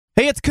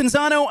Hey, it's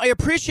Canzano. I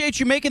appreciate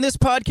you making this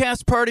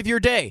podcast part of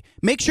your day.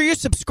 Make sure you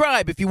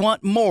subscribe if you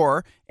want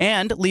more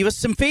and leave us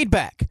some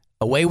feedback.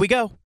 Away we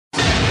go.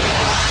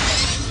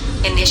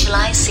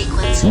 Initialize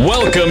sequence.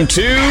 Welcome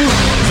to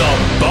The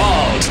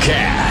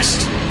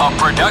Baldcast, a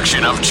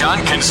production of John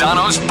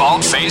Canzano's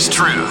Bald-Faced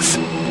Truth.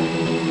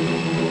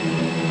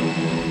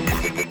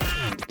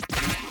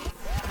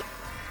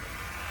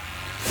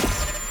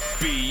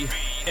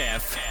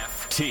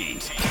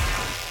 BFFT.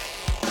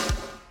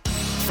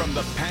 From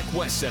the Pac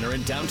West Center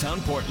in downtown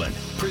Portland,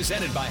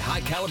 presented by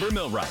High Caliber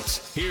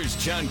Millwrights, here's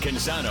John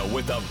Canzano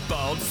with The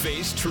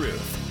Bald-Faced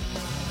Truth.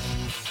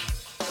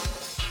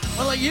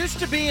 Well, it used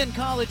to be in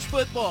college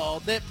football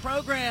that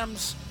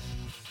programs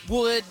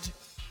would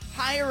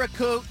hire a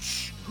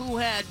coach who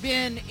had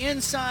been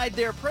inside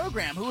their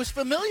program, who was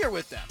familiar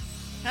with them,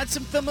 had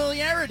some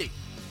familiarity.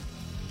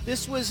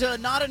 This was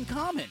not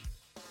uncommon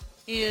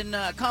in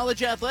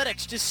college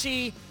athletics to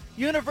see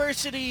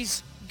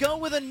universities go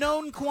with a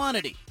known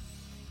quantity.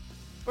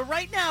 But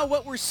right now,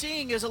 what we're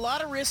seeing is a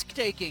lot of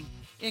risk-taking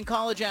in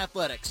college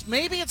athletics.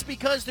 Maybe it's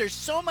because there's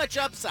so much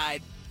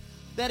upside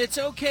that it's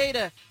okay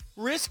to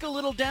risk a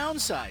little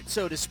downside,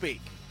 so to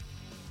speak.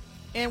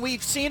 And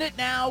we've seen it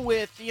now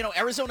with,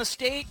 Arizona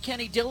State,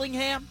 Kenny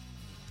Dillingham,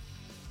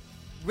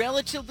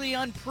 relatively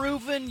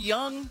unproven,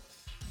 young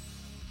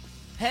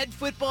head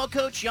football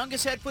coach,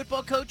 youngest head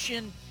football coach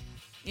in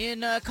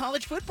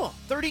college football,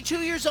 32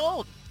 years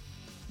old.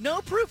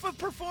 No proof of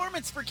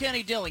performance for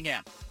Kenny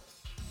Dillingham.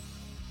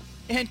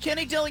 And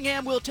Kenny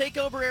Dillingham will take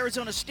over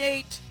Arizona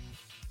State.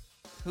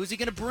 Who's he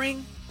going to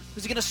bring?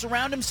 Who's he going to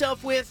surround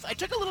himself with? I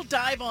took a little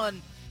dive on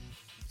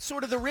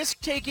sort of the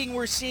risk-taking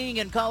we're seeing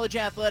in college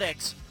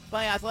athletics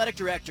by athletic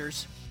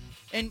directors.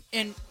 And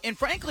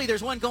frankly,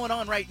 there's one going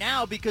on right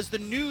now because the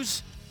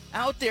news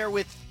out there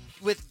with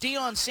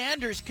Deion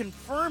Sanders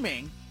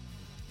confirming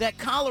that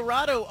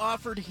Colorado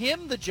offered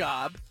him the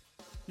job,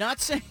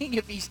 not saying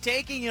if he's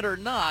taking it or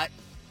not,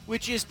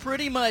 which is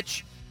pretty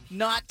much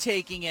not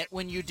taking it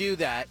when you do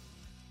that.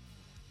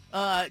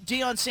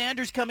 Deion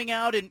Sanders coming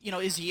out and,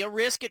 is he a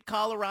risk at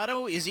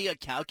Colorado? Is he a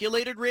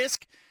calculated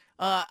risk?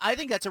 I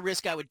think that's a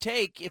risk I would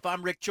take if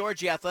I'm Rick George,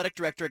 the athletic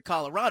director at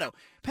Colorado.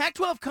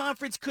 Pac-12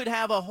 Conference could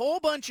have a whole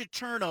bunch of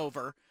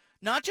turnover,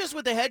 not just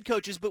with the head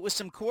coaches, but with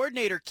some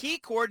key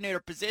coordinator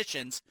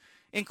positions,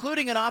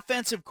 including an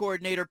offensive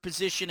coordinator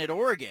position at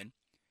Oregon.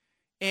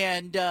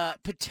 And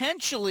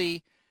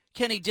potentially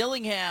Kenny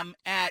Dillingham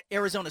at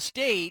Arizona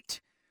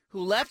State, who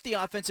left the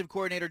offensive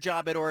coordinator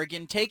job at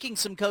Oregon, taking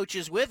some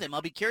coaches with him.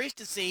 I'll be curious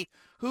to see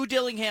who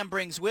Dillingham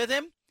brings with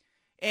him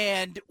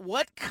and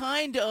what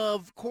kind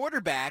of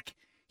quarterback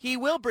he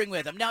will bring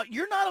with him. Now,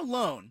 you're not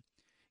alone.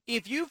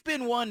 If you've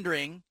been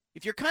wondering,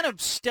 if you're kind of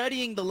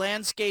studying the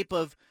landscape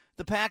of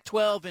the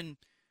Pac-12 and,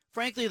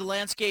 frankly, the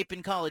landscape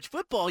in college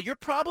football, you're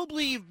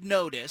probably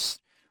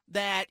noticed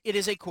that it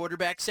is a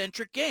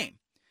quarterback-centric game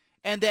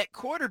and that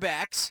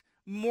quarterbacks,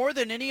 more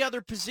than any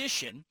other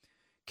position,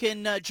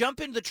 can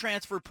jump into the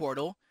transfer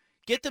portal,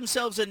 get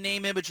themselves a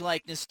name, image,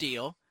 likeness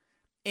deal,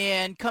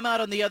 and come out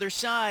on the other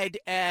side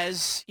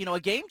as, a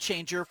game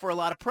changer for a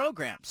lot of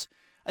programs.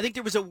 I think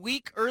there was a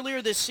week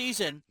earlier this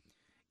season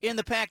in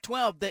the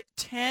Pac-12 that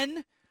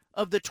 10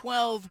 of the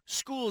 12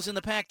 schools in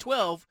the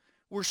Pac-12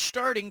 were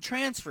starting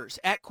transfers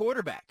at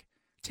quarterback.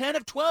 10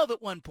 of 12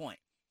 at one point.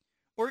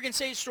 Oregon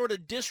State sort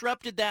of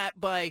disrupted that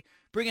by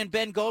bringing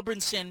Ben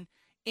Gulbranson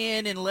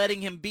in and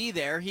letting him be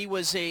there. He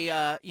was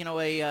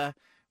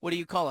what do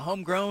you call a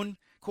homegrown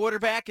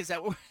quarterback? Is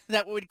that what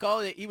we'd call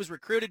it? He was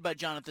recruited by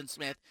Jonathan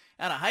Smith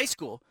out of high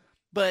school.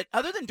 But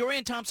other than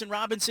Dorian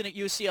Thompson-Robinson at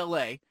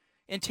UCLA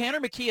and Tanner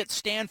McKee at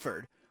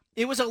Stanford,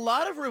 it was a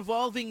lot of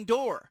revolving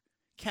door.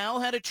 Cal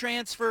had a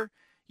transfer.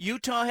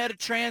 Utah had a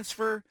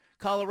transfer.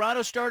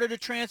 Colorado started a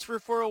transfer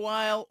for a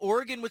while.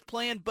 Oregon was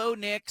playing Bo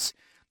Nix.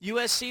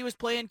 USC was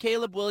playing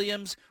Caleb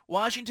Williams.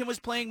 Washington was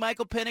playing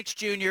Michael Penix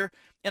Jr.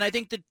 And I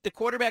think that the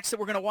quarterbacks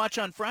that we're going to watch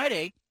on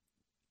Friday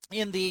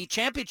in the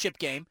championship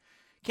game,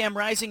 Cam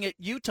Rising at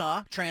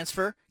Utah,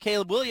 transfer,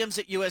 Caleb Williams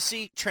at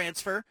USC,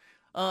 transfer,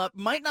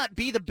 might not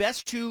be the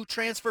best two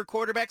transfer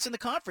quarterbacks in the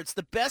conference.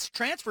 The best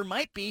transfer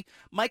might be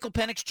Michael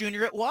Penix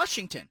Jr. at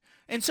Washington.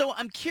 And so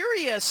I'm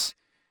curious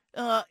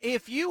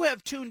if you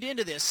have tuned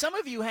into this. Some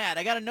of you had.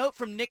 I got a note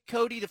from Nick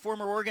Cody, the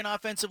former Oregon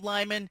offensive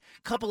lineman,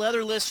 a couple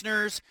other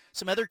listeners,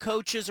 some other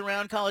coaches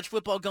around college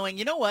football going,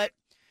 you know what?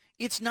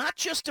 It's not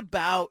just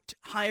about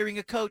hiring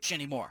a coach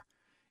anymore.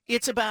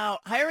 It's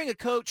about hiring a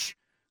coach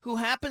who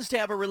happens to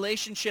have a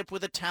relationship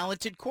with a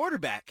talented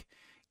quarterback.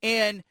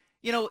 And,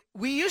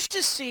 we used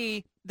to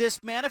see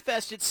this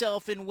manifest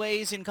itself in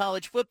ways in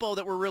college football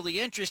that were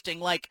really interesting.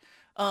 Like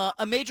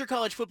a major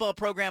college football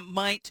program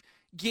might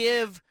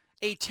give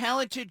a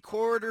talented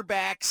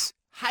quarterback's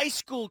high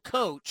school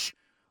coach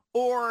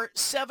or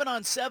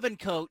 7-on-7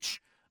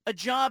 coach a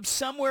job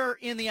somewhere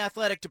in the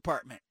athletic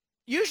department.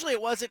 Usually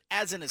it wasn't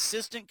as an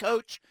assistant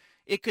coach.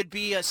 It could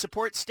be a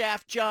support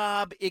staff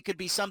job. It could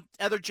be some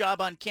other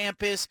job on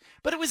campus.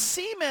 But it was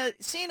seen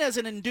as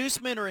an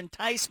inducement or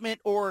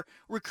enticement or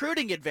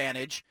recruiting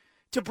advantage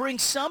to bring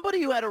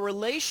somebody who had a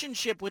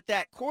relationship with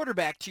that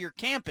quarterback to your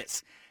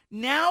campus.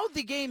 Now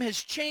the game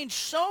has changed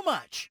so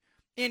much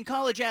in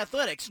college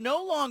athletics.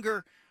 No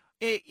longer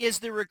is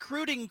the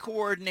recruiting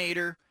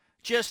coordinator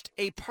just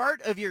a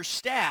part of your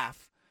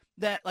staff,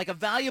 that like a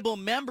valuable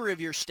member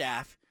of your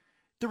staff.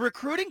 The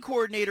recruiting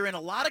coordinator in a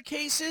lot of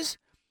cases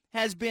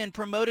has been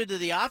promoted to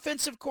the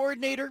offensive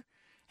coordinator,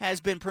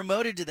 has been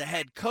promoted to the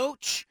head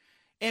coach,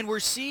 and we're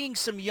seeing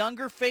some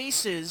younger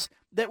faces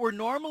that were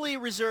normally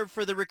reserved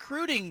for the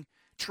recruiting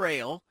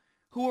trail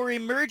who are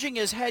emerging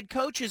as head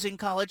coaches in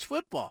college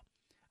football.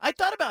 I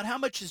thought about how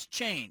much has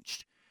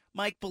changed.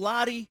 Mike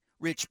Bellotti,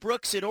 Rich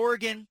Brooks at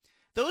Oregon,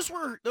 those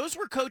were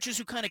coaches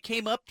who kind of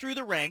came up through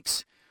the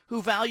ranks,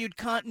 who valued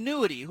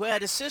continuity, who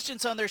had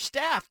assistants on their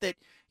staff that,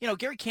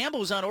 Gary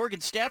Campbell was on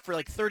Oregon staff for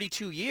like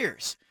 32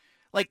 years.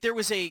 Like there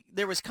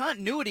was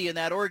continuity in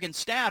that Oregon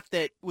staff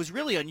that was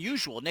really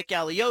unusual. Nick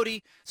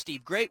Aliotti,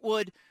 Steve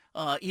Greatwood,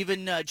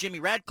 even Jimmy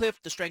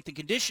Radcliffe, the strength and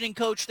conditioning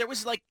coach. There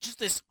was like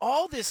just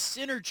all this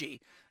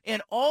synergy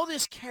and all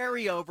this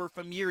carryover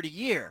from year to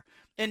year.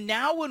 And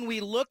now when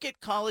we look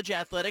at college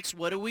athletics,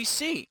 what do we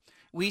see?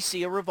 We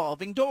see a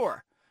revolving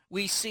door.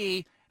 We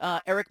see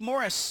Eric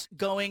Morris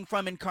going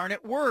from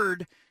Incarnate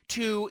Word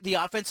to the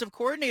offensive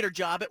coordinator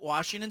job at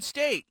Washington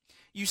State.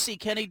 You see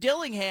Kenny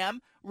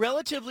Dillingham,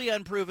 relatively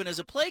unproven as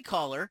a play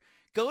caller,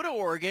 go to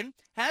Oregon,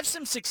 have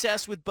some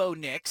success with Bo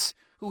Nix,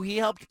 who he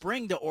helped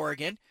bring to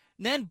Oregon,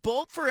 and then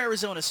bolt for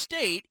Arizona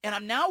State. And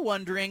I'm now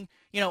wondering,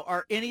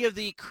 are any of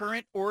the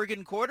current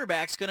Oregon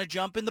quarterbacks going to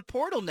jump in the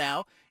portal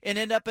now and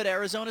end up at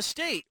Arizona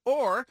State?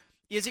 Or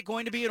is it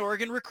going to be an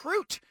Oregon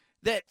recruit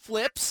that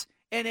flips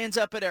and ends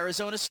up at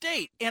Arizona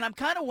State? And I'm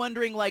kind of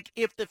wondering, like,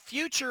 if the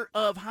future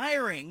of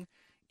hiring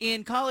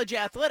in college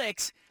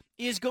athletics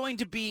is going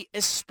to be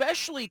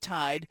especially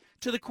tied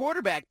to the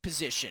quarterback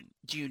position.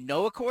 Do you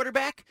know a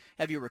quarterback?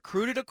 Have you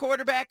recruited a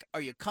quarterback?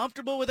 Are you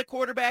comfortable with a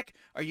quarterback?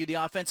 Are you the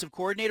offensive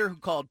coordinator who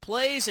called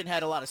plays and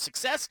had a lot of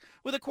success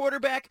with a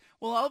quarterback?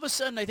 Well, all of a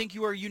sudden, I think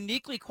you are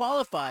uniquely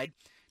qualified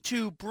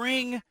to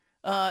bring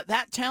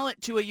that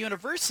talent to a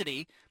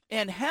university.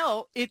 And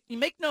hell,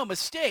 make no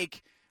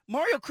mistake,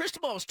 Mario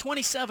Cristobal was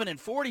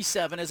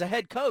 27-47 as a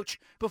head coach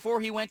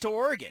before he went to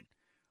Oregon.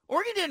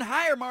 Oregon didn't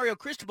hire Mario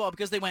Cristobal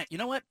because they went, you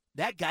know what,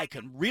 that guy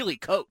can really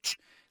coach.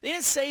 They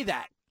didn't say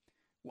that.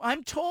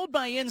 I'm told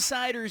by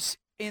insiders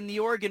in the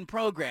Oregon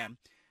program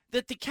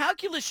that the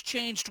calculus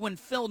changed when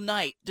Phil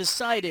Knight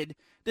decided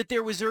that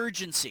there was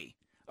urgency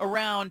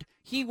around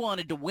he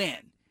wanted to win.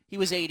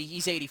 He's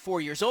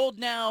 84 years old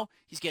now.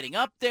 He's getting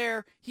up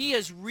there. He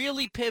has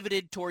really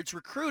pivoted towards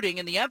recruiting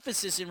and the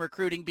emphasis in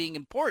recruiting being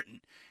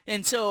important.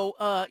 And so,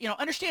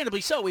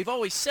 understandably so, we've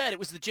always said it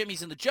was the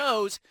Jimmies and the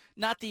Joes,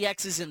 not the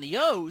X's and the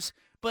O's.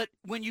 But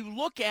when you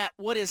look at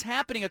what is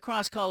happening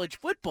across college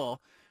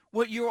football,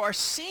 what you are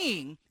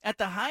seeing at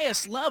the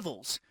highest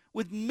levels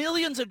with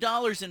millions of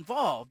dollars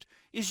involved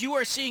is you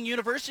are seeing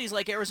universities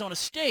like Arizona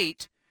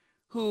State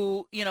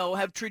who,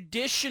 have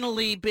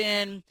traditionally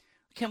been,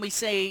 can we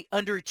say,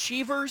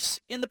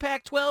 underachievers in the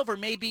Pac-12, or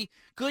maybe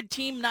good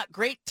team, not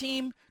great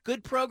team,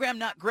 good program,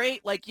 not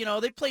great. Like,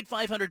 they've played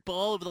 500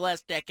 ball over the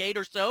last decade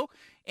or so,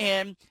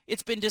 and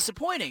it's been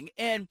disappointing.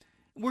 And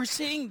we're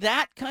seeing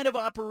that kind of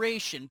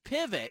operation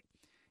pivot,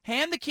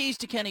 hand the keys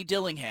to Kenny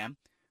Dillingham,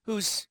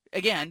 who's,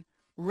 again,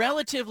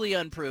 relatively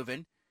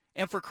unproven.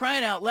 And for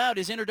crying out loud,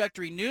 his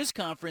introductory news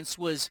conference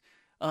was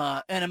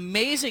an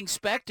amazing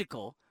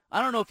spectacle.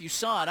 I don't know if you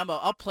saw it.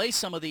 I'll play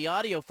some of the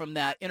audio from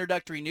that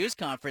introductory news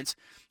conference.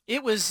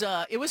 It was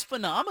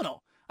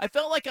phenomenal. I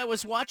felt like I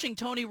was watching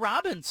Tony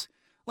Robbins.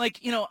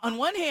 Like, on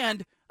one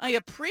hand, I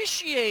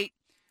appreciate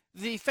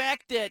the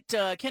fact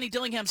that Kenny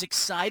Dillingham's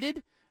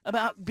excited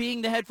about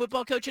being the head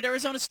football coach at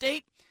Arizona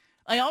State.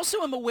 I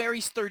also am aware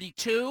he's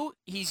 32.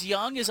 He's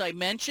young, as I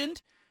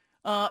mentioned.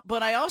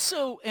 But I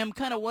also am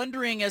kind of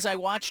wondering, as I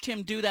watched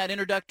him do that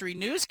introductory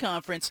news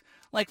conference,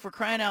 like, for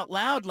crying out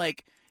loud,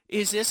 like,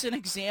 is this an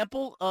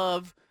example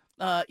of,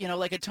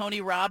 like a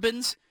Tony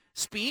Robbins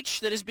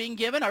speech that is being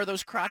given? Are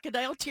those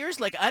crocodile tears?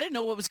 Like, I didn't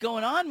know what was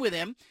going on with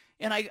him.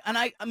 And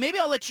I maybe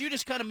I'll let you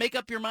just kind of make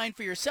up your mind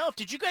for yourself.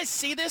 Did you guys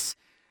see this?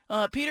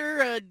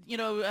 Peter,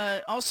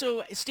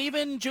 also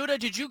Stephen, Judah,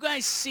 did you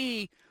guys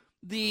see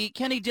the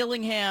Kenny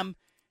Dillingham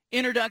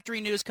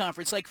introductory news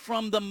conference? Like,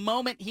 from the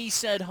moment he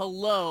said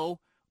hello,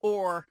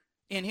 or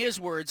in his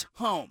words,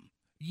 home.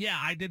 Yeah,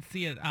 I did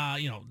see it,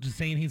 just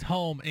saying he's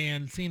home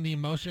and seeing the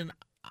emotion.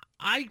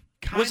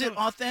 Was it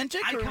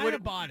authentic? I kind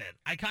of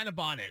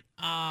bought it.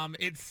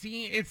 It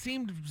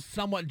seemed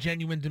somewhat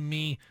genuine to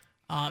me.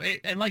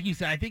 And like you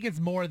said, I think it's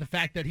more the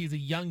fact that he's a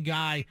young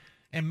guy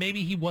and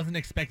maybe he wasn't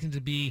expecting to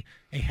be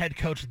a head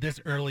coach this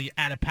early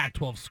at a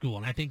Pac-12 school.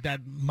 And I think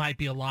that might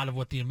be a lot of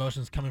what the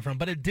emotion's coming from.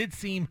 But it did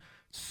seem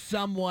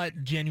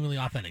somewhat genuinely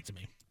authentic to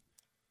me.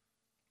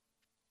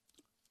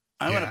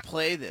 I want to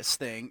play this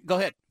thing. Go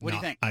ahead. What do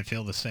you think? I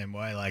feel the same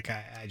way. Like,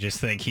 I just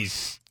think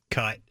he's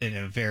cut in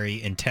a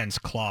very intense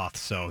cloth,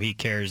 so he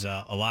cares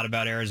a lot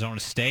about Arizona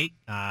State.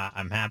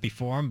 I'm happy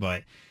for him,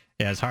 but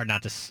yeah, it's hard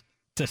not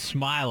to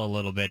smile a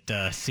little bit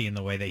seeing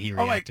the way that he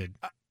reacted.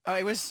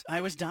 I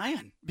was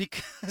dying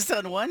because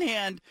on one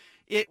hand,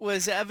 it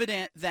was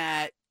evident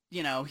that,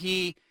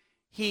 he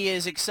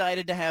is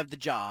excited to have the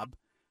job.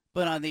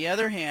 But on the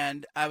other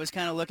hand, I was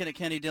kind of looking at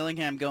Kenny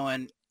Dillingham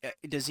going,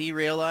 does he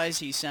realize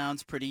he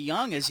sounds pretty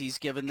young as he's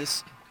given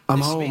this I'm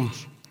this home.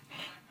 speech?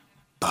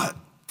 But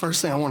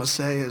first thing I want to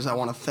say is I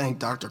want to thank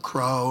Dr.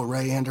 Crow,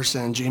 Ray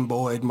Anderson, Gene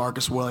Boyd,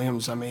 Marcus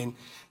Williams. I mean,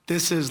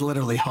 this is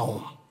literally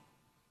home.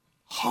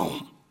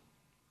 Home.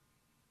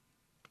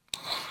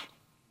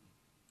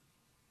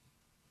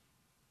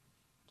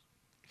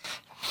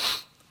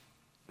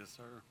 Yes,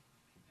 sir.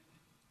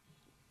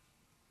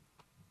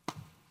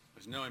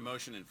 There's no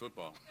emotion in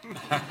football.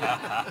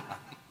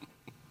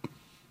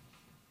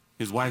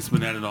 His wife's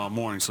been at it all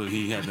morning, so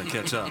he had to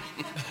catch up.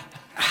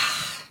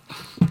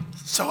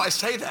 So I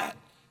say that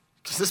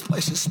because this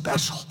place is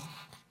special.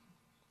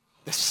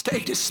 The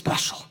state is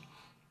special.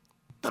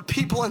 The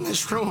people in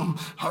this room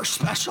are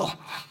special.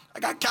 I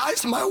got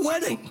guys in my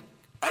wedding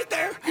right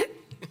there. There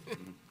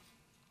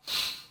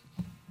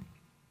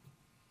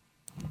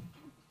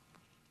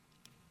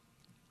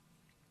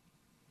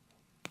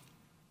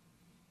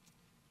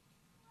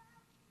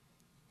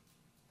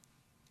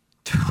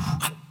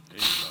you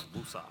go.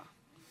 Woosah.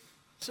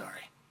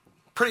 Sorry.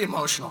 Pretty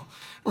emotional,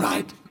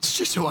 right? It's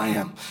just who I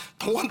am.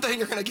 The one thing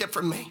you're going to get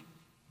from me,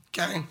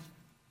 okay?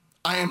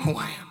 I am who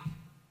I am.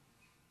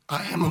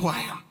 I am who I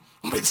am.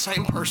 I'm going to be the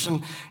same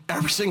person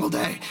every single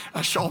day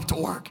I show up to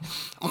work.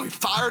 I'm going to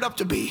be fired up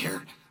to be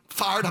here,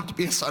 fired up to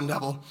be a Sun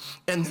Devil.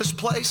 And this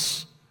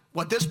place,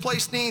 what this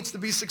place needs to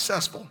be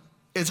successful,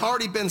 it's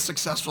already been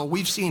successful.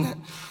 We've seen it.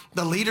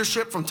 The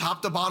leadership from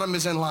top to bottom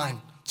is in line.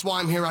 That's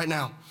why I'm here right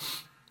now.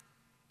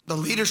 The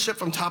leadership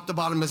from top to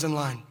bottom is in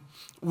line.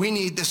 We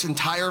need this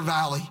entire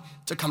valley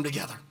to come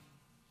together.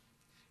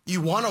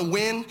 You want to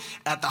win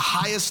at the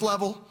highest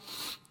level?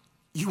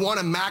 You want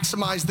to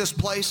maximize this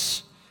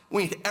place?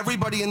 We need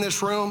everybody in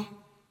this room,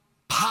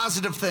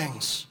 positive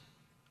things.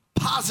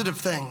 Positive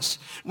things.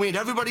 We need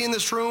everybody in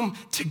this room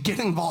to get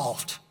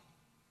involved.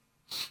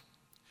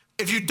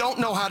 If you don't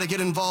know how to get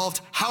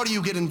involved, how do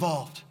you get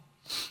involved?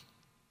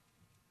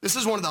 This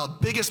is one of the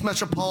biggest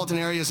metropolitan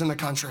areas in the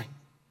country.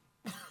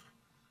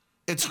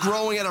 It's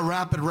growing at a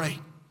rapid rate.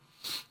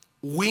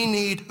 We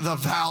need the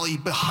valley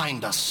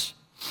behind us.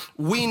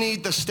 We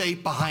need the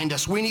state behind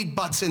us. We need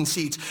butts in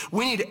seats.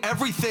 We need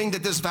everything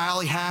that this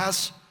valley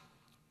has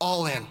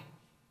all in.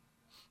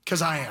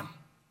 Because I am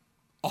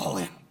all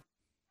in.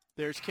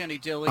 There's Kenny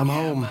Dillingham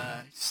home.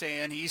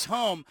 saying he's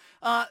home.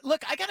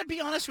 Look, I got to be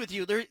honest with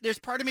you. There's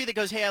part of me that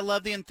goes, hey, I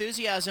love the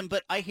enthusiasm,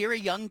 but I hear a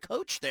young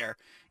coach there.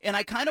 And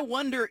I kind of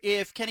wonder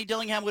if Kenny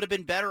Dillingham would have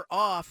been better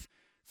off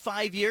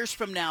 5 years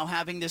from now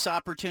having this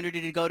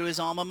opportunity to go to his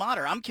alma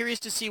mater. I'm curious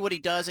to see what he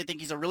does. I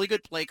think he's a really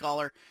good play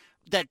caller.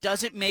 That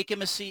doesn't make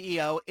him a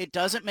CEO. It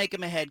doesn't make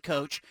him a head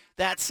coach.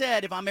 That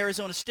said, if I'm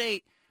Arizona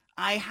State,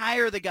 I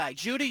hire the guy.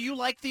 Judah, you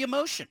like the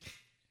emotion.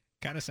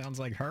 Kind of sounds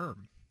like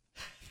Herm.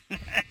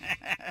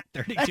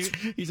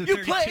 32. He's a 32.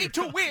 You play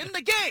to win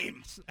the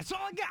game. That's all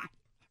I got.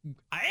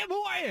 I am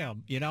who I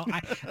am.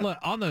 Look,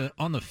 on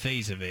the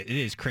face of it, it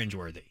is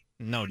cringeworthy,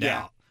 no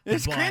doubt.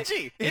 It's But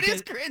cringy. It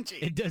is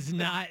cringy. It does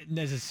not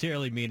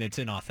necessarily mean it's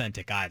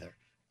inauthentic either.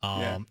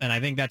 And I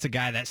think that's a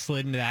guy that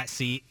slid into that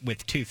seat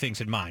with two things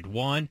in mind.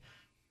 One,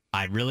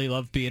 I really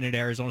love being at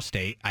Arizona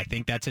State. I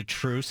think that's a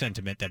true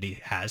sentiment that he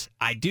has.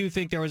 I do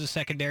think there was a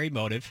secondary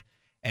motive,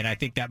 and I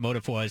think that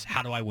motive was,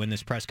 how do I win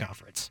this press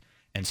conference?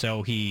 And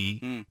so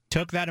he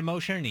took that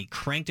emotion and he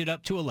cranked it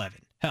up to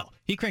 11. Hell,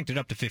 he cranked it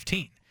up to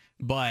 15.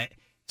 But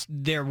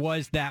there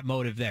was that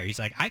motive there. He's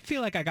like, I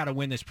feel like I got to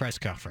win this press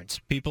conference.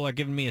 People are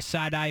giving me a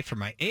side eye for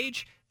my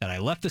age, that I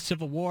left the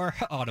Civil War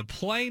on a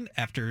plane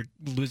after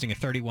losing a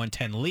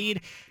 31-10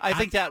 lead. I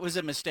think that was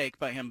a mistake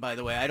by him, by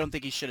the way. I don't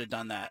think he should have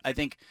done that. I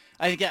think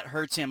that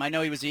hurts him. I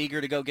know he was eager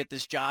to go get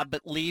this job,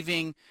 but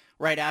leaving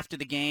right after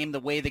the game,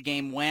 the way the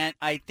game went,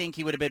 I think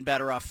he would have been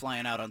better off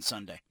flying out on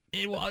Sunday.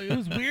 It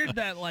was weird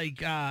that,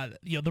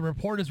 the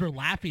reporters were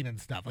laughing and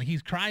stuff. Like,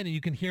 he's crying, and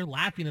you can hear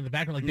laughing in the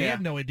background. Like, they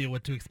have no idea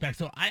what to expect.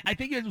 So I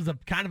think it was a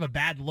kind of a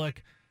bad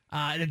look,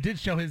 and it did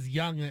show his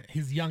young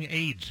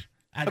age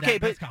at that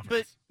press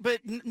conference. But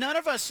none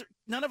of us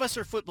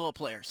are football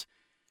players.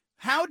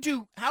 How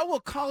will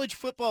college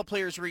football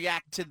players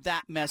react to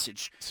that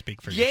message?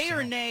 Speak for Yay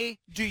yourself. or nay,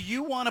 do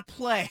you want to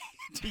play?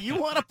 Do you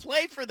want to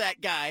play for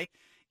that guy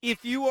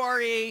if you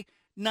are a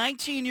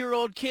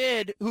 19-year-old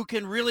kid who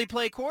can really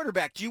play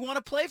quarterback? Do you want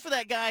to play for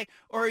that guy,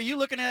 or are you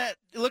looking at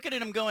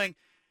him going,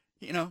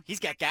 he's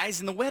got guys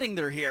in the wedding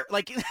that are here? I'm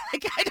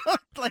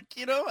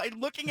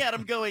looking at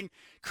him going,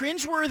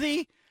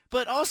 cringeworthy,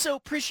 but also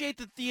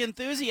appreciate the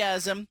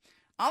enthusiasm.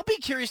 I'll be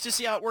curious to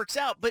see how it works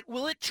out, but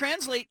will it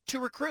translate to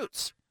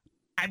recruits?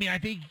 I mean, I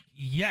think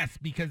yes,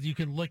 because you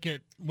can look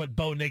at what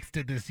Bo Nix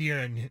did this year,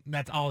 and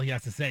that's all he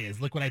has to say is,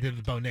 look what I did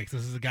with Bo Nix.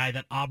 This is a guy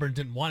that Auburn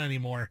didn't want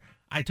anymore.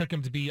 I took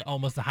him to be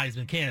almost a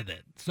Heisman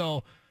candidate.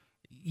 So,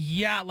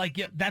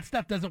 that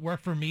stuff doesn't work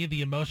for me.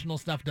 The emotional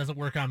stuff doesn't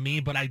work on me,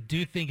 but I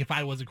do think if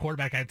I was a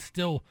quarterback, I'd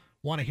still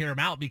want to hear him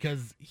out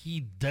because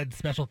he did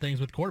special things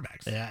with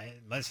quarterbacks. Yeah,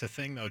 that's the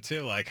thing, though,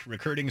 too. Like,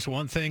 recruiting's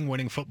one thing,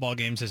 winning football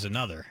games is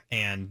another.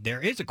 And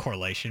there is a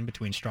correlation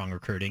between strong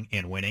recruiting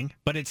and winning,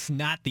 but it's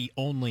not the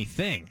only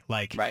thing.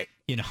 Like, Right.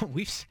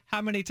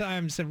 How many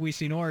times have we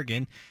seen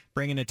Oregon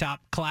bring in a top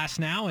class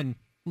now and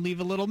leave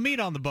a little meat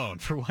on the bone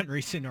for one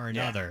reason or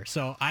another? Yeah.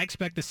 So I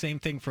expect the same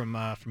thing from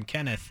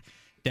Kenneth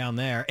down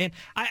there. And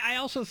I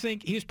also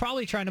think he was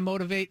probably trying to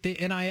motivate the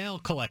NIL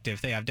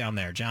collective they have down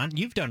there. John,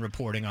 you've done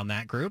reporting on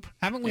that group.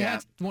 Haven't we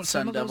had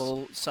some of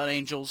those? Sun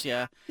Angels,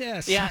 yeah.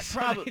 Yes. Yeah,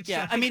 probably.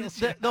 Yeah. I mean,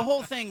 the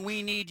whole thing,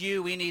 we need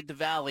you, we need the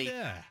Valley.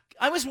 Yeah.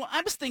 I was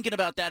thinking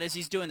about that as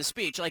he's doing the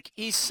speech. Like,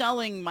 he's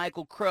selling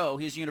Michael Crow,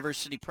 his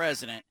university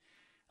president,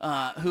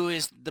 who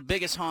is the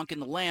biggest honk in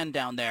the land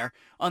down there,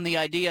 on the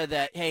idea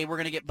that, hey, we're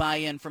going to get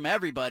buy-in from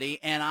everybody,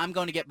 and I'm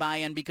going to get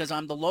buy-in because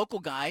I'm the local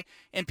guy,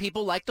 and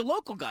people like the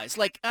local guys.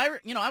 Like, I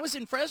was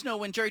in Fresno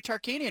when Jerry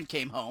Tarkanian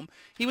came home.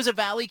 He was a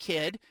Valley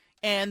kid,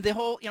 and the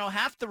whole,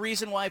 half the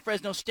reason why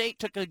Fresno State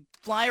took a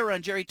flyer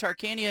on Jerry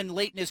Tarkanian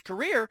late in his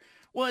career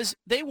was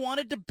they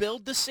wanted to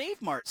build the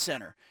Save Mart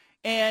Center.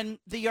 And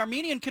the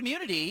Armenian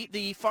community,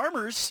 the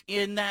farmers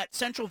in that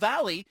Central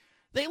Valley,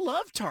 they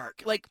love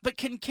Tark. Like, but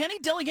can Kenny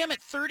Dillingham at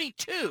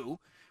 32,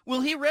 will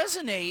he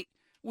resonate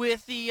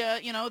with the,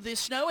 the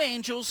Snow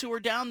Angels who are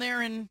down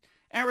there in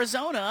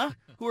Arizona,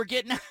 who are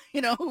getting,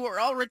 who are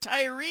all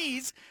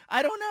retirees?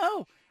 I don't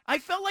know. I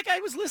felt like I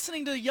was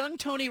listening to young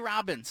Tony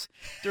Robbins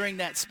during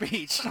that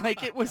speech.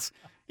 Like, it was,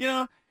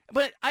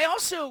 but I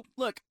also,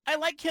 look, I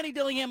like Kenny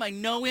Dillingham. I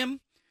know him.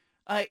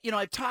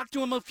 I've talked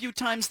to him a few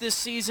times this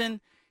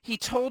season. He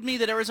told me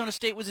that Arizona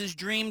State was his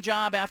dream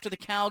job after the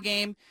Cal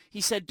game. He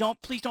said,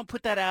 please don't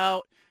put that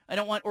out. I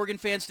don't want Oregon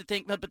fans to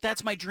think, but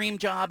that's my dream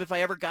job if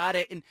I ever got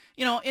it. And,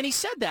 and he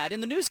said that in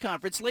the news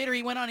conference. Later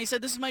he went on, he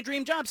said, this is my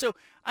dream job. So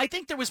I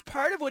think there was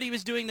part of what he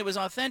was doing that was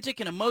authentic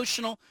and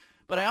emotional.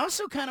 But I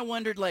also kind of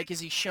wondered, like, is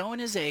he showing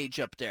his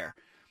age up there?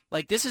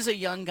 Like, this is a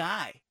young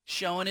guy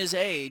showing his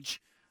age.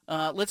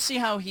 Let's see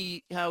how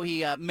he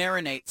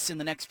marinates in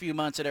the next few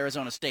months at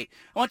Arizona State.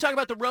 I want to talk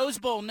about the Rose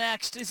Bowl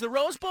next. Is the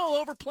Rose Bowl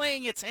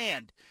overplaying its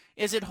hand?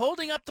 Is it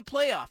holding up the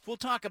playoff? We'll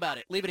talk about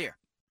it. Leave it here.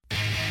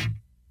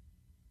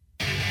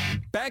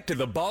 Back to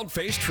the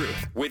Bald-Faced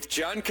Truth with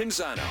John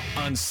Canzano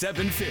on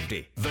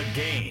 750 The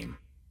Game.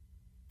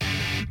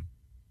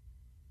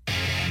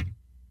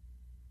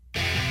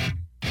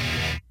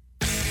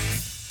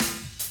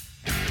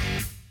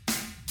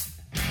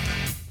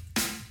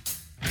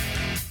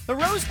 The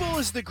Rose Bowl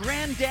is the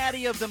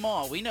granddaddy of them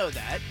all. We know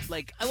that.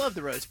 Like, I love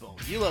the Rose Bowl.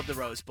 You love the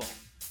Rose Bowl.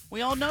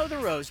 We all know the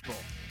Rose Bowl.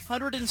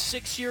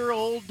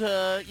 106-year-old,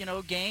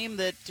 game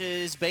that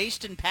is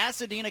based in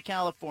Pasadena,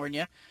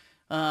 California,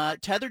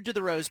 tethered to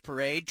the Rose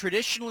Parade,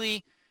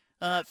 traditionally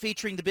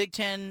featuring the Big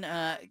Ten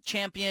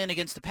champion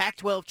against the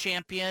Pac-12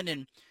 champion.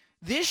 And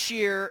this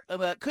year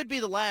could be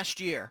the last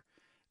year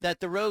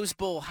that the Rose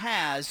Bowl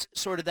has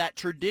sort of that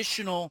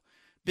traditional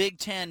Big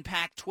Ten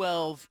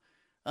Pac-12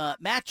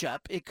 matchup.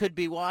 It could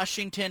be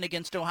Washington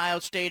against Ohio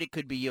State. It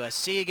could be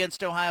USC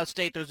against Ohio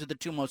State. Those are the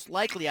two most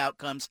likely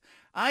outcomes,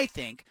 I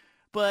think.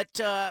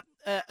 But a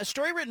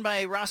story written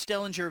by Ross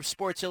Dellinger of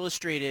Sports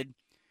Illustrated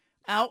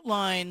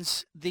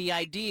outlines the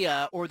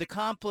idea or the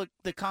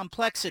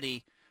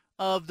complexity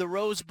of the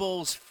Rose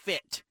Bowl's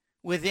fit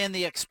within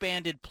the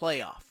expanded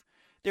playoff.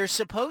 There's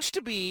supposed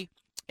to be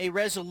a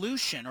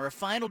resolution or a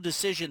final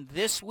decision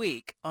this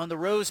week on the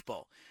Rose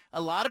Bowl.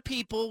 A lot of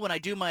people, when I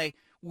do my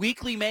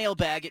weekly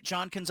mailbag at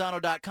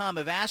johncanzano.com,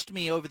 have asked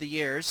me over the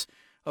years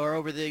or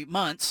over the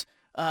months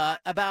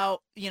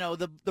about,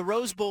 the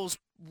Rose Bowl's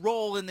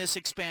role in this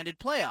expanded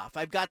playoff.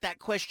 I've got that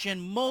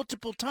question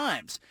multiple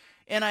times.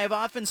 And I've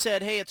often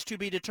said, hey, it's to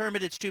be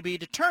determined, it's to be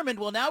determined.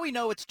 Well, now we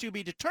know it's to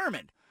be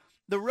determined.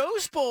 The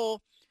Rose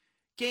Bowl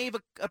gave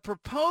a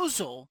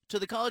proposal to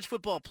the college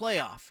football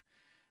playoff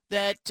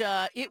that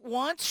it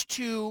wants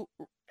to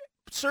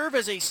serve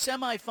as a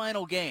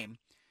semifinal game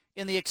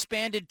in the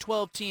expanded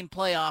 12-team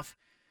playoff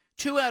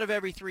 2 out of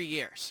every 3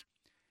 years.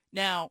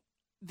 Now,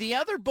 the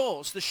other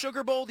bowls, the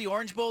Sugar Bowl, the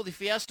Orange Bowl, the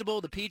Fiesta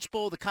Bowl, the Peach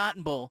Bowl, the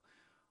Cotton Bowl,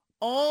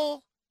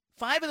 all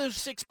 5 of those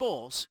 6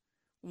 bowls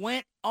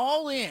went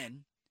all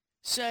in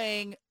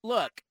saying,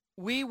 look,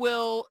 we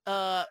will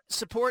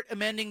support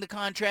amending the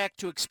contract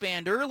to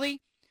expand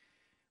early,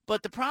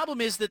 but the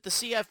problem is that the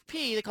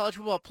CFP, the College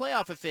Football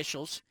Playoff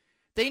officials,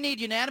 they need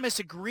unanimous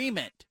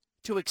agreement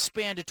to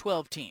expand to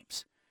 12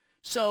 teams.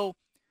 So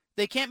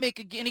they can't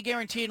make any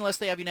guarantee unless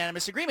they have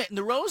unanimous agreement, and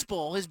the Rose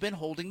Bowl has been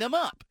holding them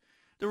up.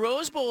 The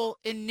Rose Bowl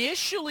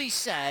initially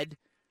said,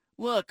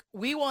 look,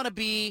 we want to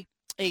be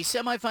a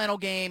semifinal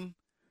game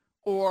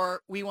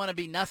or we want to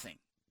be nothing.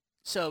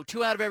 So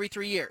 2 out of every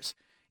 3 years.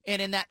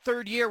 And in that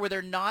third year where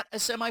they're not a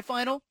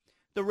semifinal,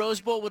 the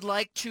Rose Bowl would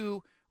like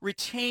to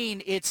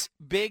retain its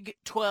Big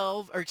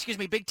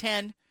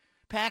 10,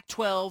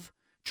 Pac-12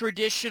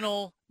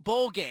 traditional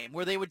bowl game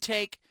where they would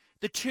take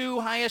the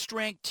 2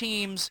 highest-ranked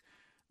teams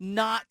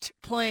not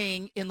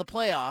playing in the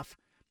playoff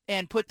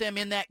and put them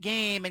in that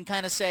game and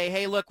kind of say,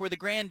 hey, look, we're the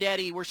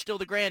granddaddy, we're still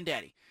the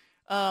granddaddy.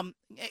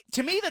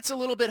 To me, that's a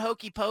little bit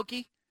hokey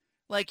pokey.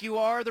 Like you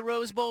are the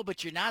Rose Bowl,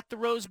 but you're not the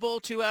Rose Bowl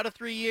 2 out of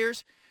 3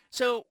 years.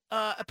 So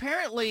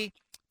apparently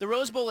the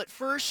Rose Bowl at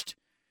first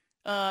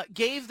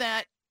gave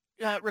that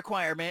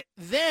requirement,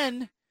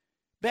 then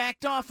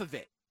backed off of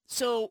it.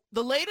 So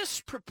the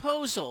latest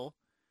proposal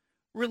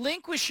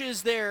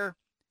relinquishes their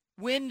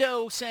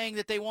window saying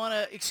that they want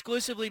to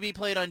exclusively be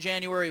played on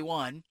January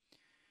 1.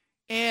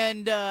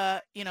 And,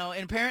 and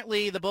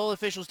apparently the bowl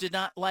officials did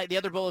not like, the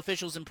other bowl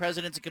officials and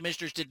presidents and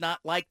commissioners did not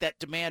like that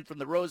demand from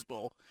the Rose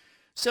Bowl.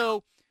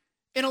 So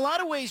in a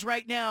lot of ways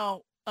right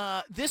now,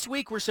 this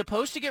week we're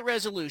supposed to get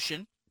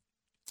resolution.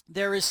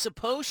 There is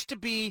supposed to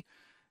be,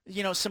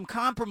 some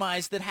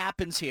compromise that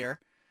happens here.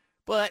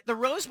 But the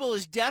Rose Bowl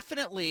is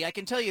definitely, I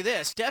can tell you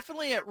this,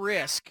 definitely at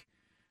risk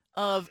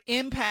of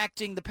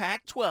impacting the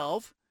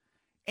Pac-12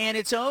 and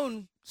its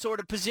own sort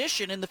of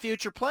position in the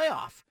future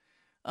playoff.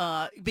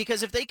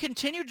 Because if they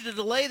continue to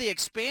delay the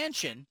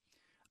expansion,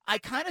 I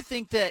kind of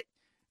think that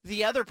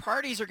the other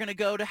parties are going to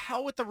go to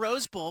hell with the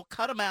Rose Bowl,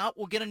 cut them out,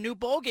 we'll get a new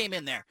bowl game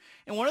in there.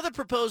 And one of the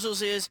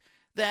proposals is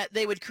that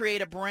they would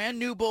create a brand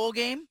new bowl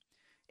game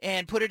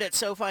and put it at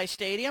SoFi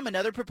Stadium.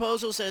 Another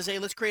proposal says, hey,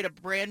 let's create a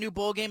brand new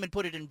bowl game and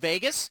put it in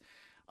Vegas.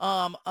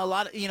 A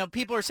lot of,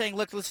 people are saying,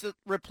 look, let's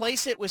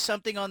replace it with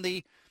something on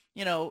the,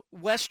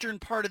 western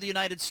part of the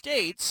United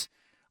States.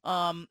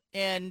 By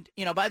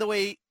the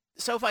way,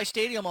 SoFi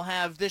Stadium will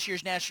have this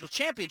year's national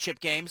championship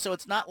game, so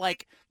it's not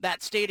like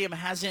that stadium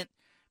hasn't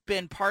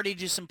been party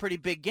to some pretty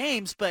big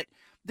games. But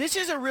this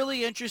is a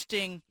really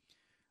interesting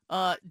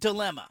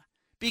dilemma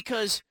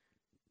because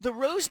the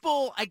Rose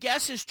Bowl, I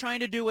guess, is trying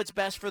to do what's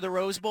best for the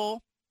Rose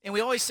Bowl. And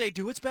we always say,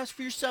 do what's best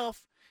for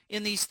yourself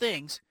in these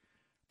things.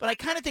 But I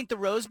kind of think the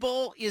Rose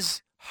Bowl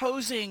is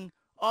hosing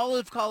all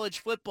of college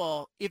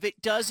football if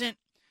it doesn't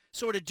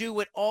sort of do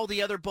what all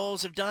the other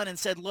bowls have done and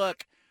said,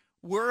 look,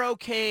 we're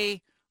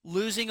okay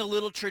losing a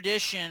little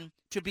tradition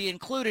to be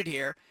included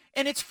here.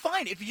 And it's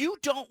fine. If you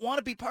don't want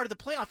to be part of the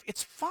playoff,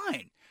 it's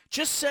fine.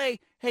 Just say,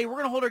 hey, we're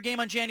going to hold our game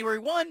on January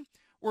 1.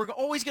 We're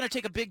always going to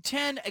take a Big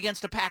Ten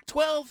against a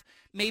Pac-12.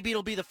 Maybe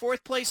it'll be the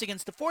fourth place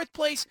against the fourth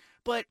place,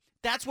 but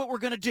that's what we're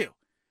going to do.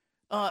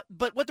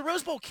 But what the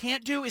Rose Bowl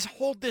can't do is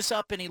hold this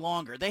up any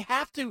longer. They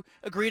have to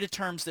agree to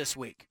terms this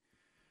week.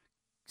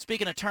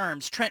 Speaking of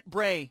terms, Trent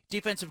Bray,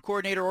 defensive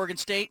coordinator, Oregon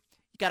State,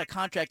 got a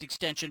contract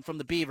extension from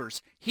the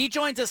Beavers. He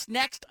joins us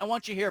next. I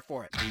want you here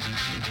for it.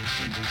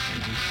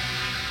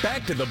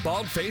 Back to the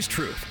Bald-Faced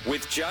Truth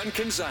with John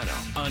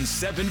Canzano on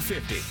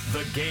 750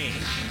 The Game.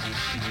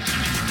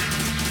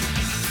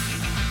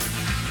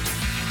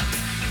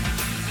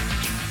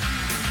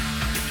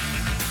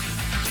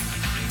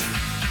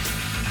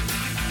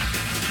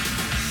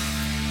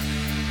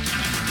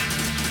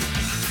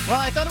 Well,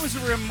 I thought it was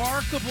a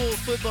remarkable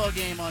football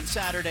game on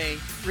Saturday.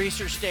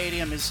 Research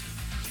Stadium as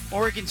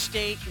Oregon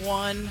State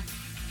won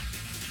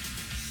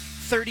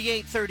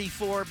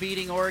 38-34,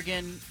 beating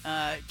Oregon.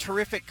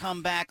 Terrific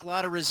comeback, a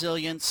lot of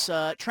resilience.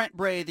 Trent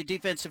Bray, the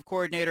defensive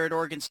coordinator at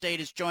Oregon State,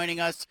 is joining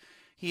us.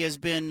 He has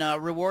been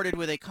rewarded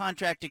with a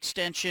contract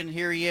extension.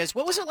 Here he is.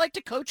 What was it like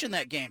to coach in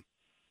that game?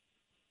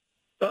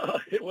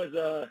 It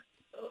was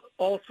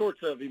all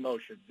sorts of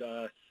emotions,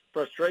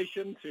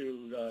 frustration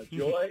to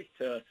joy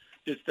to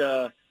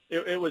just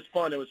it was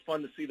fun. It was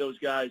fun to see those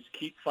guys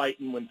keep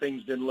fighting when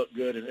things didn't look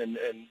good and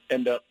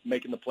end up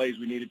making the plays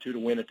we needed to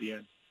win at the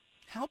end.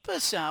 Help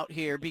us out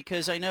here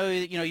because I know,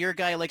 you're a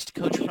guy who likes to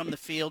coach from the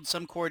field.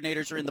 Some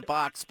coordinators are in the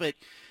box. But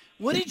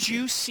what did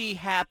you see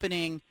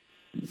happening,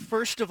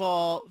 first of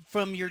all,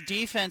 from your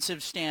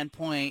defensive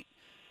standpoint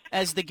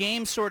as the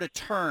game sort of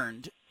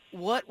turned?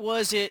 What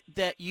was it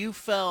that you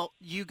felt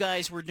you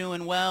guys were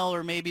doing well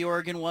or maybe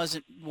Oregon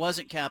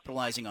wasn't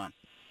capitalizing on?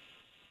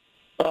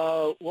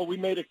 Well, we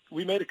made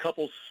a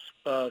couple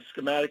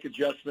schematic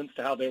adjustments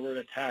to how they were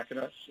attacking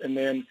us, and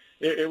then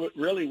it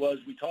really was.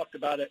 We talked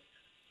about it,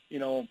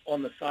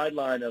 on the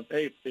sideline of,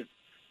 hey, if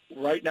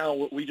right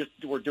now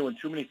we're doing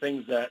too many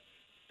things that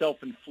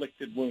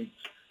self-inflicted wounds,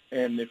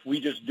 and if we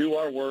just do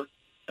our work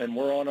and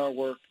we're on our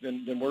work,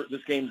 then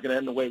this game's going to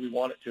end the way we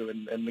want it to.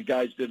 And the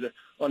guys did an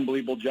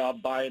unbelievable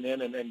job buying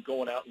in and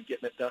going out and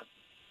getting it done.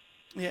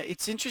 Yeah,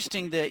 it's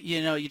interesting that,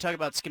 you talk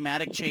about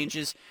schematic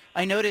changes.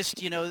 I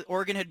noticed,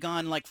 Oregon had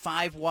gone like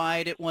 5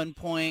 wide at one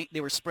point. They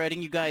were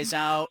spreading you guys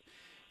out.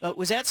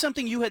 Was that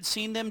something you had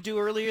seen them do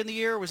earlier in the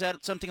year, or was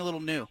that something a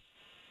little new?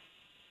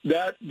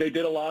 That they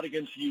did a lot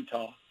against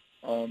Utah.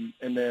 And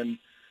then,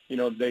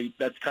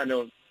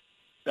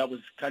 that was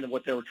kind of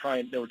what they were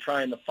trying. They were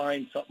trying to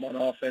find something on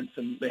offense,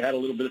 and they had a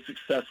little bit of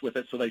success with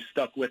it, so they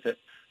stuck with it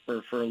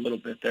for a little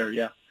bit there,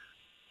 yeah.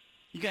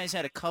 You guys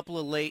had a couple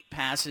of late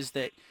passes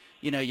that,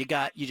 you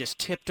just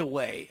tipped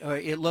away. Or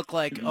it looked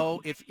like,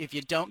 if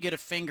you don't get a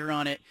finger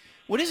on it.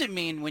 What does it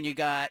mean when you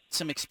got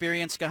some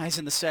experienced guys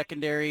in the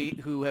secondary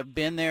who have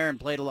been there and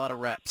played a lot of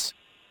reps?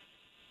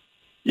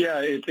 Yeah,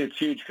 it's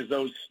huge because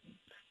those,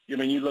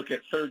 you look at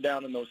third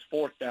down and those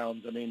fourth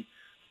downs,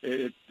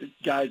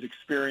 guys'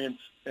 experience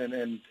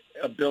and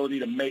ability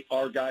to make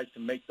our guys to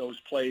make those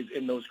plays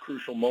in those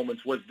crucial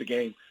moments was the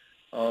game.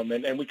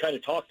 And we kind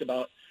of talked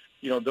about,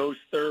 those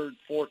third,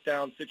 fourth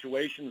down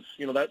situations,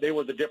 that they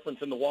were the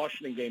difference in the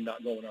Washington game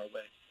not going our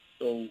way.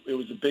 So it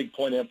was a big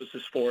point of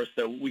emphasis for us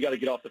that we got to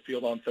get off the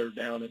field on third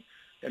down,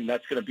 and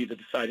that's going to be the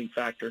deciding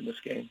factor in this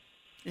game.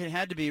 It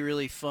had to be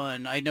really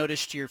fun. I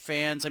noticed your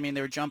fans,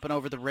 they were jumping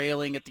over the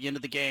railing at the end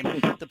of the game.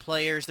 The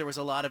players, there was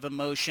a lot of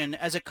emotion.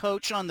 As a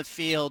coach on the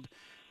field,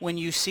 when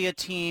you see a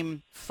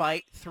team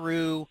fight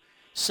through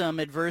some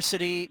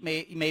adversity,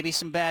 maybe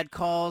some bad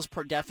calls,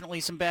 definitely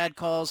some bad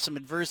calls, some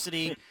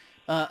adversity,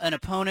 an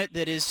opponent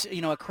that is,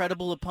 a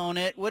credible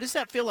opponent, what does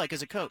that feel like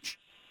as a coach?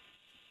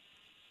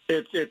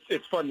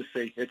 It's fun to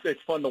see.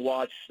 It's fun to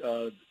watch.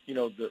 The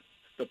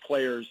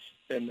players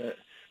and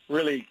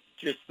really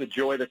just the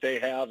joy that they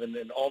have, and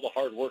then all the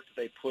hard work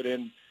that they put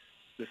in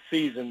the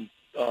season.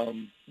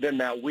 Then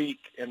that week,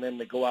 and then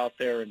to go out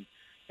there and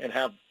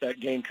have that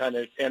game kind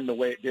of end the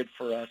way it did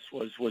for us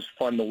was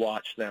fun to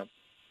watch them.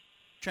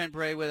 Trent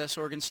Bray with us,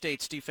 Oregon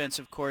State's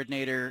defensive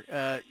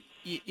coordinator.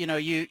 You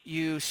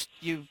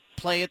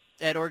play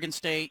at Oregon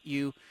State.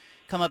 You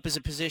come up as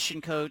a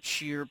position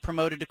coach. You're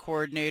promoted to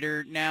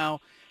coordinator.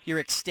 Now you're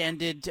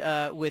extended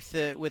with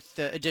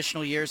the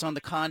additional years on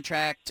the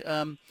contract.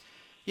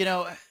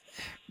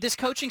 This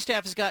coaching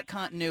staff has got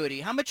continuity.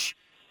 How much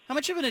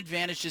of an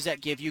advantage does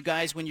that give you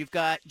guys when you've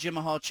got Jim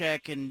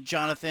Mahalchek and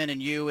Jonathan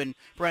and you and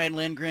Brian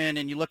Lindgren,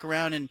 and you look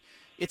around and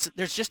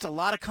there's just a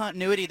lot of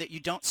continuity that you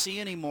don't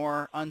see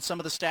anymore on some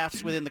of the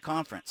staffs within the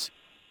conference?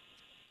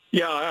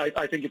 Yeah,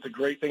 I think it's a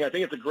great thing. I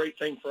think it's a great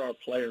thing for our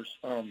players.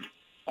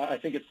 I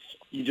think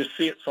you just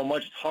see it so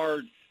much. It's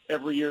hard.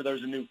 Every year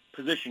there's a new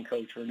position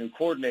coach or a new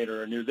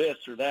coordinator or a new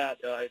this or that.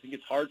 I think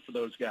it's hard for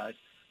those guys.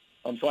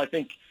 So I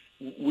think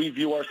we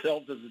view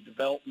ourselves as a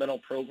developmental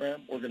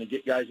program. We're going to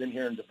get guys in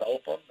here and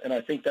develop them, and I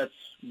think that's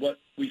what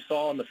we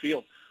saw on the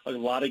field. A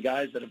lot of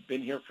guys that have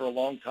been here for a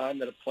long time,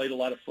 that have played a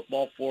lot of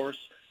football for us,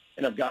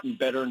 and have gotten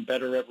better and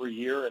better every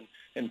year,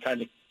 and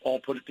kind of all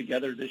put it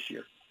together this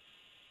year.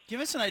 Give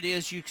us an idea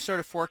as you sort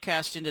of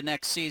forecast into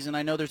next season.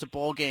 I know there's a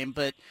bowl game,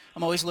 but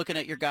I'm always looking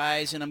at your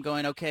guys, and I'm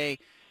going, okay,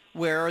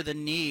 where are the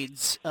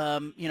needs?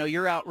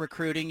 You're out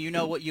recruiting. You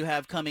know what you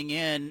have coming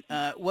in.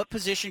 What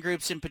position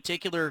groups in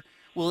particular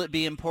will it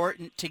be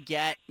important to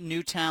get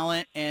new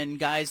talent and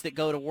guys that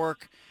go to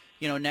work,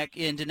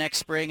 into next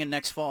spring and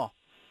next fall?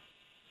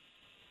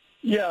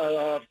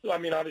 Yeah,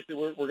 obviously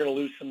we're going to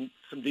lose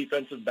some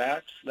defensive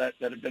backs that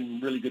have been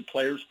really good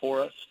players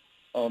for us.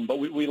 But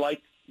we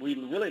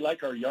really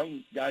like our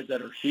young guys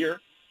that are here,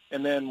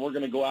 and then we're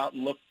going to go out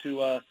and look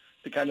to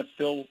kind of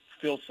fill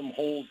some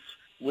holes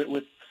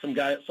with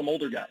some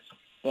older guys.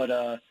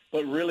 But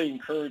really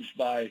encouraged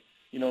by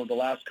the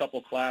last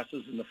couple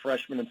classes and the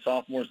freshmen and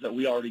sophomores that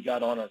we already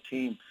got on our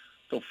team.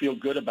 So feel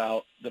good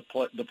about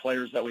the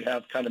players that we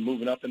have kind of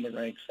moving up in the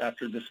ranks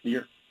after this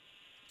year.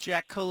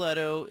 Jack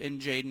Coletto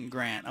and Jaden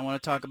Grant. I want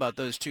to talk about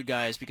those two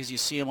guys because you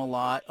see them a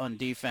lot on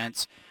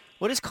defense.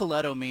 What does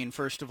Coletto mean,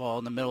 first of all,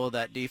 in the middle of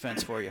that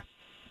defense for you?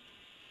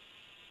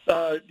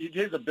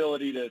 His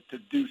ability to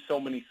do so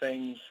many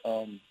things.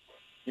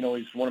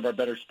 He's one of our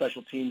better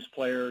special teams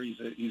player. He's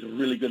a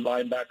really good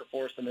linebacker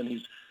for us, and then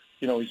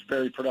he's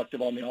very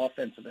productive on the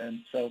offensive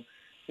end. So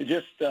it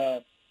just,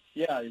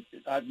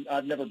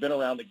 I've never been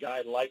around a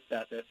guy like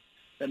that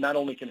not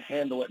only can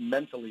handle it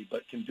mentally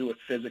but can do it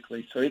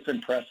physically. So it's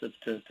impressive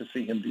to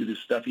see him do the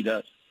stuff he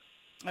does.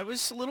 I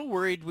was a little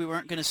worried we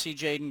weren't going to see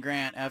Jaden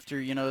Grant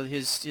after,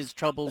 his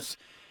troubles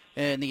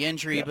and the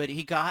injury, but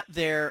he got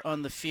there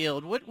on the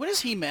field. What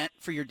has he meant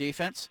for your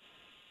defense?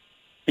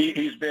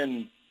 He's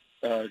been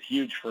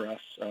huge for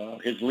us.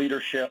 His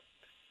leadership,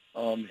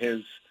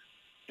 his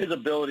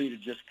ability to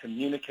just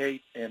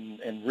communicate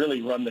and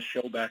really run the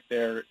show back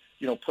there,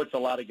 puts a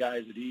lot of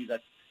guys at ease.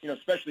 That's,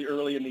 especially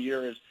early in the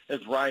year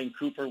as Ryan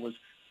Cooper was,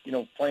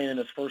 playing in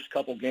his first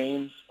couple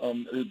games,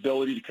 his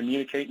ability to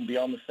communicate and be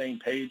on the same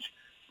page,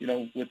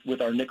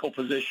 with our nickel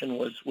position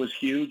was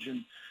huge.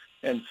 And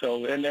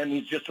then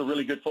he's just a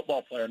really good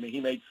football player. He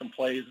made some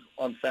plays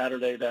on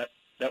Saturday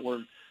that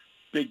were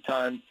big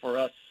time for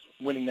us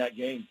winning that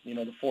game.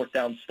 The fourth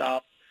down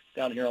stop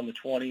down here on the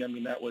 20.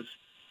 That was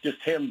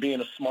just him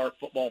being a smart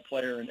football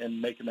player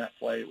and making that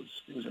play. It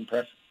was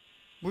impressive.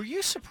 Were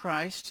you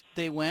surprised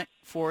they went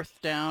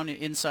fourth down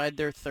inside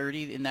their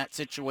 30 in that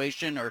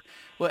situation? Or,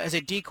 as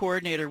a D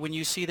coordinator, when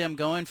you see them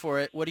going for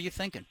it, what are you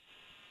thinking?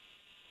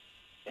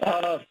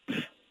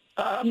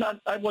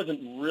 I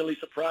wasn't really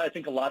surprised. I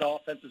think a lot of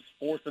offenses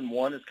 4th and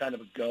 1 is kind of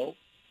a go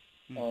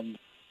for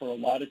a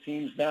lot of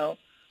teams now.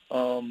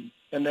 And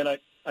then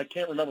I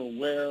can't remember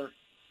where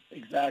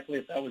exactly,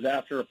 if that was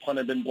after a punt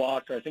had been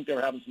blocked, or I think they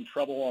were having some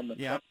trouble on the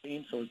punt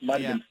team, so it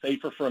might have been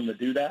safer for them to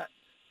do that.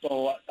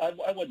 So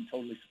I wasn't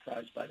totally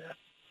surprised by that.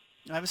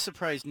 I was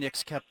surprised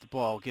Nix kept the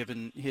ball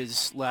given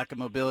his lack of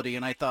mobility,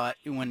 and I thought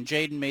when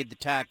Jaden made the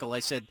tackle, I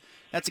said,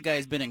 that's a guy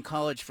who's been in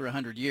college for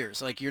 100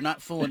 years. Like, you're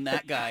not fooling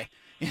that guy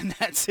in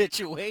that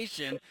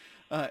situation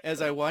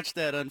as I watched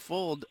that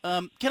unfold.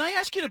 Can I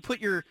ask you to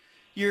put your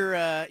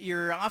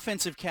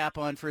offensive cap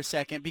on for a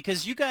second?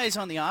 Because you guys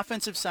on the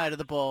offensive side of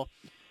the ball,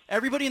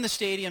 everybody in the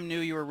stadium knew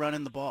you were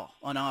running the ball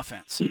on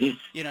offense. Mhm.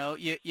 You know,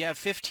 you have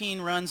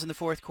 15 runs in the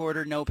fourth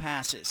quarter, no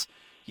passes.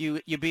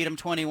 You beat them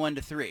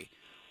 21-3.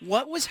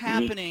 What was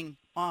happening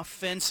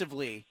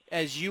offensively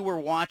as you were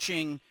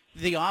watching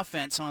the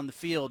offense on the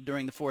field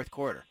during the fourth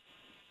quarter?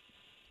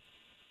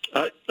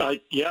 I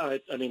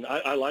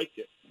liked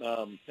it.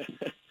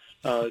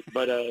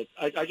 But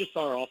I just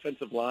saw our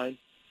offensive line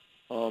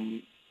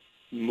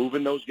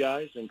moving those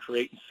guys and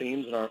creating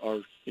seams.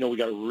 And we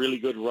got really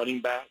good running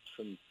backs,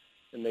 and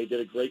they did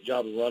a great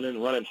job of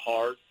running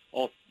hard.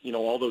 All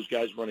those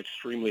guys run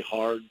extremely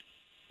hard.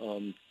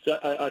 So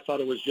I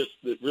thought it was just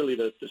really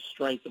the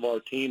strength of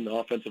our team, the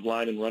offensive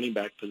line and running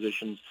back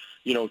positions,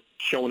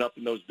 showing up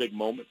in those big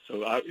moments.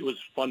 So it was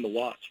fun to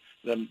watch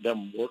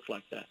them work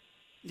like that.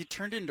 It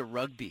turned into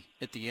rugby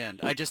at the end.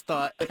 I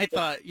thought,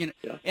 Yeah.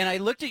 and I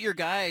looked at your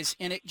guys,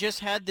 and it just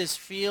had this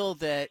feel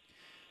that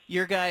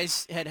your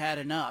guys had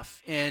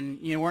enough, and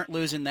you weren't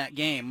losing that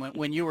game.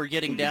 When you were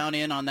getting down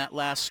in on that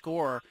last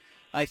score,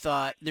 I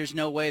thought, there's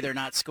no way they're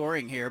not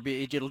scoring here.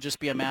 It'll just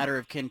be a matter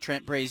of can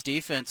Trent Bray's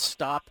defense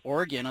stop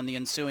Oregon on the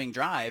ensuing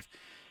drive.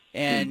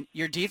 And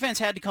your defense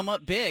had to come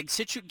up big.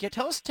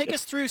 Take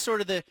us through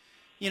sort of the,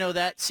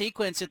 that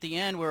sequence at the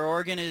end where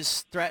Oregon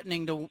is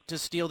threatening to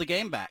steal the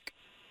game back.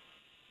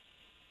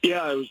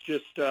 Yeah, it was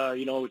just,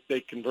 they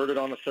converted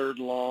on a 3rd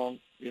and long,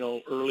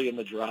 early in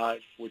the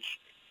drive, which,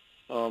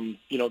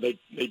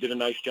 they did a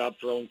nice job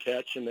throwing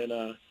catch. And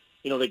then,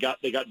 they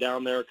got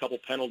down there, a couple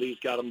penalties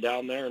got them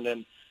down there. And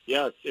then,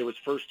 it was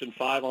 1st and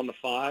 5 on the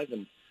 5.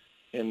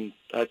 And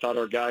I thought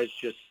our guys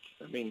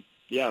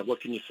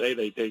what can you say?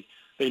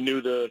 They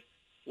knew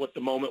what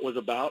the moment was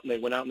about, and they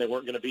went out and they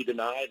weren't going to be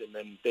denied. And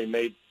then they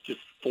made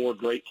just 4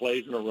 great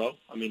plays in a row.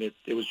 I mean,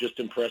 it was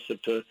just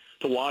impressive to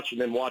watch, and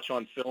then watch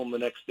on film the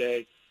next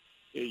day.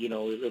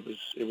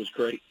 It was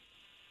great.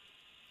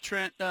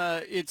 Trent,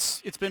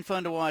 it's been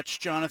fun to watch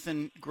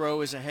Jonathan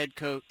grow as a head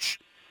coach.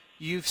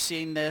 You've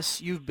seen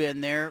this. You've been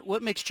there.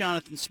 What makes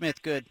Jonathan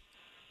Smith good?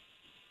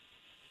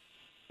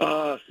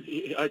 I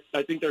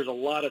think there's a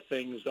lot of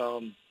things.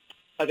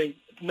 I think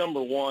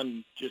number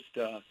one, just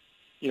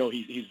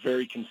he's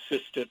very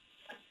consistent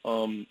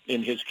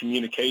in his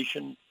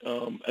communication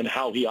and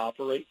how he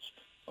operates.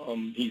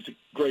 He's a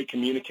great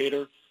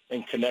communicator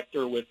and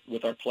connector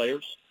with our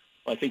players.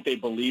 I think they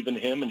believe in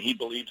him, and he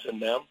believes in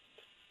them.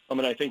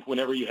 I think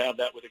whenever you have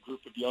that with a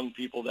group of young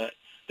people that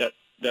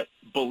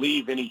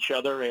believe in each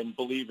other and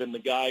believe in the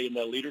guy in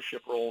the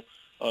leadership role,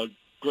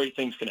 great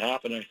things can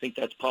happen. I think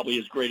that's probably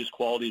his greatest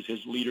quality is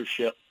his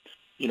leadership,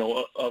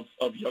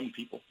 of young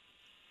people.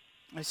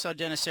 I saw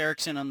Dennis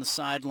Erickson on the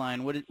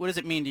sideline. What does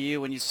it mean to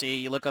you when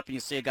you look up and you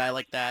see a guy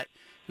like that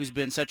who's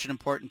been such an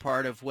important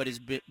part of what has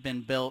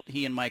been built,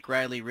 he and Mike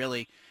Riley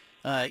really?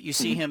 You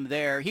see him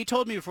there. He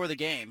told me before the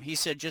game, he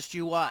said, just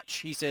you watch.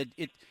 He said,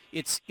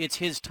 it's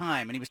his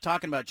time. And he was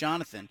talking about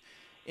Jonathan.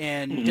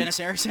 And Dennis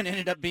Erickson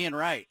ended up being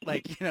right.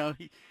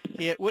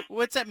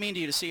 What's that mean to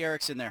you to see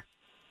Erickson there?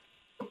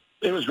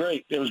 It was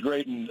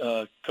great.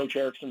 And Coach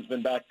Erickson's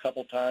been back a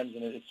couple times,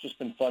 and it's just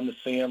been fun to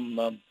see him.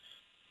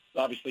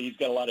 Obviously, he's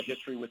got a lot of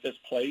history with this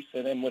place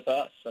and then with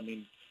us.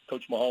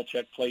 Coach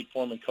Mahalchek played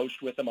for him and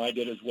coached with him. I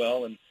did as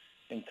well, and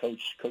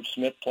Coach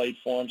Smith played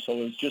for him. So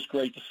it was just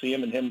great to see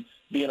him, and him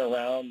being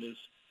around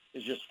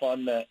is just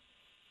fun that,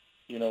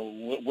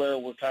 where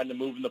we're kind of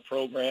moving the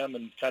program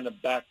and kind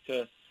of back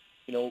to,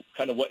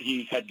 kind of what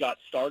he had got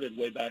started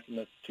way back in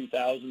the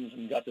 2000s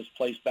and got this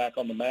place back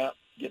on the map.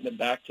 Getting it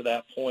back to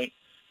that point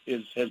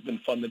has been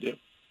fun to do.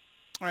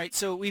 All right,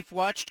 so we've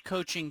watched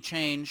coaching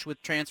change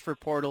with transfer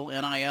portal,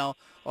 NIL,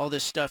 all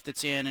this stuff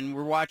that's in, and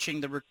we're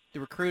watching the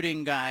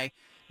recruiting guy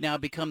now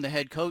become the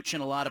head coach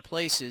in a lot of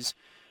places.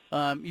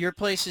 Your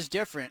place is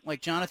different.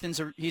 Like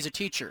Jonathan's, he's a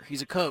teacher,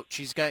 he's a coach,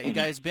 you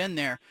guys been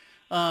there.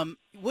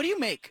 What do you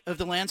make of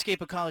the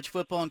landscape of college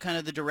football and kind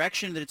of the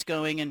direction that it's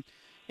going,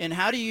 and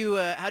how do you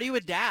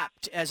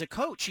adapt as a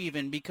coach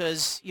even?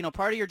 Because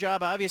part of your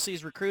job obviously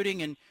is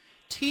recruiting and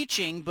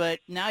teaching, but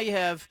now you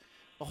have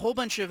a whole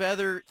bunch of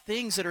other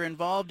things that are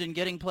involved in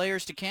getting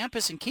players to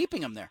campus and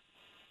keeping them there.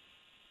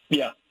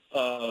 Yeah.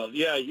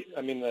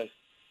 The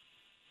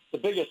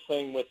biggest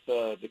thing with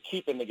the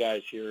keeping the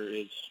guys here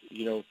is,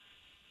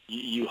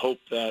 you hope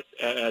that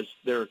as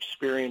their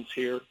experience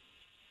here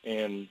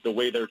and the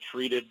way they're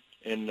treated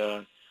and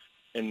the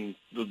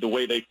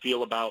way they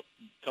feel about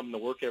coming to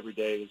work every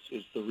day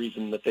is the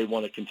reason that they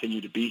want to continue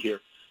to be here.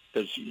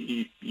 Because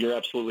you're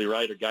absolutely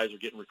right. Our guys are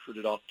getting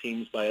recruited off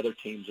teams by other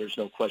teams. There's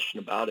no question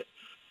about it.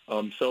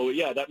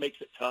 That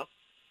makes it tough.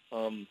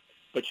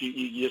 But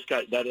you just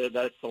got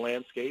that's the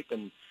landscape,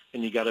 and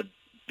you got to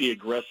be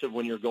aggressive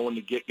when you're going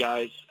to get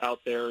guys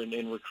out there and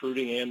in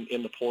recruiting and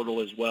in the portal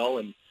as well,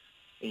 and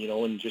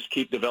just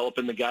keep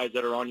developing the guys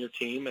that are on your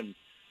team. And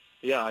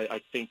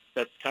I think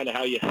that's kind of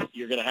how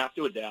you're going to have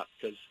to adapt,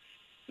 because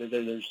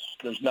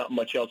there's not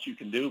much else you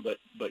can do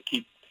but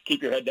keep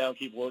your head down,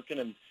 keep working,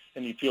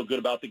 and you feel good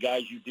about the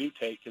guys you do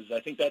take, because I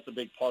think that's a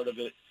big part of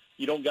it.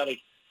 You don't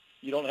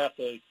have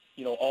to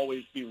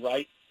always be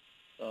right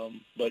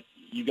But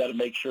you got to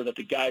make sure that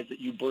the guys that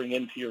you bring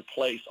into your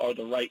place are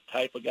the right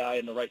type of guy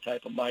and the right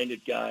type of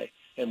minded guy,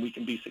 and we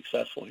can be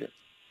successful here.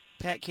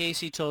 Pat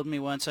Casey told me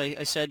once,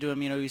 I said to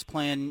him, he was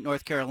playing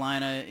North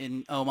Carolina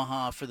in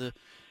Omaha for the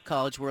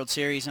College World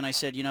Series, and I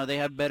said, they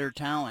have better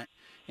talent.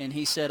 And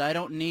he said, I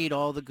don't need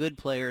all the good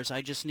players.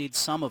 I just need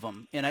some of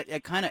them. And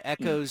it kind of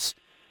echoes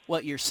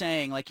what you're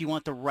saying. Like, you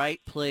want the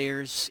right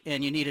players,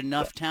 and you need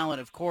enough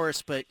talent, of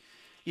course, but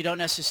you don't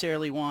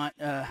necessarily want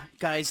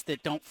guys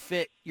that don't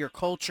fit your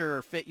culture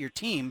or fit your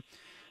team.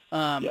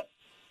 I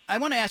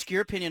want to ask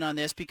your opinion on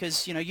this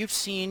because, you've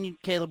seen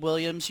Caleb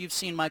Williams, you've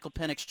seen Michael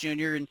Penix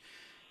Jr., and,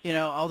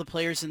 all the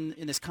players in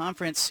this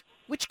conference.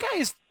 Which guy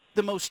is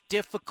the most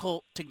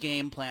difficult to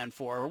game plan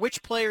for, or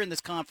which player in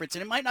this conference?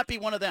 And it might not be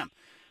one of them.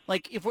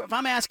 Like, if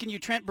I'm asking you,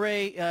 Trent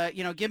Bray,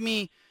 give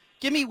me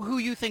who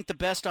you think the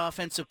best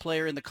offensive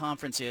player in the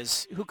conference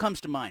is. Who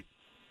comes to mind?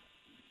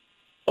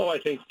 Oh, I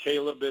think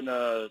Caleb and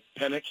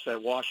Penix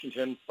at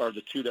Washington are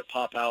the two that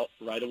pop out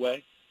right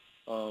away.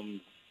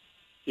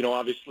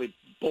 Obviously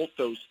both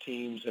those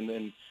teams, and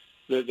then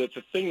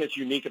the thing that's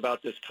unique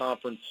about this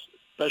conference,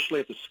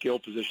 especially at the skill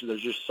position,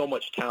 there's just so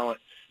much talent.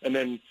 And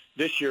then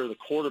this year, the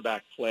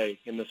quarterback play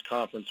in this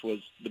conference was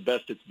the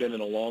best it's been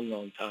in a long,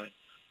 long time.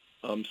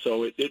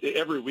 So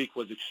every week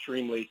was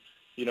extremely,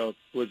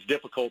 was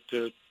difficult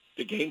to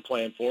game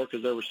plan for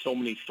because there were so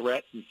many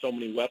threats and so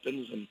many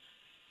weapons.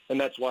 And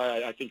that's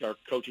why I think our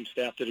coaching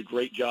staff did a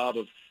great job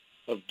of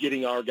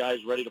getting our guys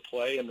ready to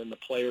play. And then the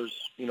players,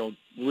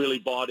 really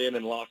bought in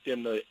and locked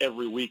in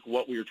every week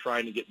what we were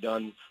trying to get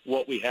done,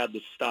 what we had to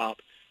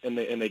stop. And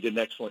they did an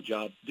excellent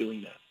job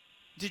doing that.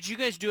 Did you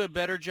guys do a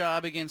better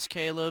job against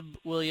Caleb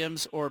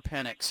Williams or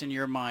Penix in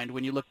your mind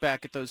when you look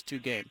back at those two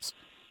games?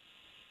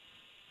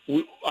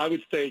 I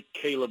would say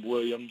Caleb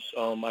Williams.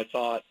 I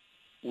thought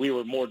we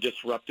were more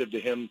disruptive to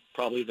him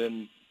probably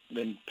than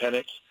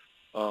Penix.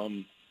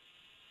 When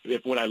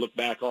I look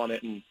back on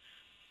it,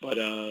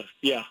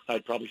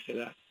 I'd probably say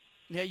that.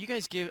 Yeah, you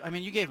guys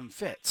you gave him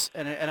fits,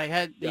 and I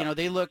had,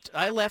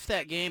 I left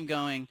that game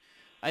going,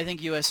 I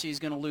think USC is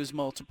going to lose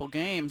multiple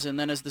games, and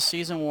then as the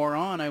season wore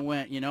on, I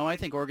went, I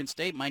think Oregon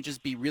State might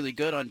just be really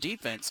good on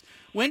defense.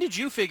 When did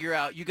you figure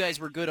out you guys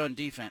were good on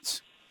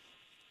defense?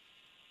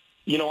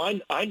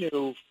 I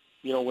knew,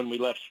 when we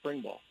left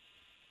spring ball.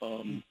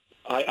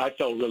 I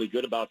felt really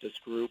good about this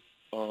group,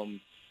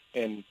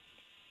 and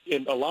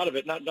a lot of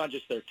it, not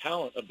just their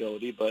talent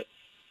ability, but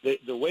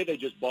the way they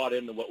just bought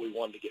into what we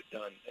wanted to get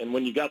done. And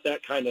when you got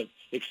that kind of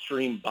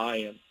extreme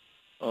buy-in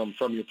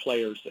from your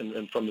players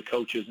and from the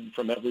coaches and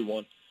from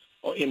everyone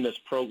in this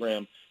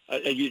program,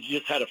 you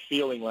just had a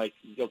feeling like,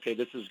 okay,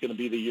 this is going to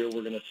be the year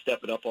we're going to step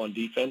it up on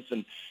defense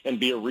and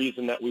be a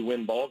reason that we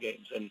win ball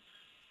games. And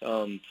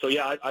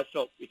I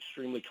felt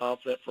extremely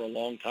confident for a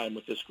long time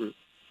with this group.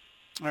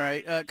 All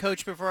right,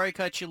 Coach, before I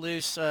cut you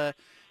loose,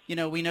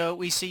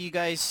 we see you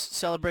guys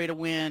celebrate a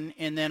win,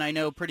 and then I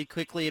know pretty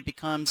quickly it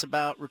becomes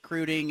about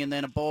recruiting and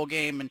then a bowl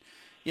game. And,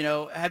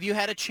 have you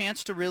had a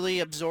chance to really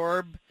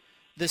absorb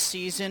the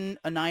season,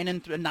 a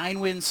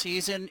 9-win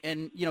season?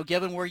 And,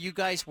 given where you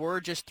guys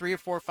were just 3 or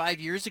 4 or 5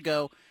 years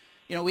ago,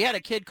 we had a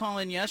kid call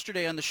in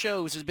yesterday on the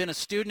show who's been a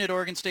student at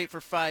Oregon State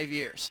for 5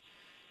 years.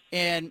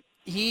 And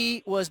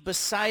he was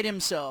beside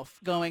himself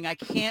going, I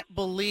can't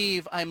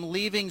believe I'm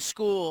leaving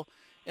school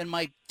and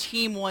my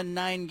team won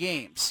 9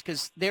 games,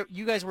 because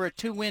you guys were a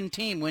 2-win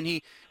team when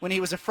he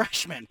was a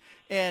freshman,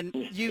 and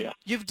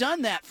you've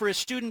done that for a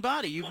student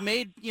body. You've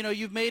made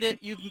it.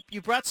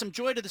 You brought some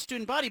joy to the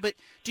student body. But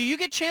do you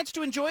get a chance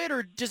to enjoy it,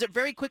 or does it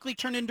very quickly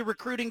turn into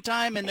recruiting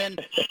time? And then,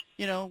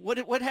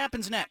 what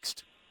happens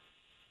next?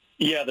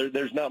 Yeah,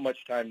 there's not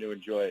much time to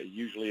enjoy it.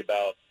 Usually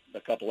about a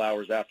couple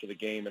hours after the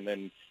game, and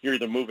then you're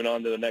either moving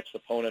on to the next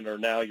opponent, or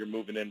now you're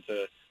moving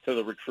into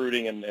the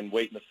recruiting and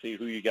waiting to see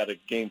who you got a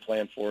game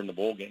plan for in the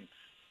bowl game.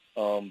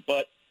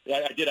 But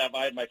I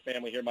had my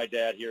family here, my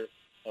dad here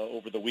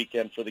over the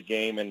weekend for the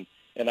game,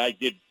 and I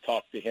did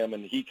talk to him,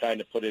 and he kind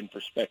of put in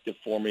perspective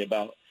for me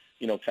about,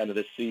 kind of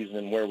this season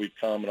and where we've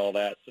come and all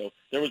that. So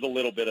there was a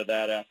little bit of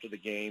that after the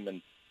game,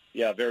 and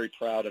very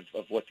proud of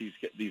what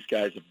these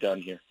guys have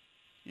done here.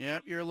 Yeah,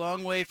 you're a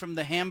long way from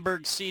the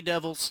Hamburg Sea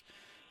Devils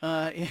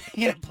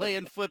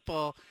playing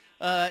football.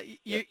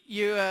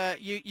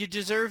 You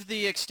deserve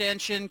the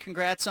extension.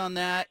 Congrats on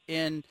that.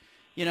 And,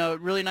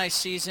 really nice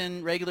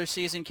season, regular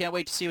season. Can't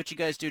wait to see what you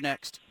guys do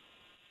next.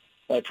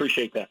 I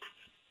appreciate that.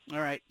 All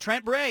right.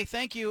 Trent Bray,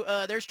 thank you.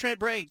 There's Trent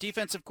Bray,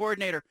 defensive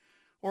coordinator,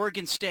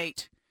 Oregon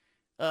State.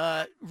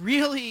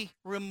 Really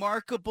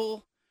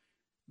remarkable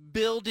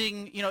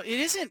building.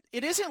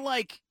 It isn't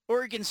like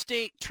Oregon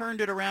State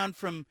turned it around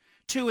from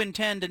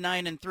 2-10 to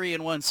 9-3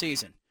 in one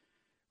season.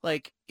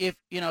 Like, if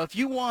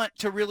you want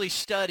to really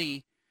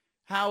study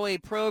how a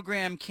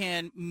program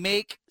can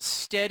make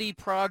steady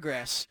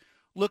progress,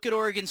 look at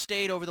Oregon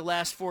State over the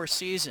last 4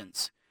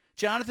 seasons.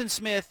 Jonathan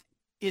Smith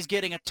is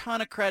getting a ton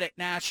of credit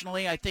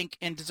nationally, I think,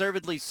 and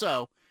deservedly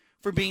so,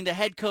 for being the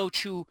head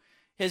coach who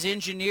has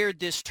engineered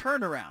this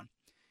turnaround.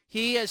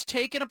 He has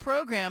taken a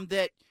program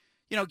that,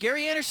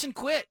 Gary Anderson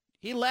quit.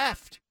 He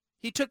left.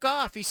 He took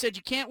off. He said,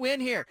 you can't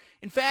win here.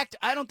 In fact,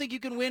 I don't think you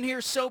can win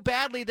here so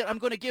badly that I'm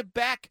going to give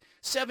back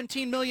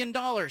 $17 million.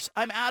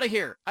 I'm out of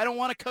here. I don't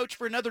want to coach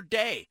for another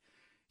day.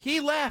 He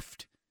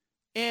left,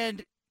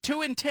 and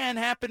 2-10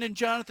 happened in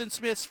Jonathan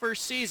Smith's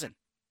first season.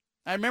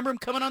 I remember him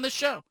coming on the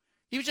show.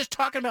 He was just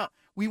talking about,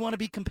 we want to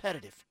be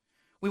competitive.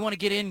 We want to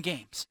get in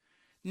games.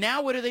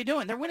 Now what are they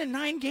doing? They're winning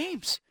 9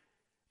 games.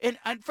 And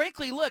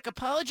frankly, look,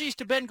 apologies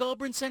to Ben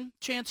Goldbrinson,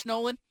 Chance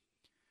Nolan,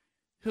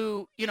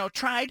 who,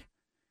 tried.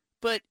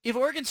 But if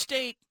Oregon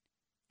State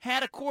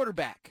had a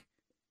quarterback,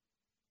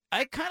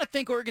 I kind of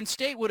think Oregon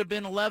State would have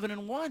been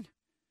 11-1.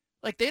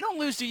 Like, they don't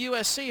lose to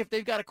USC if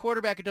they've got a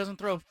quarterback who doesn't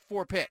throw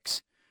 4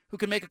 picks, who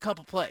can make a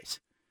couple plays.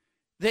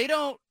 They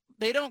don't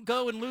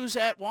go and lose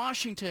at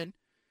Washington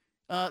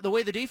the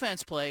way the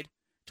defense played,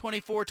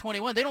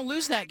 24-21. They don't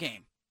lose that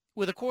game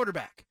with a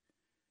quarterback.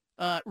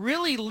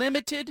 Really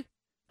limited.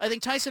 I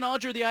think Tyson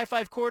Alger, the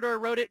I-5 corridor,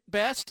 wrote it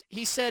best.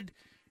 He said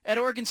at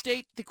Oregon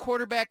State, the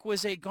quarterback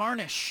was a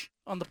garnish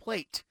on the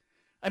plate.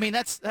 I mean,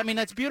 that's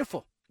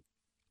beautiful.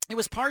 It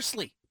was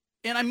parsley.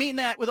 And I mean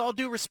that with all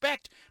due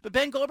respect. But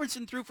Ben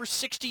Goldbrinson threw for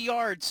 60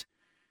 yards,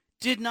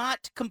 did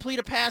not complete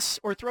a pass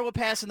or throw a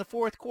pass in the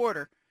fourth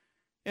quarter.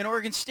 And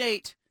Oregon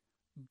State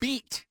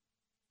beat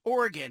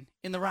Oregon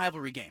in the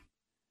rivalry game.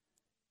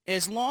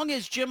 As long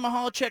as Jim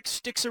Michalczyk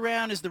sticks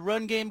around as the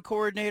run game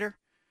coordinator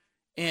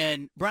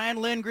and Brian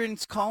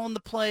Lindgren's calling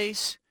the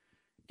plays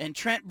and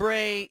Trent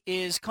Bray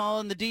is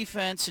calling the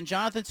defense and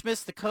Jonathan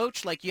Smith's the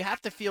coach, like, you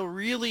have to feel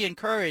really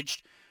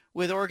encouraged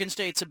with Oregon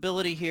State's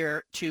ability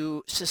here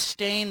to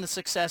sustain the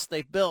success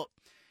they've built.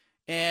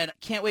 And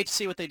can't wait to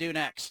see what they do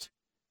next.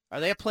 Are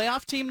they a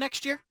playoff team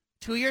next year?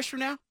 2 years from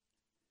now?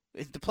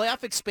 If the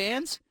playoff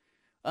expands?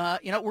 We're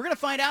going to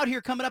find out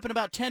here coming up in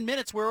about 10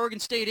 minutes where Oregon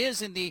State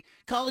is in the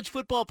college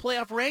football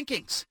playoff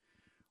rankings.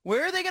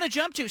 Where are they going to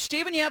jump to?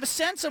 Stephen, you have a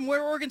sense on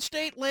where Oregon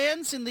State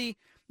lands in the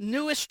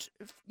newest,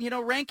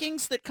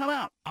 rankings that come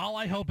out? All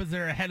I hope is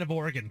they're ahead of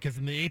Oregon, because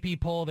in the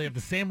AP poll, they have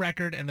the same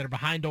record, and they're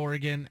behind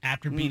Oregon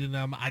after beating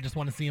them. I just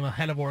want to see them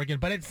ahead of Oregon.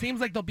 But it seems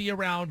like they'll be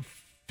around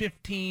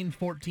 15,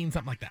 14,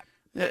 something like that.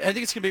 I think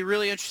it's going to be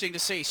really interesting to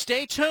see.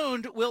 Stay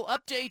tuned. We'll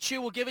update you.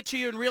 We'll give it to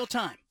you in real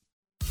time.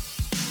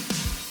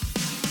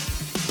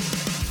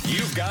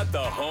 You've got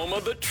the home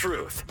of the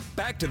truth.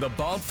 Back to the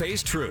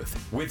Bald-Faced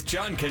Truth with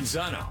John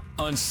Canzano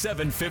on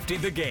 750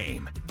 The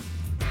Game.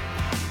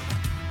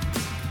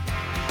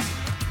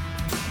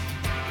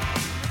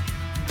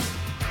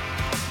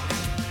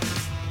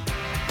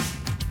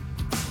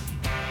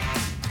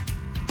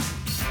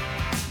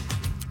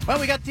 Well,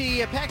 we got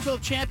the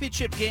Pac-12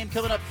 championship game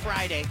coming up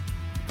Friday.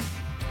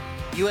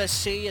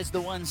 USC as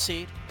the 1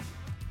 seed,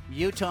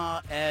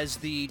 Utah as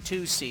the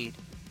 2 seed.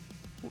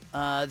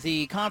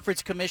 The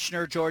conference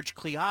commissioner, George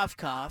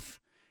Kliavkoff,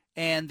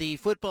 and the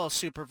football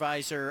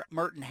supervisor,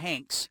 Merton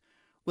Hanks,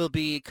 will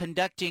be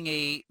conducting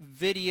a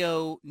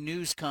video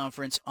news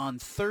conference on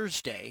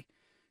Thursday.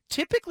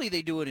 Typically,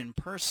 they do it in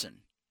person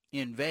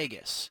in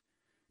Vegas.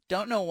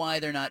 Don't know why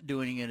they're not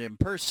doing it in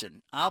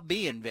person. I'll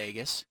be in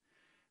Vegas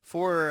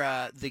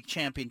for the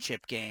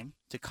championship game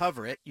to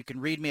cover it. You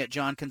can read me at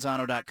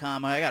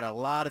johncanzano.com. I got a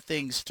lot of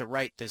things to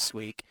write this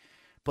week.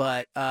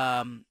 But,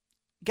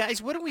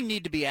 guys, what do we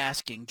need to be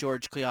asking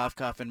George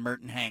Kliavkoff and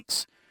Merton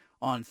Hanks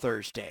on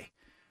Thursday?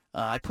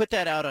 I put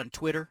that out on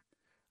Twitter.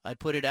 I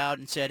put it out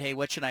and said, hey,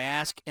 what should I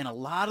ask? And a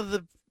lot of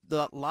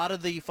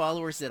the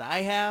followers that I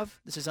have,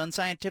 this is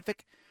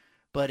unscientific,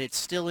 but it's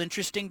still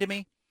interesting to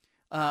me,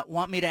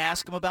 want me to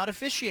ask them about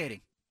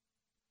officiating.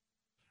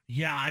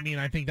 Yeah,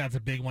 I think that's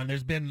a big one.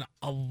 There's been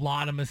a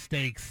lot of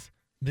mistakes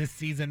this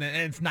season, and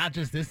it's not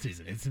just this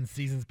season. It's in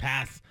seasons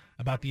past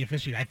about the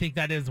officiating. I think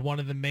that is one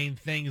of the main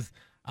things,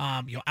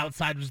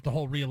 outside of just the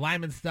whole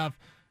realignment stuff.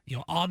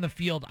 On the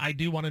field, I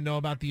do want to know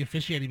about the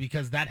officiating,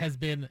 because that has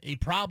been a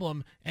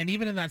problem. And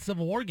even in that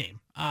Civil War game,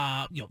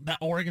 that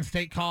Oregon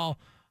State call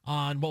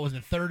on,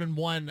 3rd and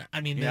 1,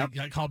 they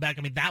got called back.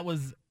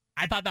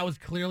 I thought that was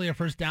clearly a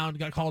first down,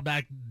 got called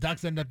back.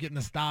 Ducks end up getting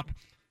a stop.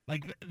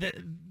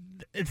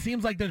 It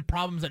seems like there's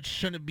problems that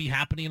shouldn't be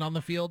happening on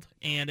the field,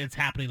 and it's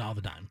happening all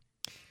the time.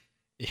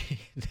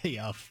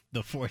 The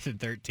 4th and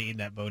 13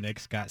 that Bo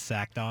Nix got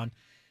sacked on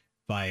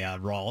by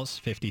Rawls,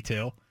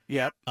 52.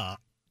 Yep.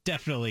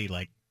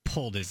 Definitely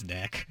pulled his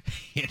neck,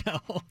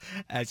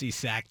 as he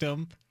sacked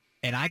him.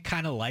 And I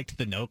kind of liked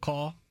the no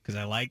call, because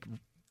I like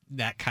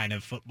that kind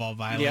of football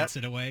violence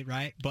in a way,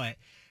 right? But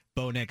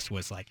Bo Nix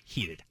was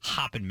heated,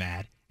 hopping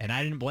mad. And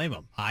I didn't blame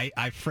him.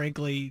 I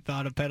frankly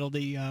thought a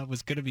penalty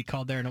was going to be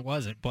called there, and it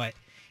wasn't. But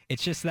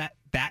it's just that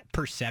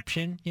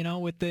perception,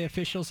 with the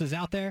officials is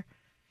out there.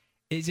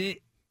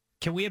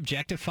 Can we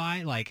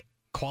objectify,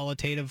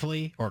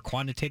 qualitatively or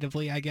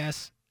quantitatively, I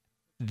guess,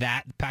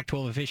 that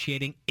Pac-12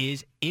 officiating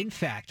is, in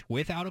fact,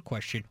 without a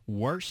question,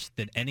 worse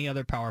than any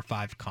other Power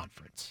 5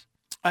 conference?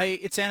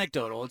 It's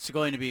anecdotal. It's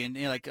going to be. And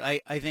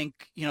I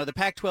think, the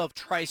Pac-12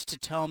 tries to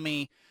tell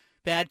me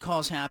bad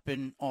calls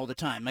happen all the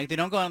time. They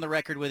don't go on the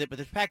record with it, but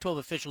the Pac-12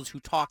 officials who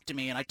talk to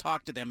me, and I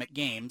talk to them at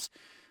games,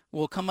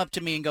 will come up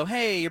to me and go,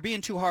 hey, you're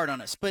being too hard on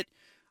us. But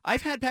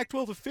I've had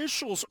Pac-12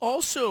 officials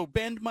also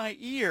bend my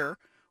ear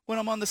when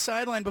I'm on the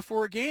sideline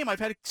before a game. I've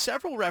had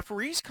several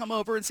referees come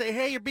over and say,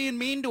 hey, you're being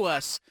mean to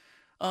us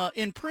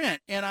in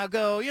print. And I'll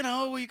go,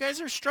 you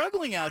guys are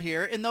struggling out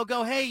here. And they'll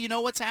go, hey, you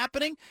know what's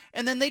happening?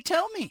 And then they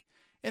tell me.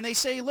 And they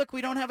say, look,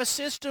 we don't have a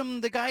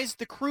system.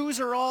 The crews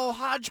are all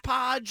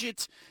hodgepodge.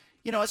 It's,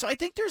 so I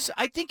think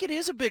it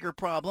is a bigger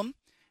problem.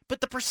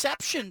 But the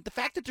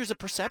fact that there's a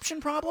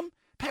perception problem,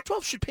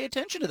 Pac-12 should pay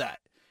attention to that.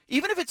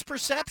 Even if it's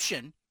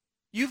perception,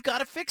 you've got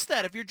to fix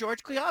that if you're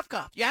George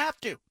Kliavkoff. You have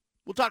to.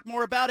 We'll talk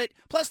more about it.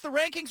 Plus, the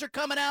rankings are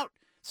coming out.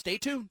 Stay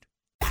tuned.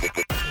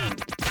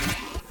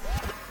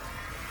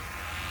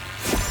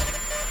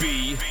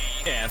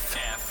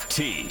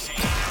 BFFT.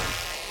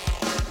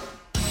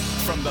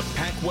 From the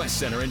Pac West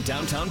Center in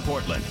downtown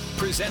Portland,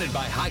 presented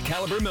by High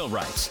Caliber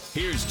Millwrights,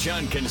 here's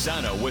John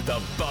Canzano with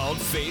the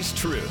bald-faced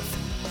truth.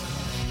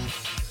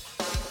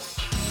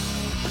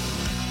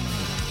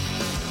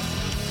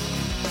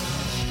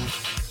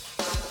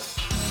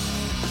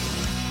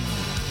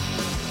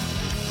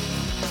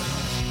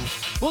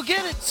 We'll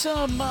get at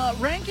some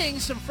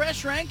rankings, some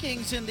fresh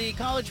rankings in the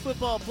college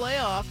football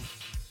playoff.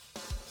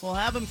 We'll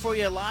have them for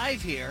you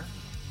live here,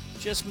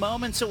 just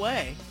moments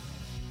away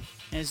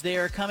as they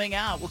are coming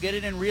out. We'll get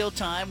it in real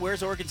time.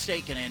 Where's Oregon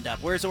State going to end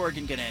up? Where's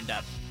Oregon going to end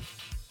up?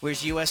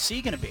 Where's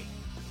USC going to be?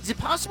 Is it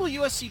possible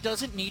USC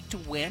doesn't need to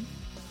win?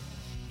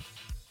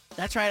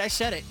 That's right, I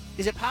said it.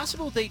 Is it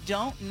possible they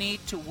don't need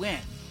to win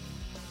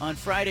on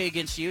Friday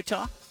against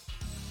Utah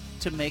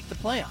to make the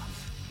playoff?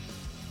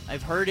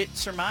 I've heard it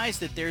surmised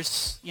that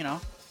there's a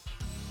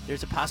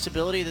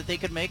possibility that they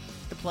could make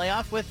the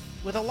playoff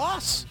with a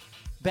loss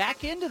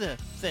back into the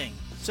thing,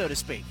 so to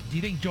speak. Do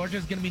you think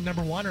Georgia's going to be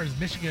number one, or is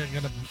Michigan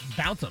going to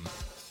bounce them?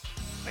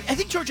 I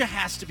think Georgia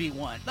has to be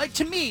one.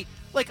 To me,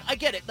 I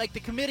get it. The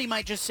committee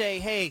might just say,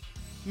 hey,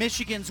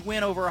 Michigan's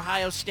win over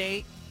Ohio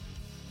State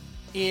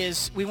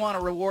we want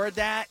to reward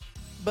that,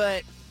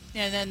 but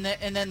and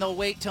then they'll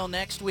wait till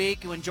next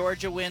week when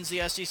Georgia wins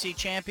the SEC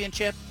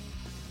championship,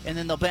 and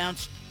then they'll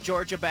bounce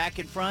Georgia back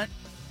in front.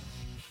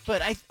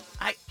 But I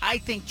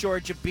think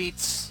Georgia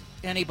beats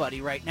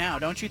anybody right now,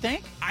 don't you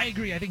think? I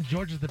agree. I think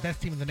Georgia's the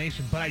best team in the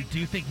nation, but I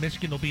do think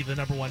Michigan will be the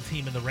number one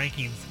team in the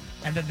rankings.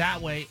 And then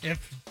that way,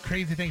 if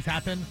crazy things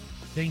happen,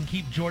 they can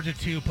keep Georgia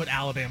 2, put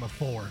Alabama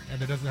 4, and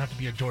there doesn't have to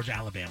be a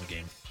Georgia-Alabama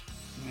game.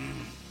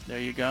 There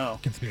you go.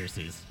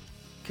 Conspiracies.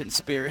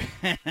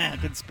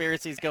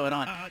 Conspiracies going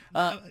on.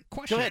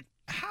 Question. Go ahead.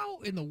 How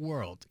in the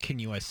world can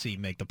USC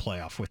make the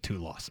playoff with 2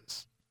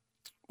 losses?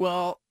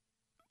 Well,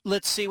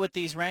 let's see what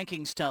these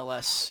rankings tell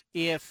us.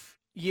 If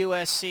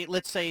USC,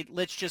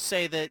 let's just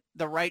say that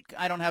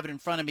I don't have it in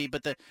front of me,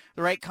 but the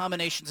right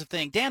combinations of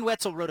things. Dan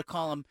Wetzel wrote a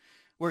column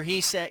where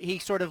he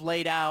sort of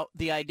laid out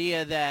the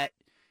idea that,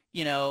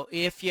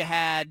 if you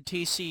had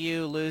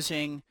TCU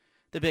losing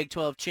the Big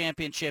 12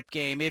 championship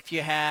game, if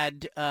you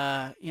had,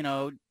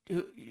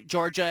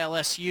 Georgia,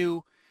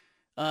 LSU,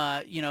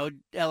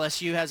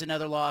 LSU has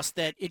another loss,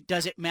 that it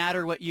doesn't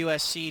matter what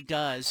USC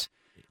does.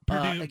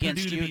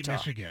 Against Purdue Utah. beat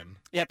Michigan.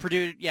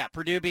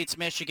 Purdue beats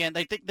Michigan.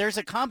 They think there's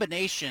a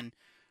combination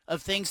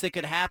of things that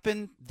could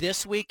happen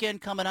this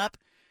weekend coming up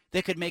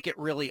that could make it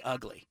really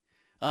ugly.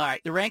 All right,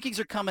 the rankings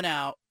are coming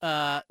out.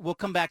 We'll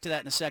come back to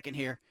that in a second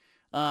here.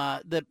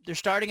 They're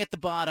starting at the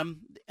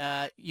bottom.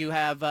 You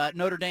have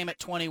Notre Dame at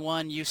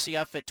 21,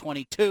 UCF at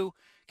 22,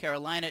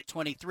 Carolina at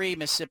 23,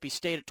 Mississippi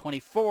State at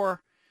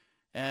 24,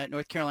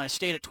 North Carolina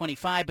State at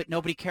 25, but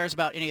nobody cares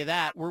about any of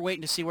that. We're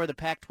waiting to see where the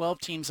Pac-12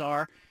 teams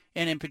are,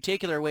 and in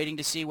particular waiting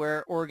to see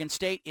where Oregon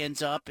State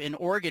ends up and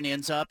Oregon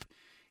ends up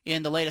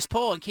in the latest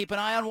poll. And keep an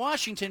eye on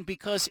Washington,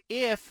 because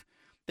if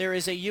there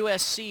is a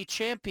USC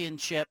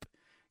championship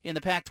in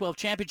the Pac-12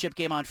 championship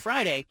game on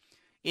Friday,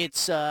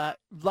 it's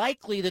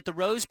likely that the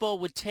Rose Bowl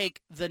would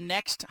take the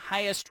next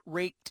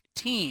highest-ranked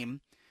team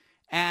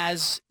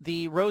as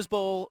the Rose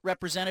Bowl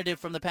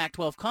representative from the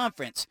Pac-12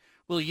 conference.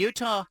 Will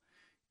Utah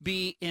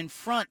be in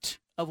front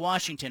of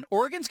Washington?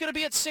 Oregon's going to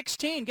be at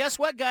 16. Guess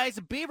what, guys?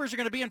 The Beavers are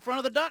going to be in front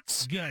of the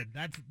Ducks. Good.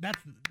 That's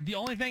the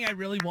only thing I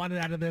really wanted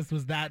out of this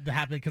was that to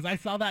happen, because I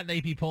saw that in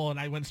AP poll and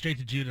I went straight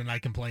to Jude and I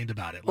complained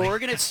about it.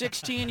 Oregon at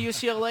 16,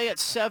 UCLA at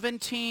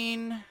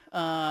 17.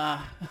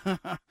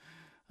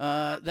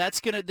 That's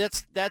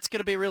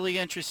gonna be really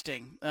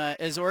interesting,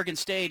 as Oregon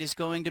State is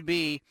going to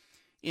be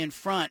in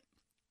front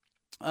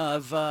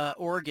of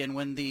Oregon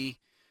when the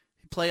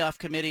playoff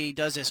committee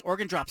does this.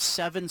 Oregon dropped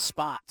 7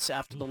 spots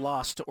after the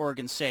loss to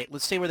Oregon State.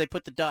 Let's see where they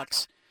put the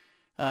Ducks.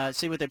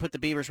 See what they put the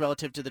Beavers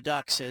relative to the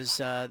Ducks, as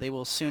they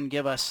will soon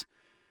give us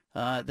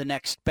the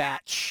next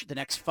batch, the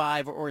next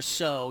 5 or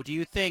so. Do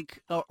you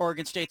think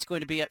Oregon State's going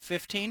to be at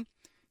 15?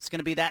 It's going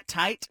to be that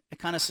tight? I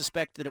kind of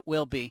suspect that it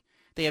will be.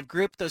 They have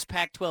grouped those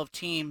Pac-12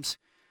 teams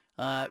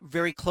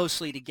very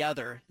closely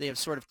together. They have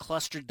sort of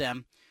clustered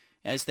them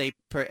as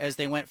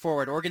they went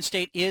forward. Oregon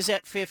State is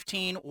at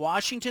 15.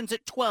 Washington's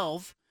at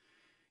 12.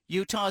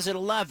 Utah's at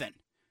 11.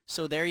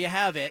 So there you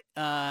have it.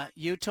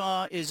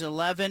 Utah is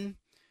 11,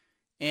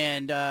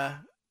 and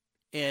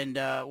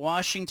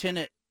Washington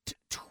at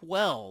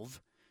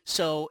 12.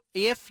 So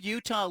if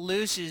Utah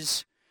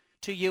loses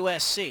to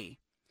USC,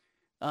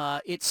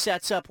 it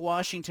sets up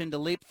Washington to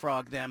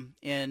leapfrog them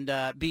and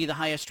be the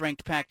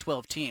highest-ranked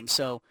Pac-12 team.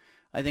 So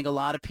I think a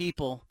lot of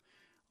people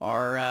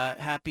are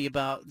happy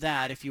about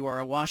that if you are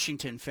a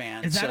Washington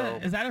fan. Is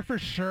that a for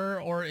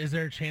sure, or is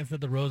there a chance that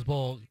the Rose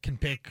Bowl can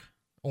pick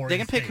Oregon They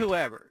can pick State?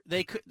 whoever.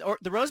 They could, or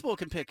the Rose Bowl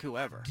can pick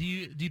whoever. Do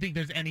you think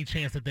there's any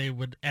chance that they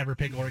would ever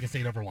pick Oregon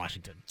State over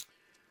Washington?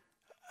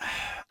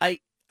 I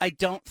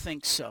don't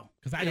think so.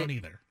 Because I don't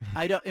either.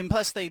 I don't. And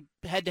plus, they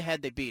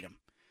head-to-head they beat them.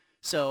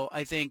 So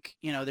I think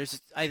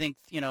I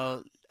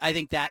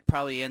think that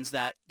probably ends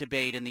that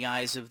debate in the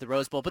eyes of the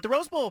Rose Bowl. But the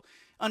Rose Bowl,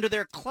 under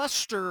their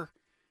cluster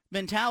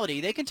mentality,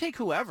 they can take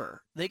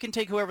whoever. They can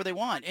take whoever they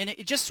want. And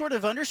it just sort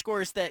of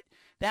underscores that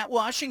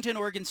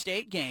Washington-Oregon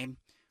State game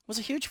was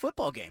a huge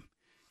football game.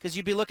 Because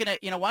you'd be looking at,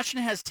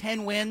 Washington has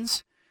 10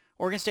 wins.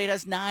 Oregon State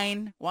has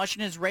 9.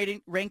 Washington is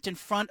ranked in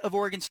front of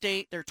Oregon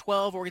State. They're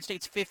 12. Oregon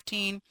State's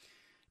 15.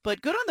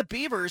 But good on the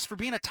Beavers for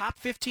being a top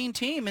 15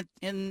 team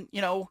in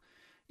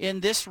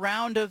this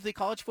round of the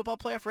college football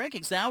playoff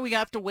rankings. Now we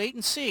have to wait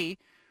and see,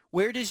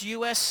 where does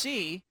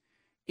USC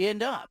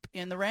end up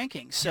in the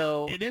rankings.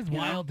 So it is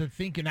wild to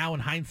think now in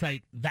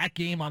hindsight that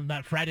game on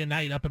that Friday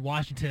night up in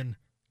Washington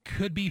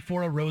could be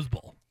for a Rose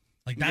Bowl.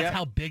 Like that's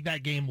how big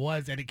that game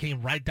was, and it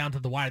came right down to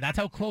the wire. That's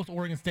how close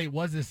Oregon State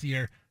was this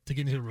year to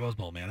getting to the Rose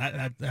Bowl,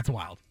 man. That's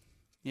wild.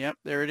 Yep,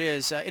 there it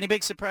is. Any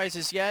big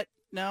surprises yet?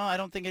 No, I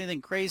don't think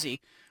anything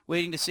crazy.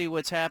 Waiting to see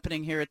what's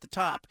happening here at the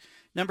top.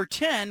 Number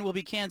 10 will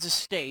be Kansas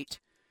State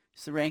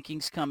as the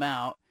rankings come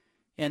out.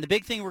 And the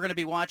big thing we're going to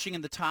be watching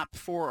in the top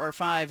 4 or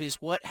 5 is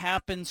what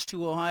happens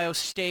to Ohio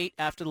State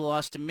after the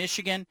loss to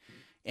Michigan,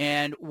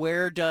 and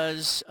where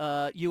does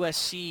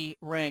USC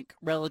rank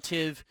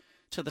relative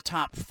to the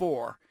top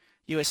 4.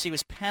 USC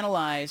was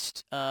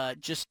penalized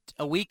just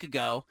a week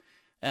ago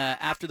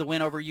after the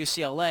win over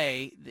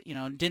UCLA.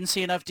 Didn't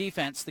see enough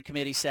defense, the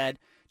committee said.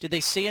 Did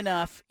they see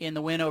enough in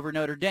the win over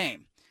Notre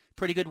Dame?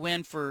 Pretty good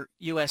win for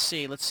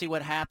USC. Let's see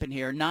what happened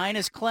here. 9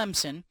 is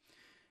Clemson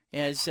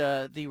as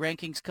the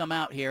rankings come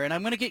out here. And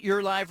I'm going to get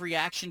your live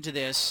reaction to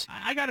this.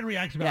 I got a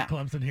reaction about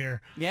Clemson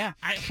here. Yeah.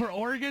 For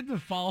Oregon to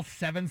fall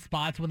 7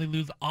 spots when they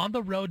lose on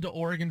the road to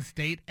Oregon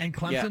State, and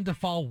Clemson to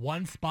fall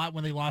 1 spot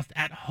when they lost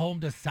at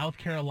home to South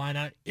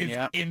Carolina is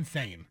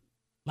insane.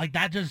 Like,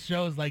 that just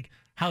shows,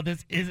 how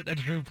this isn't a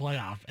true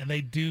playoff, and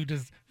they do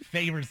just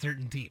favor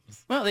certain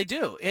teams. Well, they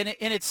do. And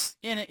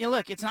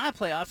look, it's not a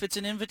playoff. It's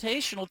an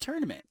invitational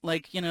tournament.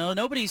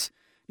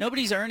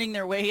 Nobody's earning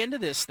their way into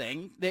this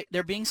thing.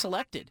 They're being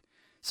selected.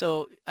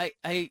 So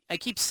I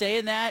keep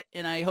saying that,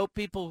 and I hope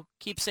people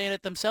keep saying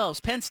it themselves.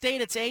 Penn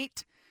State, it's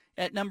 8.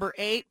 At number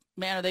 8,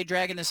 man, are they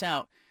dragging this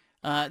out?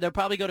 They'll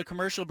probably go to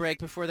commercial break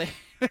before they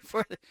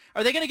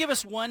are they going to give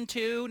us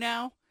 1-2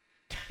 now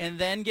and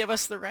then give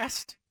us the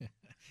rest?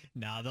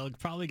 No, they'll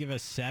probably give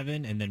us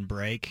 7 and then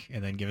break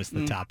and then give us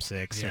the top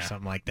 6 or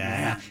something like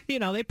that.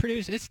 Yeah. They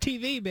produce, it's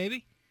TV,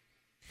 baby.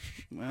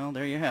 Well,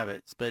 there you have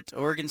it. But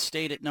Oregon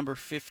State at number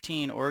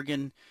 15,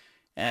 Oregon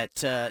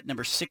at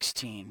number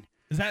 16.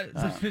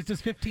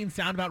 Does 15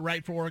 sound about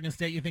right for Oregon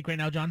State, you think, right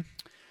now, John?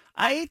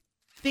 I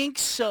think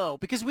so,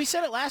 because we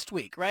said it last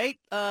week, right?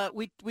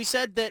 We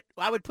said that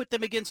I would put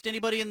them against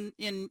anybody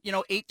in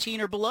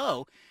 18 or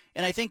below,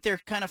 and I think they're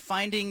kind of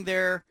finding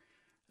their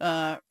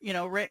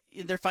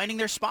they're finding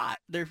their spot.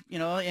 They're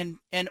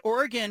and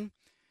Oregon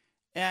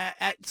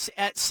at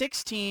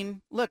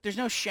 16. Look, there's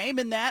no shame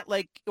in that.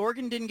 Like,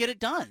 Oregon didn't get it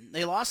done.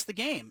 They lost the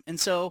game, and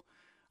so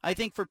I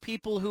think for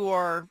people who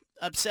are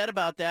upset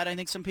about that, I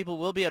think some people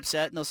will be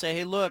upset, and they'll say,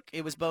 "Hey, look,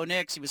 it was Bo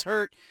Nix. He was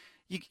hurt.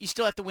 You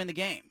still have to win the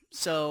game."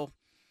 So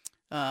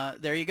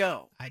there you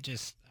go.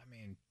 Just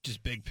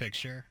big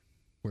picture.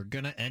 We're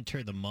going to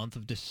enter the month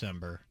of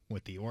December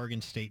with the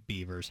Oregon State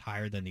Beavers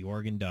higher than the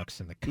Oregon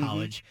Ducks in the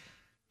college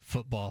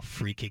football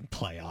freaking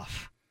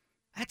playoff.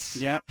 That's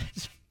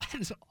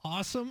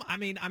awesome.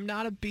 I'm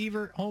not a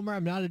Beaver homer.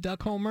 I'm not a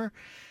Duck homer.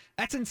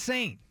 That's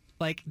insane.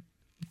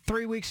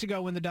 3 weeks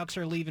ago when the Ducks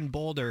are leaving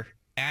Boulder,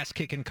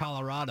 ass-kicking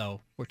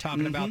Colorado, we're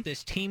talking about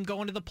this team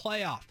going to the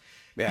playoff.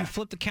 Yeah. You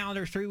flip the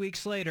calendar 3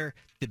 weeks later,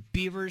 the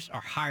Beavers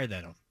are higher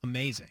than them.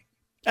 Amazing.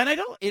 And I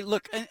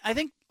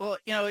think,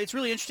 it's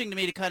really interesting to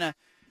me to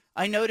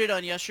I noted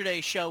on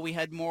yesterday's show we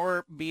had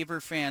more Beaver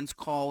fans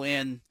call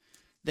in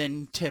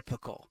than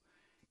typical.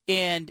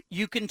 And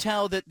you can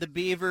tell that the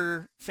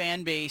Beaver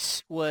fan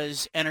base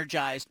was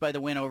energized by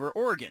the win over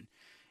Oregon.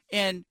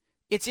 And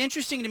it's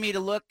interesting to me to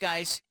look,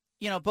 guys,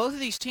 both of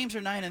these teams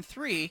are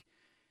 9-3.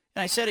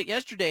 And I said it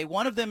yesterday,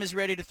 one of them is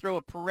ready to throw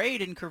a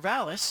parade in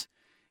Corvallis,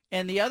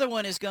 and the other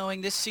one is going,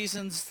 this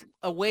season's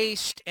a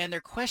waste, and they're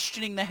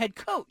questioning the head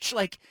coach.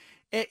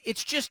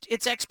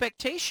 It's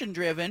expectation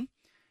driven.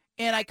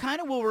 And I kind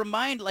of will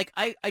remind,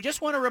 I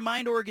just want to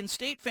remind Oregon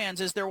State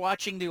fans as they're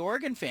watching the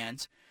Oregon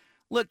fans,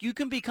 look, you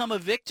can become a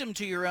victim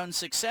to your own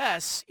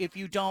success if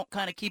you don't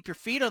kind of keep your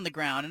feet on the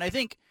ground. And I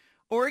think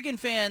Oregon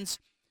fans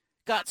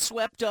got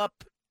swept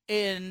up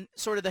in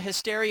sort of the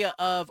hysteria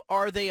of,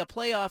 are they a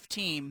playoff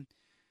team?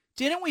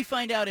 Didn't we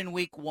find out in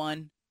week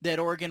 1 that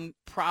Oregon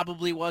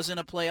probably wasn't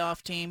a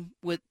playoff team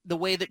with the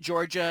way that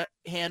Georgia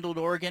handled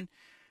Oregon.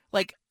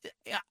 Like,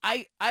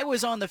 I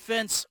was on the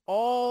fence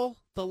all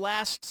the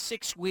last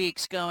 6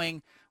 weeks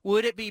going,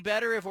 would it be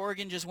better if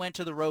Oregon just went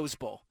to the Rose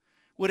Bowl?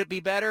 Would it be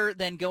better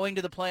than going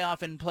to the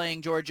playoff and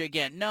playing Georgia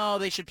again? No,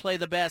 they should play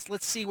the best.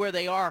 Let's see where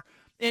they are.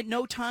 At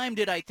no time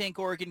did I think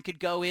Oregon could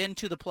go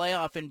into the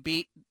playoff and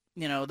beat,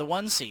 the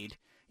 1 seed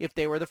if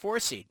they were the 4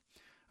 seed.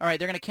 All right,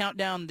 they're going to count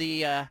down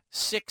the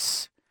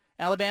 6.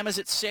 Alabama's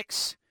at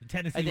 6.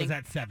 Tennessee was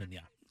at 7, yeah.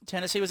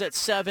 Tennessee was at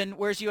 7.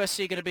 Where's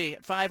USC going to be?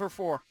 At 5 or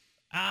 4?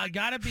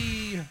 Gotta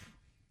be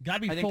 4. I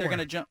think they're going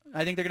to jump.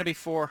 I think they're going to be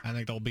 4. I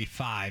think they'll be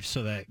 5,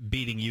 so that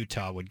beating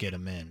Utah would get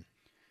them in.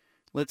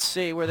 Let's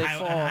see where they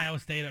fall. Ohio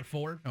State at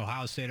 4.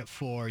 Ohio State at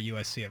 4.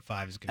 USC at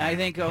 5 is going to. I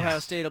think Ohio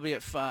State will be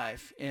at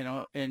 5. And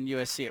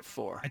USC at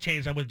 4. I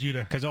changed that with Judah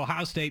because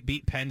Ohio State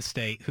beat Penn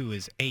State, who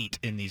is 8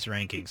 in these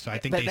rankings. So I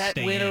think they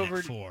stay in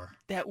at 4.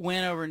 That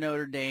win over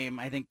Notre Dame,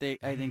 I think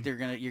you're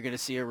gonna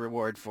see a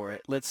reward for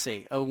it. Let's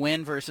see, a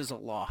win versus a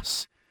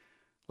loss.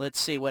 Let's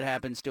see what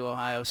happens to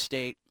Ohio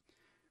State.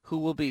 Who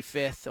will be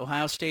 5th?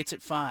 Ohio State's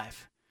at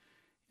 5.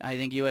 I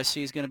think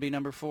USC is going to be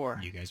number 4.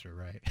 You guys were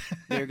right.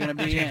 They're going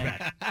to be in.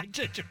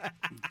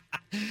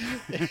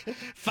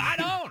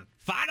 Fight on.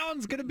 Fight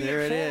on's going to be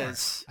there at 4. It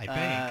is. I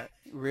think.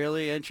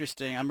 Really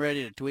interesting. I'm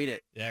ready to tweet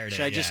it. There it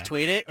should is, I just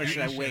tweet it or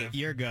should I wait?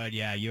 You're good.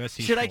 Yeah,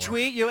 USC. Should I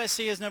tweet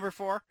USC as number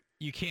 4?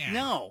 You can.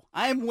 No,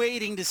 I'm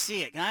waiting to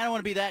see it. And I don't want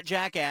to be that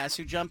jackass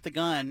who jumped the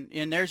gun.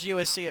 And there's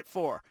USC at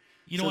 4.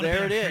 You don't want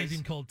to be on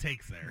freezing cold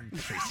takes there.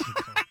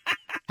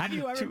 Have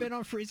you ever been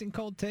on freezing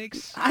cold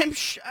takes?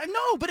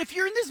 No, but if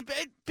you're in this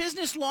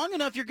business long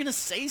enough, you're going to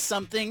say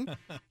something.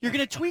 You're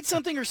going to tweet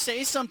something or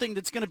say something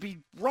that's going to be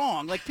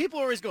wrong. Like people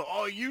always go,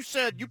 "Oh, you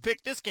said you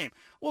picked this game."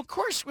 Well, of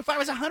course, if I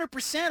was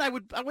 100%,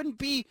 I wouldn't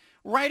be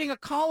writing a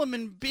column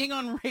and being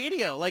on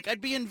radio. Like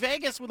I'd be in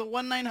Vegas with a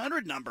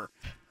 1-900 number.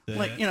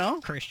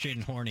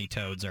 Christian Horny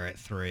Toads are at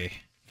 3.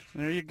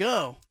 There you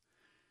go.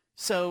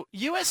 So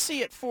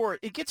USC at 4,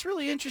 it gets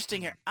really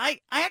interesting here.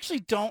 I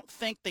actually don't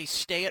think they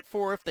stay at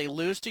 4 if they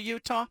lose to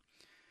Utah,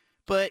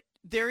 but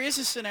there is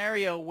a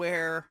scenario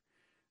where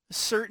a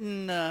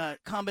certain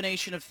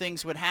combination of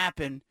things would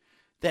happen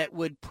that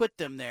would put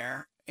them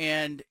there,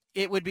 and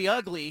it would be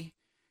ugly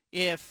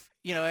if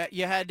you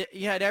had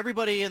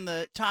everybody in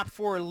the top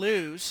 4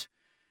 lose,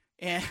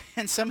 and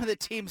some of the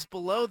teams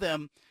below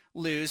them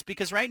lose,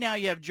 because right now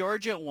you have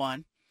Georgia at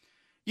 1.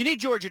 You need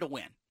Georgia to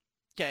win.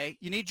 Okay,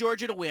 you need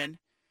Georgia to win.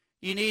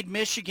 You need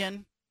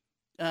Michigan.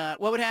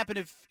 What would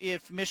happen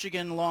if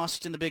Michigan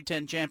lost in the Big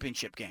Ten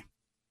championship game?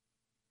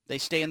 They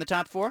stay in the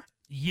top 4?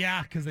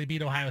 Yeah, because they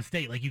beat Ohio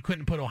State. Like, you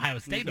couldn't put Ohio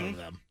State over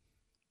them.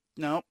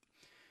 No.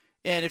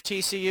 And if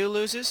TCU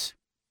loses,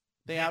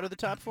 they out of the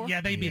top 4?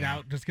 Yeah, they beat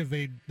out just because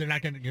they're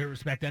not going to get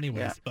respect anyways.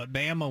 Yeah. But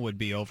Bama would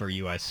be over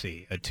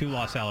USC. A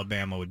 2-loss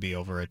Alabama would be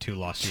over a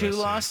 2-loss USC.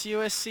 2-loss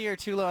USC or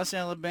 2-loss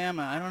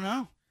Alabama? I don't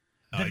know.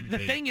 The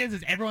thing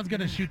is everyone's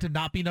going to shoot to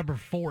not be number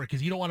 4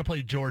 because you don't want to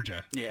play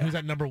Georgia, who's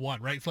at number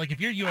 1, right? So, like, if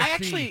you're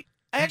USC...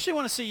 I actually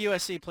want to see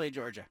USC play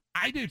Georgia.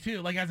 I do,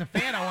 too. Like, as a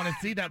fan, I want to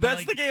see that.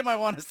 That's the game I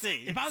want to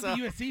see. If I was a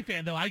USC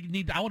fan, though, I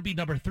want to be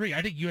number 3.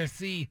 I think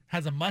USC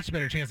has a much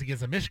better chance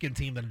against a Michigan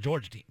team than a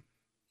Georgia team.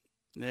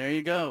 There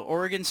you go.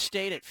 Oregon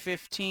State at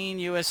 15,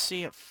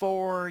 USC at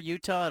 4,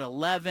 Utah at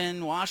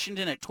 11,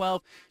 Washington at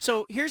 12.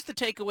 So here's the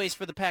takeaways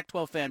for the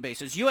Pac-12 fan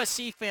bases.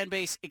 USC fan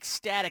base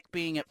ecstatic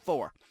being at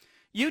 4.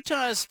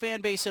 Utah's fan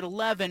base at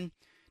 11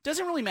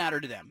 doesn't really matter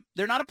to them.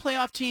 They're not a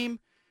playoff team.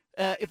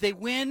 If they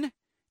win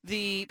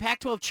the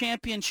Pac-12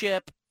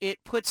 championship,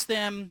 it puts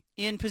them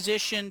in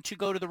position to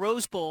go to the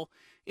Rose Bowl.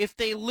 If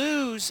they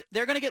lose,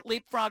 they're going to get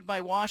leapfrogged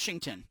by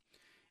Washington,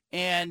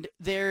 and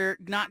they're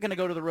not going to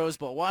go to the Rose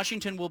Bowl.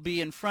 Washington will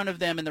be in front of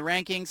them in the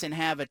rankings and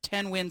have a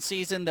 10-win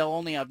season. They'll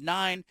only have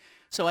 9.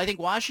 So I think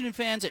Washington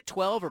fans at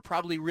 12 are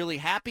probably really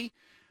happy.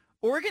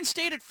 Oregon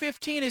State at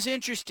 15 is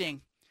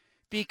interesting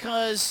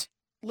because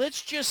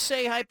let's just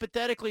say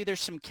hypothetically there's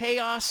some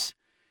chaos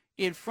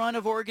in front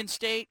of Oregon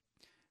State.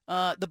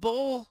 The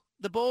bowl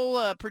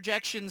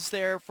projections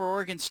there for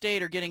Oregon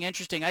State are getting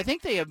interesting. I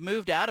think they have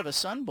moved out of a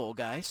Sun Bowl,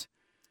 guys.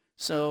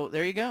 So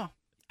there you go.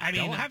 I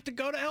mean, don't have to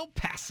go to El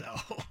Paso.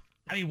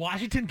 I mean,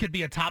 Washington could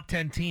be a top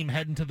 10 team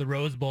heading to the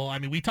Rose Bowl. I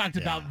mean, we talked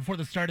about before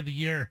the start of the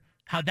year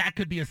how that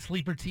could be a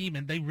sleeper team,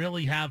 and they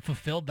really have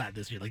fulfilled that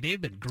this year. Like,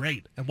 they've been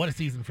great. And what a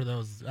season for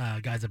those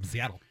guys up in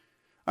Seattle.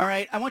 All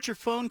right, I want your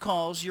phone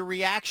calls, your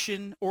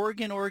reaction.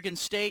 Oregon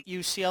State,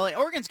 UCLA.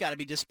 Oregon's got to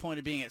be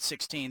disappointed being at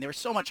 16. They were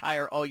so much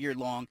higher all year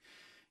long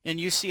in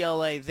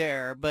UCLA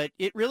there. But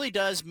it really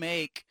does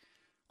make,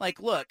 like,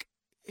 look,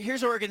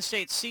 here's Oregon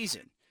State's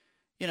season.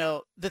 You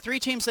know, the 3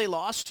 teams they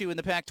lost to in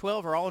the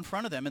Pac-12 are all in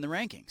front of them in the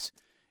rankings.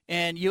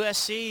 And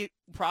USC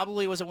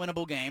probably was a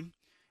winnable game.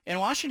 And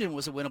Washington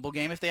was a winnable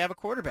game if they have a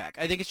quarterback.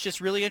 I think it's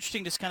just really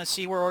interesting to kind of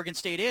see where Oregon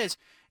State is.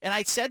 And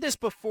I said this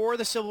before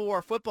the Civil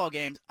War football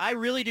games. I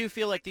really do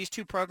feel like these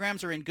 2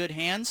 programs are in good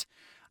hands.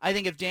 I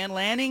think if Dan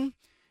Lanning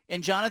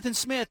and Jonathan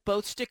Smith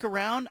both stick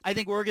around, I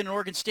think Oregon and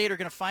Oregon State are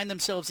going to find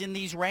themselves in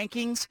these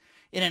rankings.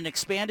 in an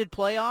expanded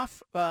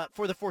playoff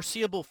for the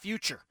foreseeable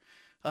future.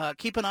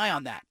 Keep an eye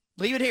on that.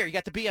 Leave it here. You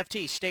got the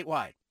BFT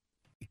statewide.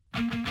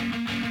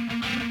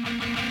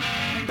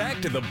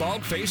 Back to the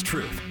Bald-Faced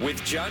Truth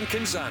with John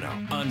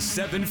Canzano on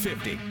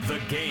 750 The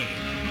Game.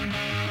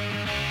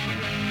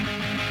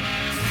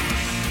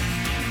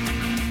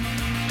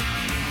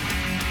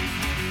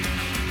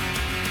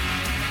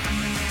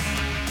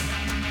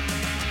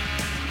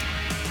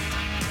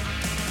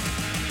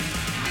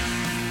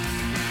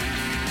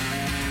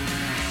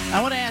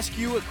 I want to ask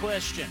you a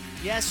question.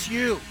 Yes,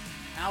 you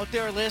out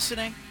there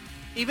listening,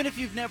 even if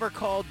you've never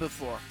called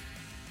before,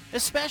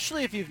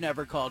 especially if you've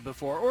never called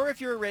before, or if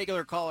you're a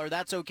regular caller,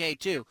 that's okay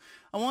too.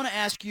 I want to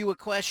ask you a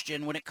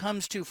question when it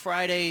comes to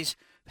Friday's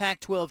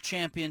Pac-12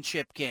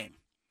 championship game.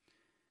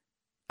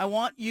 I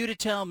want you to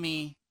tell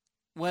me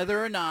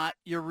whether or not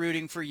you're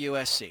rooting for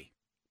USC.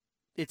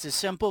 It's a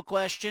simple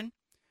question.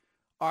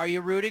 Are you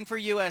rooting for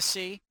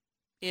USC?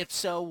 If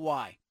so,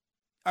 why?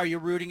 Are you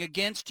rooting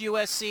against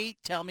USC?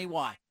 Tell me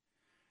why.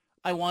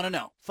 I want to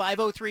know.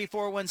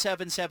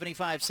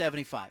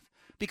 503-417-7575.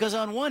 Because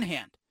on one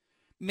hand,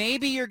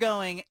 maybe you're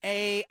going,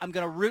 I'm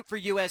going to root for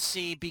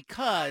USC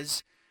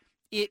because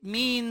it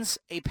means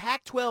a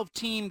Pac-12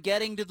 team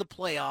getting to the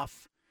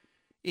playoff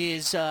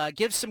is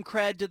gives some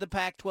cred to the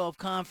Pac-12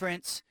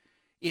 conference.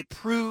 It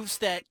proves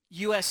that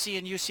USC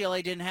and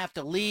UCLA didn't have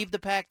to leave the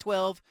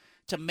Pac-12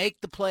 to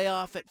make the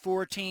playoff at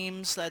 4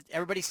 teams. That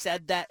everybody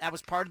said that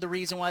was part of the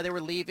reason why they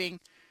were leaving.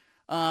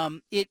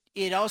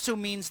 It also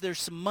means there's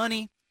some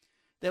money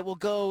that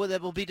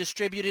will be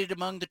distributed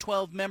among the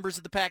 12 members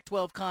of the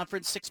Pac-12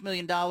 conference, $6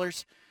 million.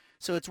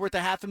 So it's worth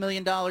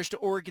 $500,000 to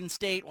Oregon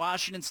State,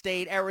 Washington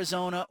State,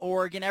 Arizona,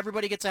 Oregon.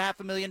 Everybody gets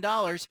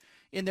 $500,000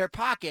 in their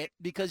pocket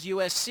because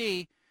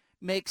USC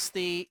makes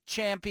the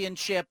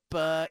championship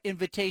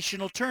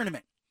invitational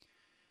tournament.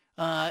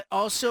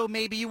 Also,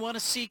 maybe you want to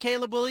see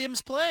Caleb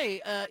Williams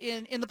play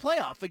in the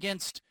playoff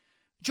against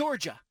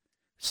Georgia,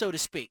 so to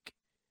speak.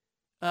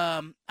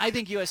 I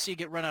think USC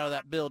get run out of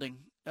that building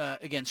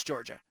against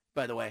Georgia,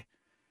 by the way.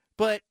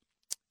 But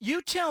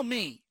you tell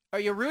me, are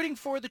you rooting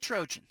for the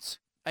Trojans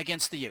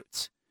against the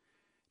Utes?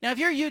 Now, if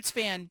you're a Utes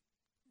fan,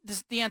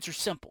 the answer's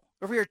simple.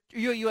 Or if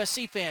you're a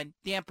USC fan,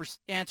 the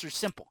answer's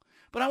simple.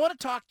 But I want to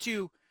talk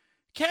to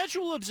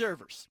casual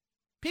observers,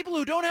 people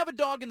who don't have a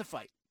dog in the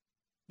fight.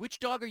 Which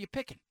dog are you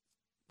picking?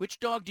 Which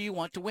dog do you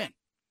want to win?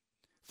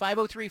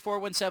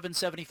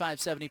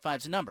 503-417-7575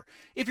 is the number.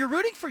 If you're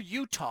rooting for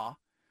Utah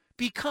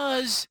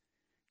because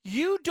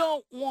you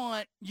don't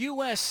want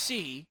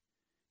USC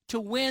to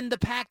win the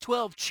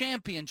Pac-12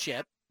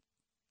 championship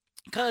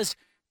because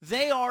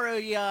they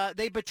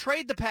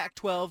betrayed the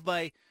Pac-12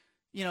 by,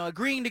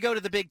 agreeing to go to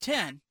the Big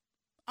Ten,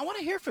 I want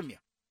to hear from you.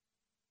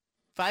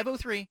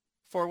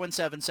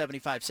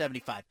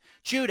 503-417-7575.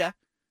 Judah,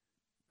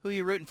 who are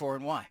you rooting for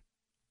and why?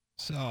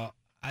 So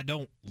I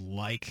don't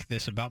like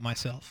this about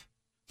myself,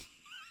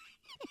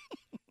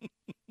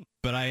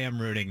 but I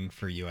am rooting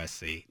for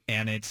USC,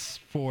 and it's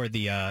for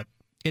the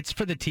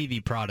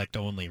TV product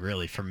only,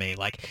 really, for me.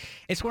 Like,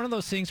 it's one of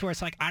those things where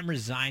it's like I'm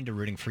resigned to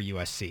rooting for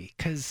USC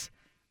because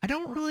I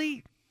don't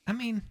really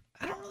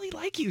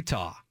like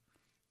Utah.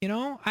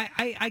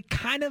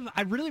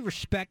 I really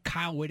respect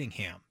Kyle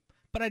Whittingham,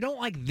 but I don't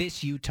like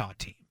this Utah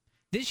team.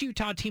 This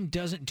Utah team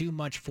doesn't do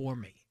much for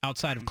me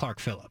outside of Clark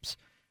Phillips.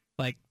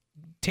 Like,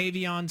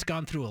 Tavion's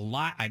gone through a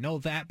lot. I know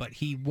that, but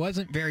he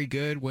wasn't very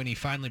good when he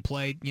finally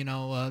played,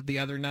 the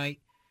other night.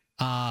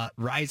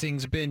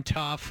 Rising's been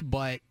tough,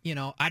 but,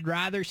 I'd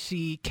rather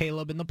see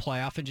Caleb in the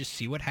playoff and just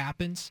see what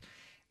happens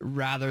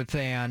rather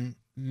than,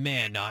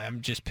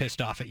 I'm just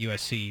pissed off at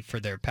USC for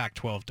their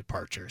Pac-12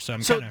 departure. So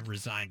I'm kind of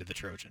resigned to the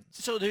Trojans.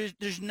 So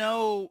there's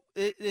no,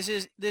 this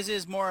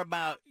is more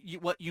about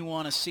what you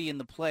want to see in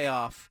the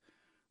playoff,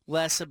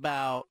 less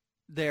about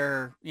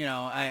their,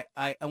 I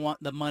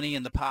want the money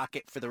in the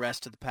pocket for the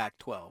rest of the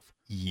Pac-12.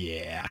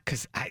 Yeah,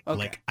 because I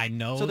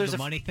know the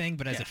money thing,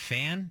 but as a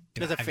fan,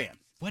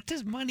 what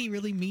does money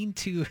really mean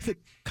to the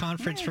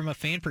conference from a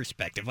fan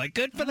perspective? Like,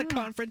 good for the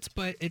conference,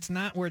 but it's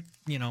not worth,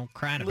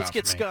 crying about. Let's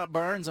get Scott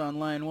Barnes on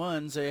line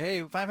one. Say,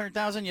 hey,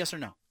 $500,000, yes or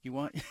no? You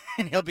want?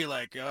 And he'll be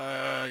like,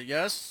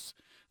 yes.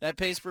 That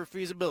pays for a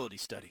feasibility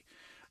study.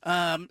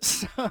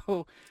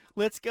 So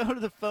let's go to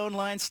the phone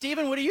line.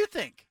 Steven, what do you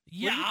think?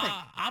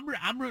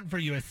 I'm rooting for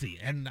USC,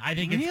 and I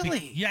think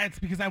really, it's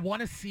because I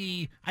want to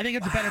see. I think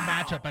it's a better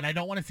matchup, and I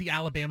don't want to see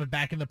Alabama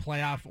back in the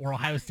playoff or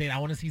Ohio State. I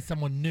want to see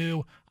someone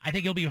new. I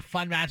think it'll be a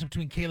fun matchup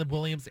between Caleb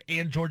Williams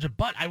and Georgia.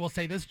 But I will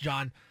say this,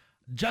 John,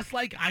 just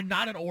like I'm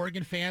not an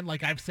Oregon fan,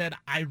 like I've said,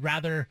 I'm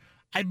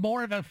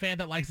more of a fan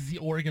that likes to see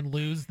Oregon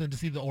lose than to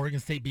see the Oregon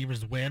State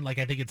Beavers win. Like,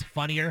 I think it's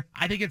funnier.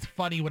 I think it's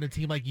funny when a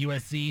team like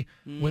USC,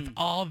 with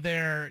all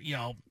their,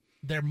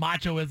 their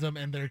machoism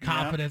and their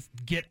confidence,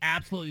 get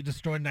absolutely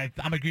destroyed. And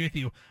I'm agree with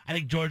you. I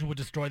think Georgia would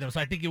destroy them.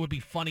 So I think it would be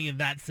funny in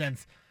that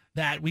sense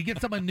that we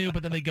get someone new,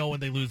 but then they go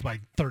and they lose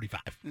by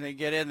 35. And they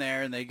get in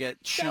there and they get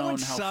shown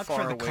how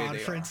far away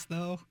they are.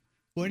 Though.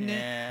 Wouldn't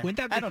that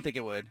be? I don't think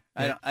it would.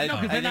 No,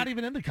 because they're not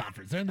even in the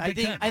conference. They're in the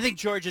Big Ten. I think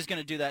Georgia's going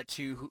to do that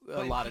to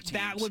a lot of teams.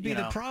 That would be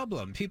the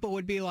problem. People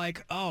would be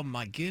like, oh,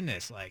 my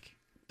goodness, like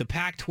the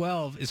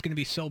Pac-12 is going to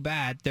be so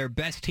bad. Their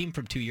best team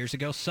from 2 years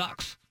ago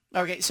sucks.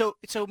 Okay, so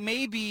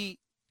maybe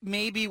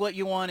what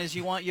you want is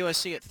you want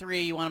USC at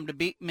 3. You want them to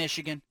beat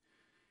Michigan,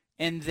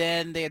 and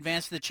then they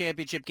advance to the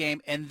championship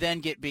game and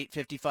then get beat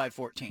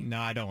 55-14. No,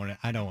 I don't want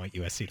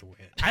USC to win.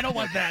 I don't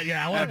want that.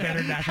 Yeah, I want a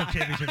better national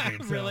championship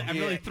game. So. I'm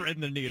really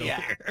threading the needle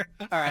here.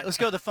 All right, let's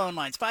go to the phone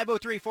lines.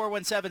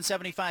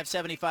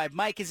 503-417-7575.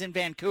 Mike is in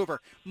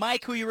Vancouver.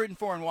 Mike, who you rooting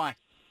for and why?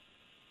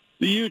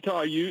 The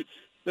Utah Utes.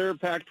 They're a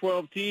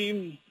Pac-12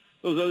 team.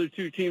 Those other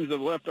two teams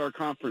have left our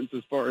conference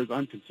as far as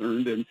I'm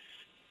concerned, and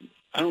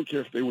I don't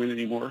care if they win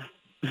anymore.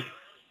 Yeah.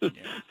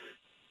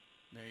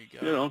 There you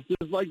go.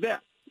 Just like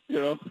that.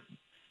 Yep.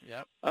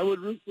 I would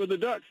root for the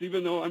Ducks,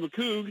 even though I'm a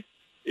Coug,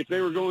 if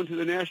they were going to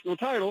the national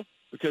title,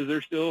 because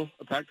they're still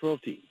a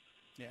Pac-12 team.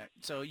 Yeah.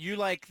 So you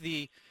like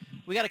we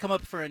got to come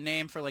up for a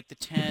name for like the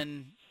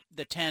 10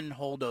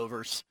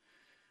 holdovers,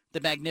 the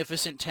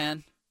Magnificent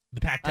 10.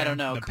 The Pac-10. I don't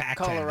know. The Pac-10,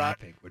 Colorado, I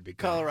think, would be good.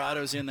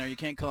 Colorado's in there. You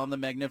can't call them the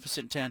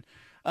Magnificent 10.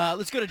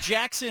 Let's go to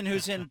Jackson,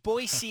 who's in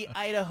Boise,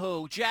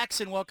 Idaho.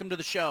 Jackson, welcome to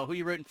the show. Who are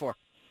you rooting for?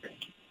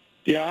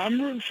 Yeah,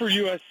 I'm rooting for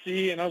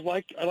USC, and I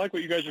like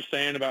what you guys are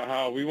saying about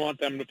how we want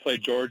them to play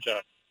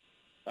Georgia.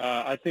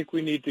 I think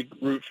we need to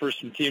root for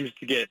some teams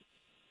to get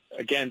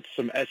against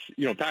some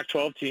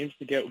Pac-12 teams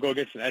to go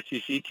against an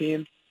SEC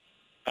team,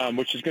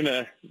 which is going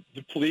to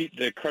deplete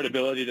the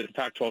credibility that the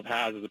Pac-12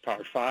 has as a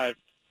Power 5.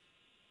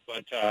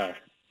 But I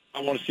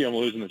want to see them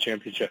losing the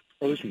championship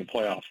or losing the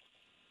playoffs.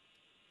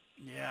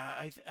 Yeah,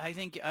 I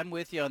think I'm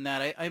with you on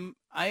that.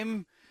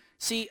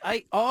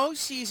 All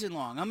season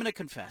long, I'm going to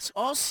confess,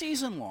 all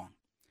season long,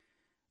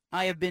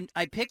 I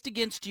picked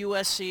against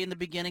USC in the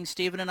beginning.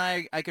 Stephen and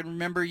I can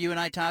remember you and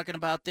I talking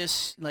about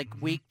this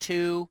week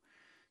 2.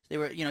 They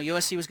were,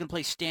 USC was going to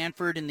play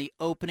Stanford in the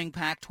opening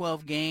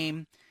Pac-12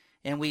 game,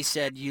 and we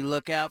said, you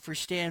look out for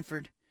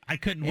Stanford. I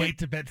couldn't wait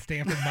to bet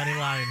Stanford money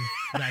line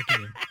that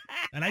game,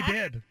 and I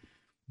did.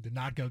 Did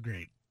not go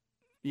great.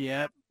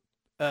 Yep.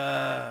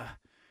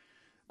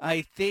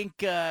 I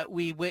think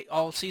we wait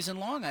all season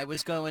long. I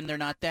was going, they're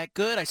not that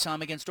good. I saw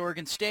them against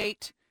Oregon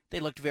State. They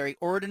looked very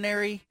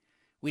ordinary.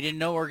 We didn't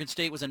know Oregon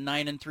State was a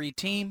 9-3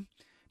 team,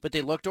 but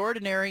they looked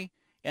ordinary.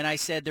 And I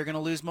said they're going to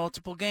lose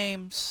multiple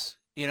games.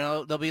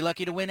 They'll be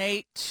lucky to win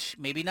 8,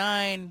 maybe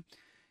 9.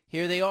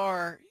 Here they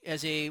are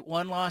as a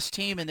one-loss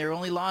team, and their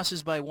only loss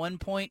is by 1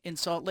 point in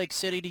Salt Lake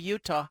City to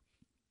Utah.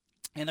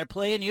 And they're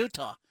playing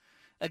Utah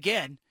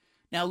again.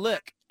 Now,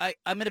 look, I'm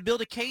going to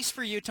build a case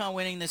for Utah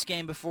winning this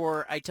game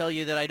before I tell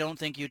you that I don't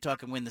think Utah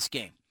can win this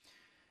game.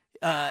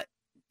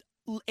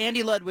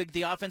 Andy Ludwig,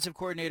 the offensive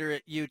coordinator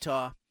at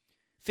Utah,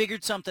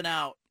 figured something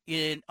out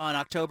on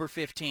October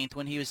 15th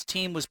when his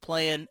team was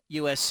playing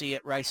USC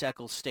at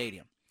Rice-Eccles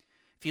Stadium.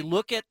 If you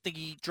look at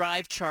the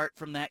drive chart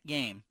from that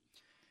game,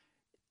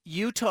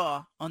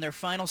 Utah, on their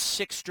final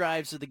 6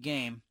 drives of the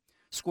game,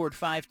 scored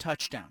 5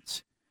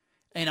 touchdowns.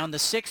 And on the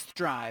 6th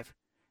drive,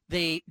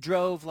 they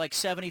drove like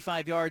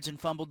 75 yards and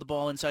fumbled the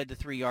ball inside the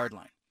 3-yard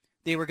line.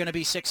 They were going to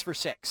be 6 for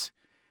 6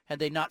 had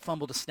they not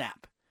fumbled a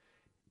snap.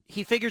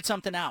 He figured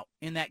something out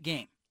in that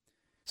game.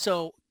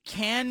 So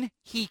can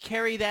he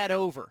carry that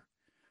over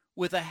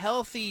with a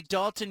healthy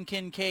Dalton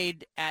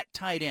Kincaid at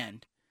tight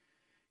end?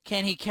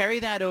 Can he carry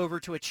that over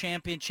to a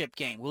championship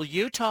game? Will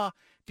Utah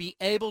be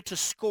able to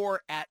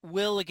score at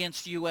will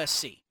against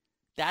USC?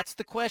 That's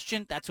the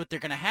question. That's what they're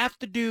going to have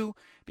to do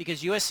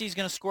because USC is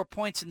going to score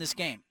points in this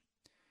game.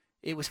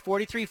 It was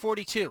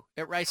 43-42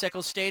 at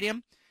Rice-Eccles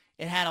Stadium.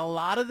 It had a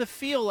lot of the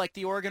feel like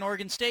the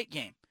Oregon State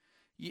game.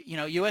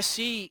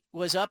 USC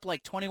was up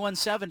like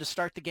 21-7 to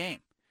start the game.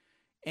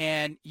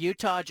 And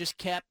Utah just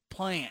kept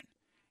playing.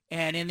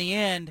 And in the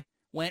end,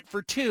 went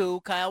for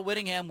 2. Kyle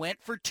Whittingham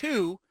went for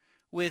 2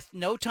 with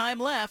no time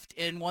left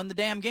and won the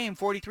damn game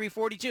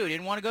 43-42.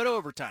 Didn't want to go to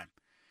overtime.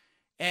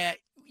 And,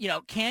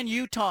 can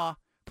Utah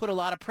put a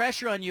lot of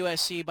pressure on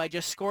USC by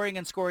just scoring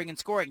and scoring and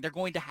scoring? They're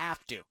going to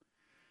have to.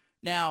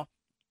 Now,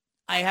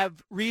 I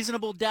have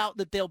reasonable doubt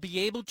that they'll be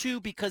able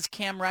to because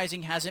Cam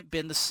Rising hasn't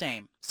been the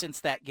same since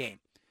that game.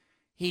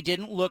 He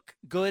didn't look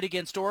good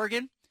against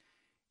Oregon.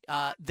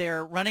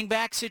 Their running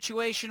back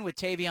situation with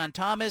Tavion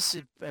Thomas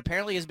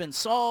apparently has been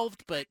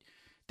solved, but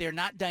they're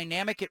not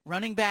dynamic at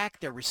running back.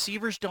 Their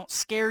receivers don't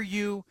scare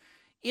you.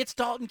 It's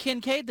Dalton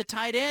Kincaid, the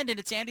tight end, and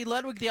it's Andy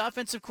Ludwig, the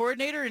offensive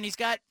coordinator, and he's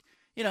got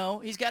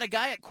a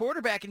guy at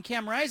quarterback in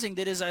Cam Rising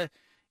that is and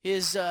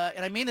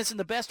I mean this in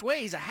the best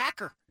way, he's a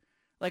hacker.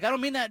 Like, I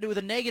don't mean that with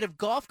a negative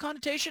golf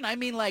connotation. I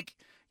mean,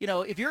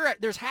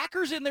 there's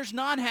hackers and there's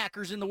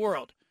non-hackers in the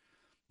world.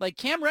 Like,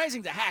 Cam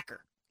Rising's a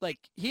hacker. Like,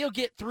 he'll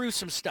get through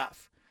some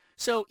stuff.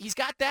 So he's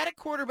got that at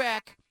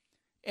quarterback.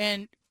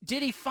 And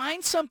did he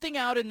find something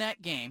out in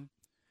that game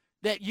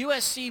that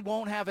USC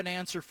won't have an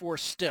answer for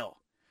still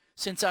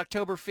since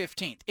October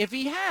 15th? If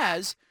he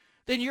has,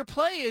 then your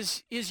play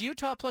is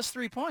Utah plus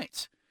 3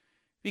 points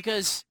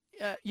because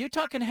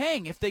Utah can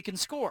hang if they can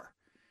score.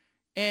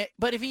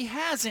 But if he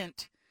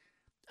hasn't,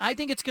 I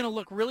think it's going to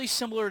look really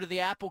similar to the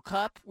Apple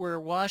Cup, where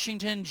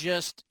Washington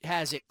just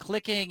has it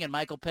clicking and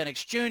Michael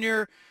Penix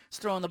Jr. is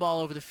throwing the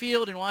ball over the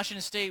field, and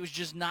Washington State was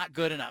just not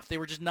good enough. They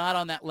were just not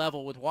on that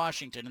level with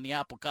Washington in the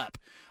Apple Cup.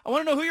 I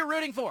want to know who you're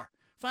rooting for.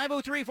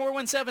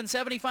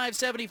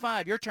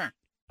 503-417-7575. Your turn.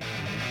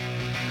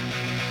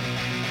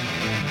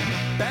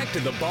 Back to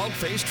the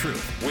Bald-Faced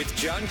Truth with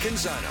John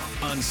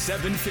Canzano on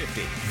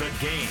 750 The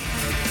Game.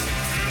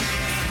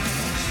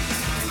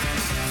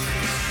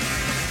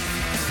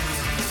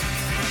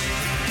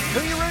 Who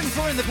are you rooting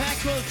for in the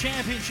Pac-12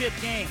 championship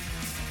game?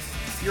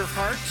 Your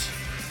heart?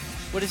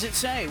 What does it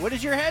say? What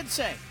does your head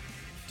say?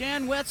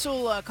 Dan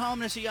Wetzel,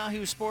 columnist at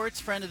Yahoo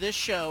Sports, friend of this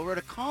show, wrote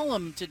a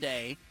column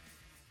today,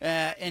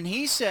 and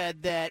he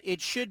said that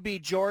it should be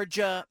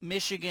Georgia,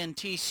 Michigan,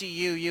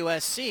 TCU,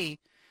 USC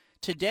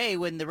today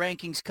when the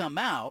rankings come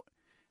out,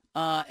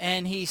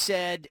 and he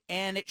said,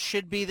 and it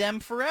should be them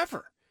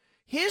forever.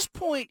 His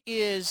point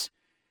is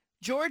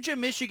Georgia,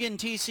 Michigan,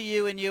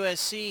 TCU, and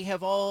USC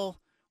have all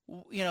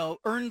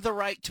earned the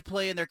right to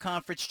play in their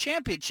conference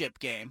championship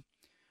game.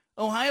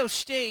 Ohio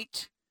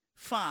State,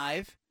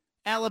 5,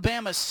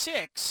 Alabama,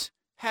 6,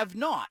 have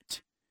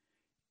not.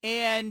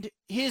 And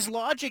his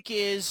logic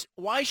is,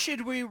 why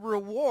should we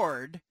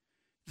reward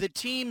the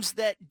teams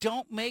that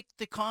don't make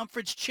the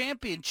conference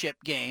championship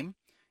game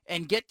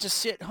and get to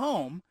sit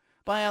home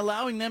by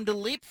allowing them to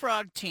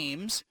leapfrog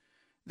teams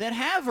that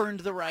have earned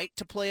the right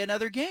to play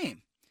another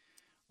game?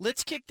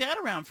 Let's kick that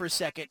around for a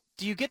second.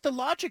 Do you get the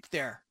logic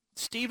there?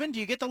 Steven, do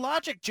you get the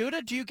logic?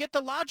 Judah, do you get the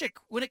logic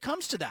when it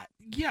comes to that?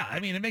 Yeah, I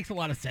mean, it makes a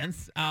lot of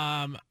sense.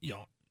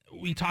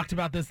 We talked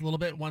about this a little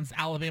bit. Once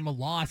Alabama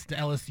lost to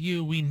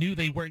LSU, we knew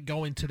they weren't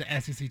going to the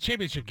SEC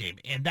championship game,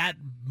 and that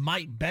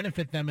might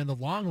benefit them in the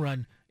long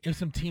run if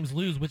some teams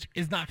lose, which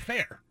is not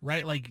fair,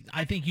 right? Like,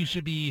 I think you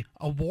should be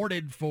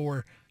awarded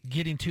for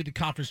getting to the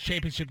conference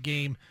championship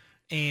game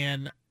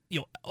and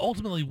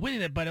ultimately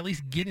winning it, but at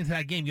least getting to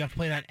that game, you have to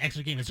play that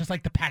extra game. It's just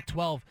like the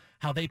Pac-12,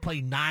 how they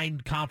play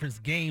 9 conference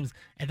games,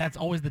 and that's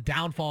always the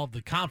downfall of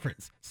the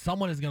conference.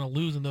 Someone is going to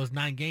lose in those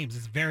 9 games.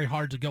 It's very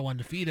hard to go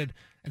undefeated.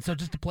 And so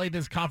just to play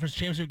this conference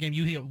championship game,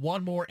 you get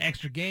one more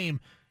extra game.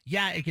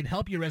 Yeah, it can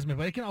help your resume,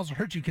 but it can also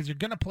hurt you because you're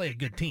going to play a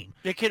good team.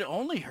 It could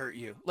only hurt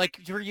you.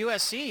 Like for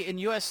USC, in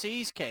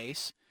USC's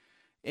case,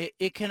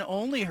 it can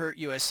only hurt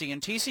USC.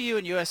 And TCU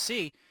and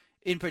USC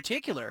in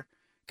particular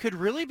could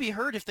really be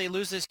hurt if they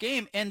lose this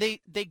game, and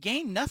they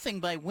gain nothing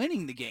by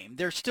winning the game.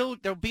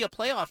 There'll be a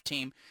playoff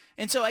team.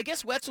 And so I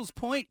guess Wetzel's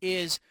point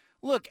is,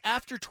 look,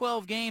 after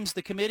 12 games,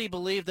 the committee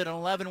believed that an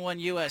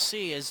 11-1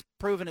 USC has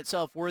proven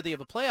itself worthy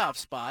of a playoff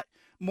spot,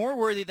 more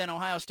worthy than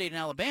Ohio State and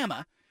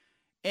Alabama.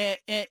 And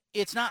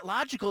it's not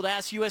logical to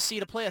ask USC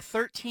to play a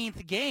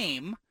 13th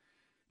game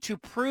to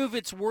prove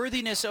its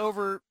worthiness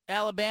over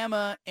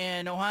Alabama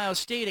and Ohio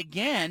State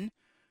again,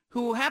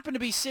 who happen to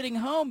be sitting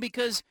home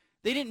because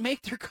they didn't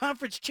make their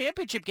conference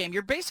championship game.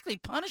 You're basically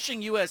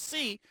punishing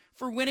USC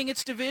for winning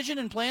its division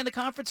and playing the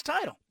conference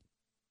title.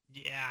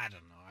 Yeah, I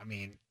don't know. I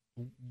mean,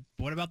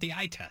 what about the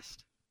eye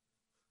test?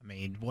 I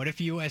mean, what if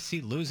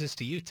USC loses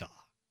to Utah?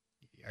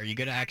 Are you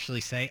going to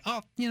actually say,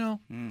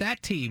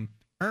 that team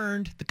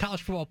earned the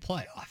college football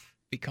playoff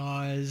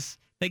because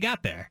they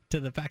got there to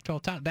the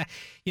Pac-12 title? I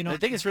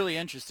think it's really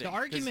interesting. The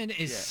argument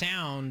is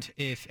sound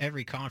if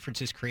every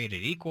conference is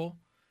created equal.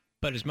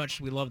 But as much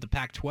as we love the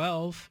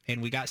Pac-12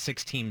 and we got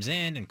 6 teams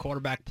in and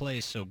quarterback play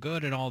is so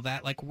good and all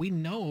that, like, we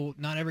know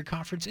not every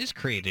conference is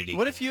created equal.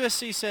 What if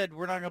USC said,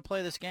 we're not going to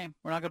play this game?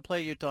 We're not going to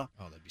play Utah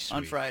that'd be sweet.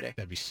 On Friday.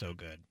 That'd be so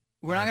good.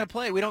 We're not going to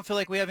play. We don't feel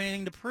like we have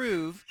anything to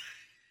prove.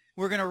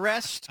 We're going to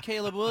rest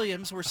Caleb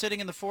Williams. We're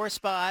sitting in the 4th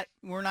spot.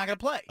 We're not going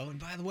to play. Oh, and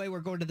by the way, we're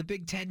going to the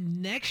Big Ten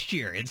next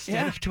year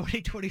instead of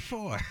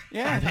 2024.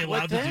 Yeah. Are they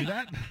allowed to do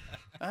that?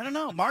 I don't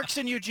know. Mark's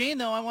in Eugene,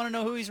 though. I want to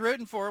know who he's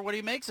rooting for, what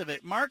he makes of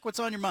it. Mark, what's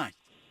on your mind?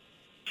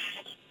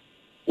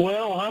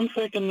 Well, I'm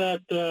thinking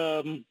that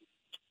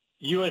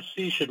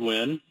USC should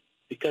win,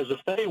 because if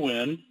they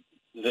win,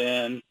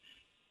 then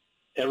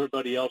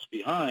everybody else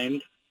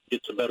behind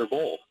gets a better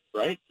bowl,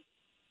 right?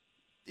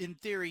 In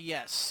theory,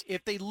 yes.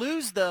 If they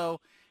lose, though,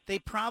 they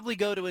probably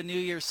go to a New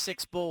Year's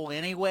Six bowl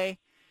anyway,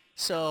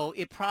 so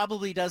it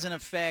probably doesn't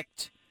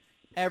affect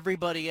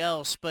everybody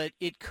else, but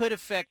it could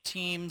affect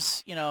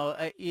teams.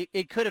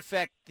 It could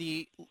affect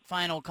the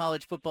final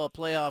college football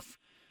playoff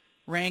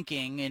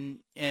ranking,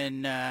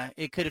 and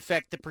it could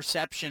affect the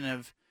perception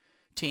of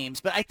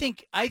teams. But I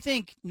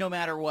think no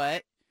matter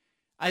what,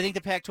 I think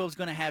the Pac-12 is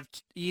going to have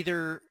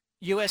either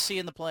USC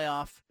in the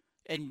playoff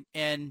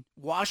and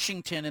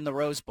Washington in the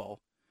Rose Bowl,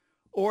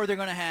 or they're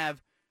going to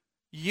have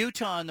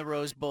Utah in the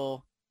Rose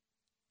Bowl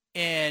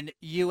and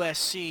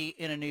USC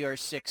in a New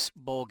Year's Six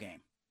bowl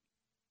game.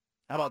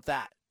 How about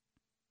that?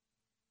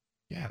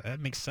 Yeah, that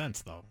makes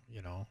sense, though.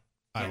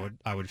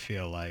 I would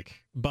feel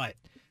like, but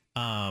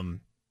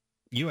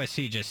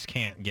USC just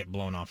can't get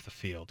blown off the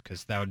field,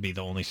 because that would be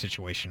the only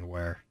situation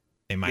where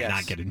they might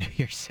not get a New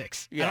Year's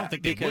Six. Yeah, I don't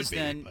think they would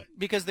be.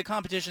 Because the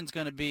competition's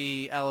going to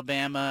be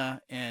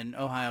Alabama and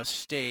Ohio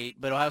State,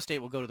 but Ohio State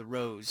will go to the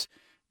Rose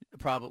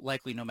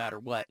likely no matter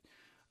what.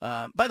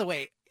 By the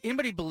way,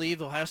 anybody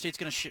believe Ohio State's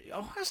going to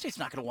Ohio State's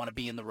not going to want to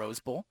be in the Rose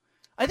Bowl?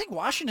 I think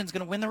Washington's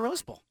going to win the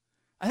Rose Bowl.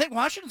 I think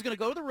Washington's going to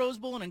go to the Rose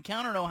Bowl and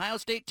encounter an Ohio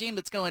State team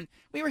that's going,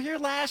 we were here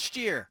last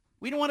year.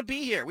 We don't want to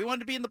be here. We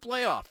wanted to be in the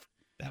playoff.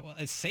 That was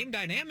the same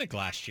dynamic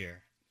last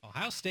year.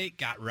 Ohio State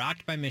got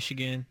rocked by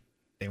Michigan.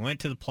 They went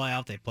to the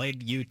playoff. They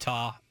played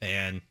Utah,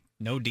 and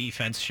no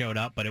defense showed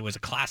up, but it was a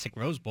classic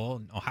Rose Bowl,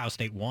 and Ohio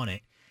State won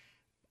it.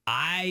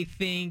 I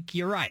think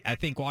you're right. I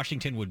think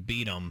Washington would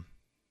beat them.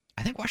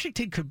 I think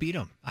Washington could beat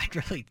them.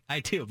 I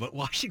do, but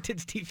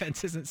Washington's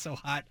defense isn't so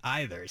hot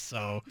either.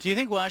 So, do you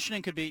think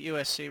Washington could beat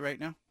USC right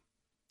now?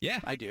 Yeah.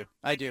 I do.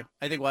 I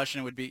think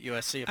Washington would beat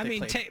USC if they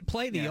played.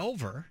 Play the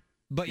over.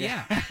 But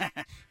yeah,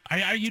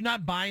 are you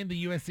not buying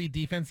the USC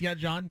defense yet,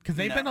 John? Because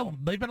they've been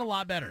a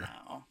lot better.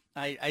 No,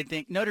 I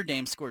think Notre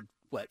Dame scored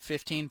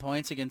 15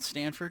 points against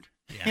Stanford.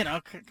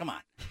 Yeah. Come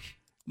on.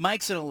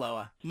 Mike's in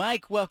Aloha.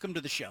 Mike, welcome to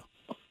the show.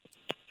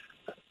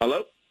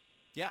 Hello.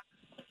 Yeah.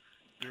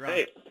 You're on.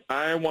 Hey,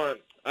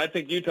 I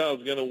think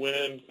Utah's going to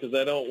win because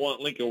I don't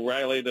want Lincoln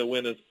Riley to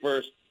win his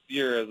first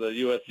year as a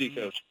USC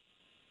coach.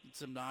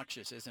 It's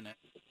obnoxious, isn't it?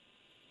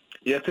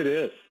 Yes, it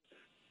is.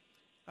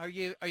 Are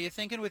you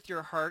thinking with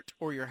your heart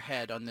or your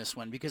head on this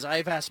one? Because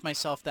I've asked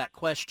myself that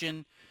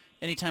question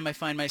anytime I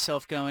find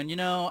myself going,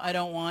 I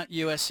don't want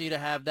USC to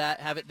have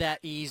it that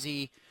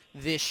easy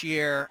this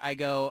year. I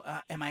go,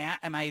 am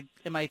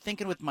I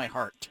thinking with my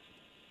heart?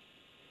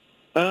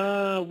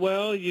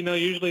 Well,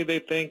 usually they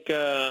think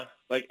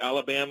like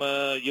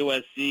Alabama,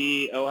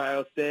 USC,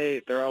 Ohio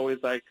State. They're always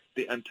like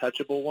the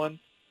untouchable ones,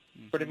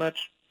 pretty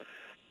much.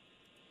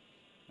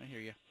 I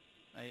hear you.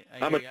 I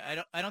hear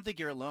you. I don't think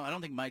you're alone. I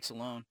don't think Mike's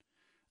alone.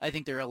 I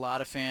think there are a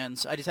lot of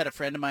fans. I just had a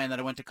friend of mine that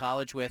I went to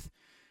college with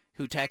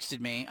who texted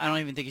me. I don't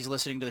even think he's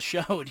listening to the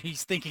show, and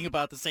he's thinking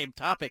about the same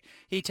topic.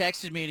 He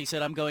texted me, and he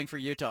said, I'm going for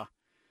Utah.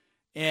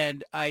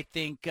 And I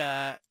think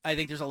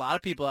there's a lot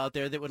of people out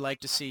there that would like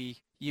to see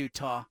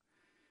Utah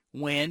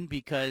win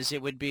because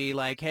it would be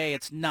like, hey,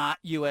 it's not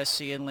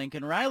USC and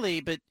Lincoln Riley,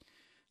 but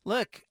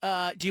look,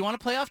 do you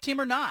want a playoff team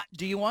or not?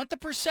 Do you want the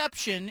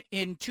perception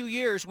in 2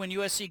 years when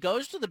USC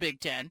goes to the Big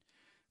Ten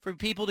for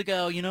people to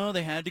go,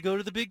 they had to go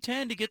to the Big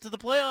Ten to get to the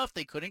playoff.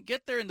 They couldn't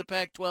get there in the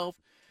Pac-12.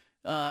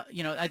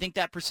 I think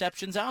that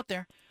perception's out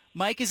there.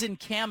 Mike is in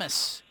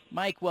Camas.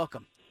 Mike,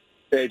 welcome.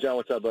 Hey, John,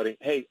 what's up, buddy?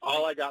 Hey,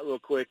 all I got real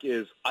quick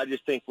is I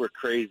just think we're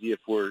crazy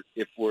if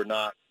we're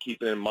not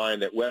keeping in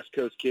mind that West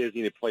Coast kids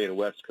need to play in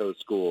West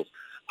Coast schools.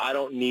 I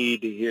don't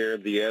need to hear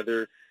the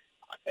other.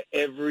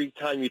 Every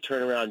time you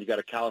turn around, you got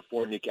a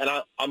California kid.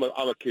 And I'm a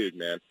Coug,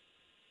 man.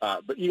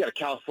 But you got a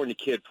California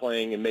kid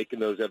playing and making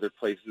those other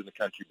places in the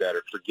country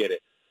better. Forget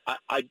it.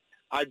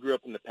 I grew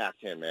up in the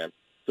Pac-10, man.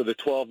 So the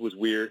 12 was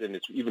weird, and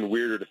it's even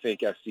weirder to think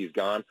SC's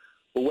gone.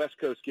 But West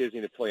Coast kids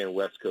need to play in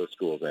West Coast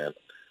schools, man.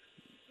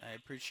 I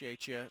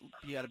appreciate you.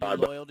 You got to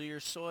be loyal to your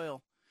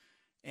soil.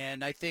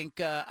 And I think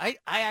I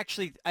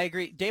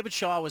agree. David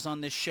Shaw was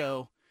on this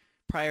show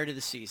prior to the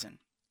season,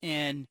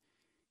 and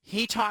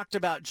he talked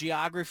about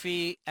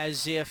geography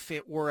as if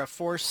it were a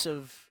force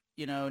of,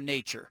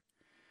 nature.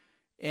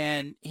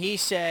 And he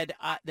said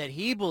that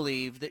he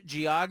believed that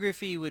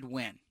geography would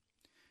win,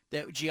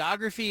 that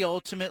geography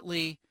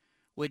ultimately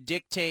would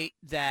dictate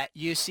that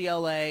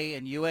UCLA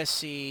and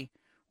USC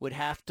would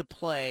have to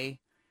play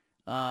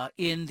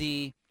in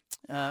the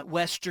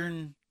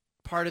western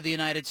part of the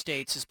United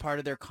States as part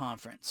of their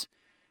conference,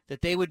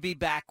 that they would be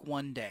back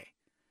one day.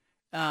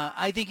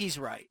 I think he's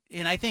right.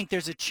 And I think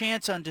there's a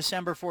chance on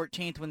December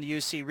 14th when the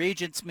UC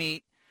Regents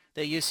meet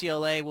that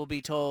UCLA will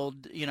be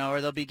told, or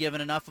they'll be given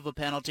enough of a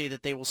penalty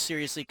that they will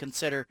seriously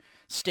consider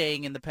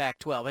staying in the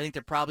Pac-12. I think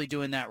they're probably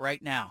doing that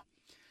right now.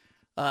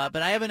 But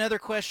I have another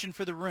question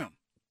for the room.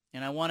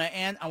 And I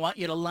want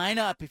you to line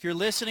up. If you're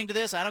listening to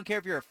this, I don't care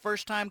if you're a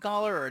first-time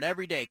caller or an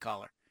everyday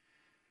caller.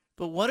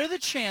 But what are the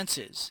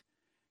chances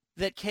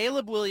that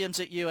Caleb Williams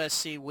at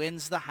USC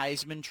wins the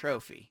Heisman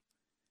Trophy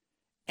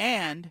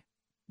and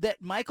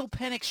that Michael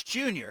Penix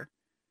Jr.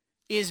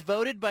 is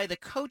voted by the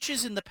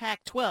coaches in the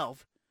Pac-12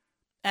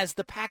 as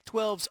the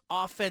Pac-12's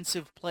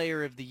Offensive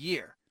Player of the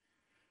Year?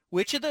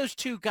 Which of those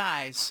two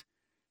guys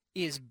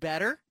is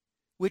better?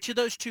 Which of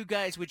those two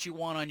guys would you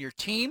want on your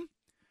team?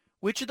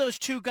 Which of those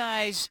two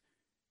guys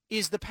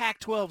is the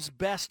Pac-12's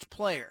best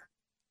player?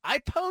 I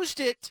posed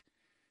it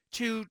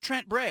to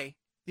Trent Bray,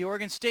 the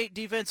Oregon State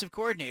defensive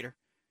coordinator,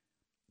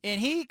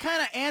 and he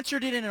kind of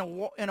answered it in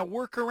a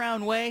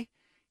workaround way.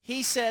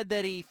 He said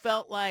that he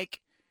felt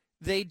like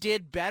they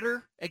did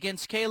better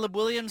against Caleb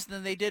Williams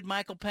than they did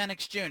Michael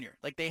Penix Jr.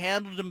 Like they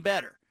handled him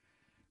better.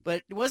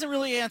 But it wasn't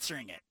really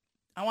answering it.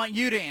 I want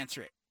you to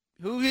answer it.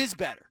 Who is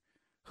better?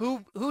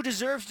 Who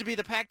deserves to be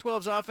the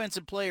Pac-12's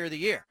Offensive Player of the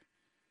Year?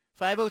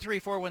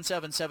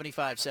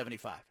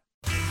 503-417-7575.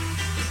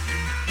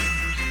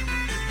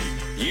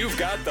 You've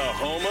got the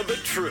home of the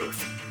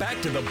truth.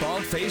 Back to the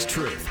Bald-Faced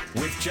Truth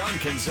with John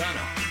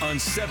Canzano on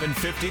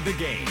 750 The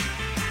Game.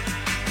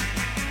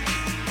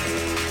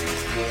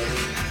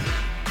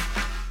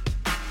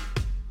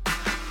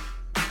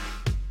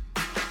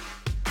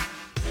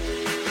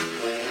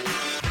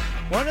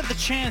 are the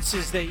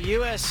chances that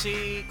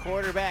USC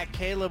quarterback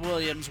Caleb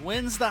Williams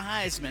wins the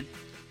Heisman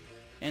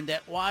and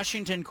that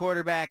Washington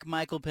quarterback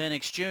Michael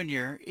Penix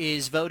Jr.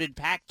 is voted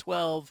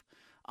Pac-12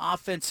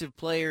 Offensive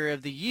Player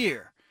of the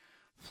Year?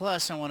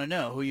 Plus, I want to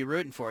know who you're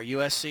rooting for,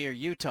 USC or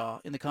Utah,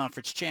 in the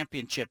conference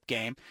championship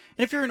game.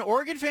 And if you're an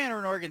Oregon fan or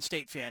an Oregon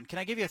State fan, can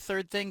I give you a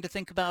third thing to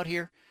think about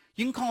here?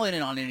 You can call in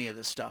on any of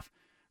this stuff.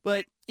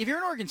 But if you're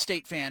an Oregon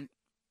State fan,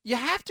 you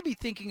have to be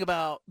thinking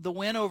about the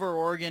win over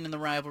Oregon in the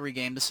rivalry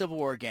game, the Civil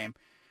War game,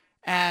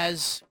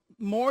 as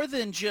more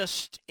than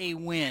just a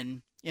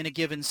win in a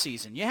given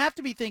season. You have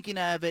to be thinking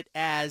of it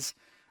as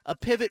a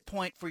pivot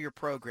point for your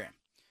program.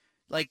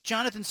 Like,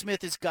 Jonathan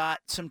Smith has got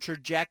some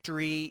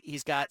trajectory.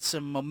 He's got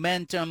some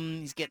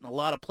momentum. He's getting a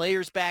lot of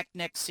players back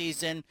next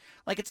season.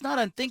 Like, it's not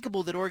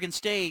unthinkable that Oregon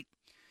State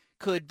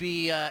could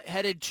be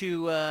headed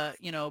to, a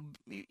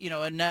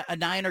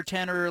 9 or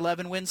 10 or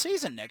 11 win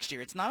season next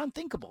year. It's not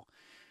unthinkable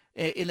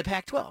in the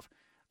Pac-12.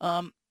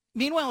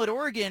 Meanwhile, at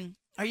Oregon,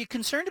 are you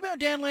concerned about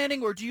Dan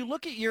Lanning, or do you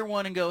look at year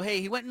one and go, hey,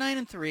 he went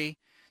 9-3.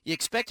 You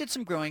expected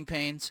some growing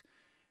pains.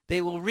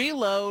 They will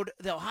reload.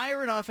 They'll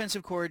hire an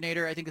offensive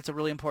coordinator. I think that's a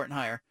really important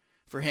hire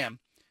for him,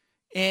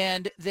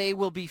 and they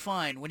will be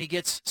fine when he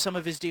gets some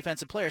of his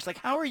defensive players. Like,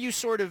 how are you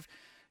sort of,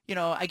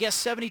 I guess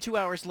 72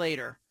 hours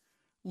later,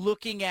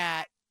 looking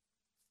at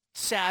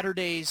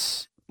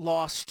Saturday's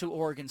loss to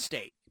Oregon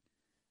State?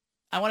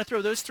 I want to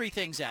throw those three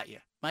things at you.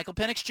 Michael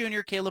Penix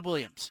Jr., Caleb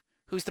Williams.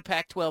 Who's the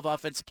Pac-12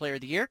 Offensive Player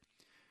of the Year?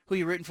 Who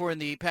you rooting for in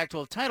the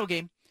Pac-12 title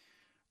game?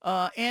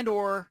 And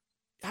or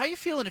how you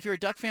feeling if you're a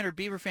Duck fan or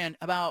Beaver fan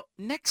about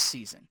next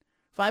season?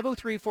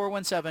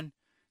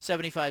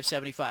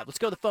 503-417-7575. Let's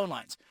go to the phone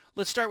lines.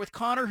 Let's start with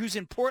Connor, who's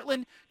in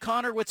Portland.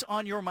 Connor, what's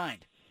on your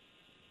mind?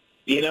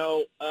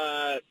 Penix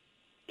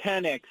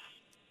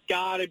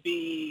gotta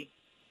be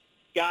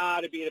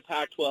the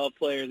Pac-12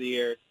 Player of the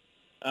Year.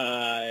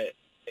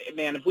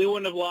 Man, if we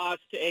wouldn't have lost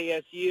to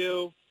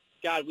ASU,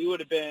 God, we would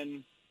have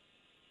been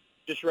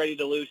just ready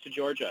to lose to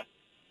Georgia.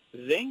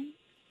 Zing.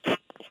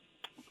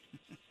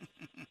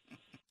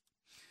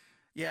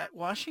 Yeah,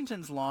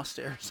 Washington's loss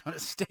to Arizona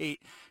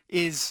State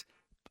is,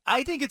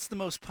 I think it's the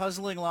most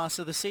puzzling loss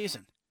of the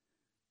season.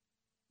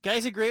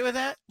 Guys agree with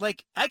that?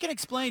 Like, I can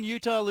explain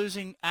Utah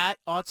losing at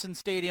Autzen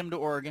Stadium to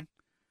Oregon.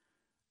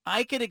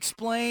 I could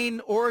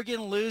explain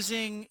Oregon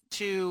losing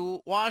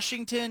to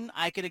Washington.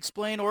 I could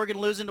explain Oregon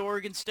losing to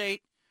Oregon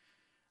State.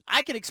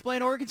 I can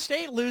explain Oregon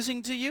State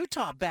losing to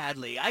Utah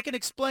badly. I can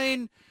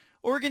explain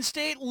Oregon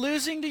State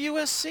losing to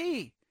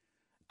USC.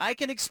 I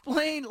can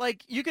explain,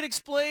 you can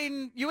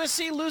explain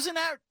USC losing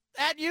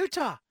at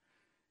Utah.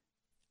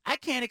 I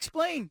can't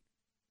explain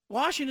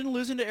Washington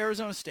losing to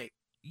Arizona State.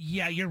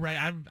 Yeah, you're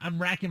right.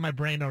 I'm racking my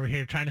brain over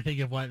here trying to think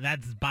of what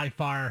that's by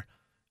far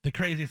the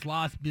craziest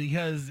loss,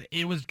 because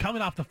it was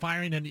coming off the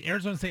firing and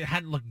Arizona State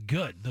hadn't looked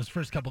good those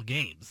first couple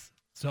games.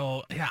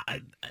 So, yeah,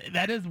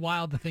 that is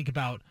wild to think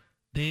about.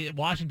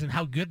 Washington,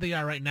 how good they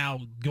are right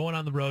now, going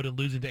on the road and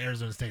losing to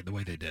Arizona State the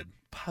way they did.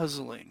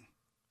 Puzzling.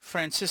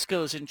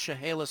 Francisco's in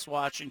Chehalis,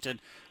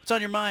 Washington. What's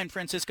on your mind,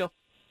 Francisco?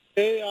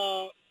 Hey,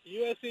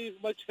 USC is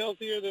much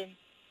healthier than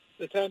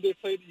the time they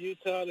played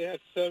Utah. They had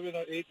 7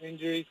 or 8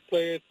 injuries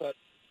players, but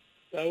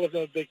that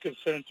wasn't a big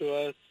concern to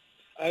us.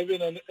 I've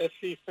been an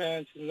SC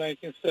fan since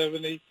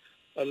 1970,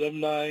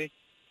 alumni.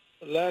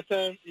 Last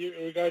time, in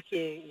regard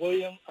to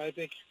William, I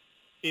think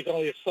he's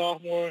only a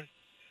sophomore,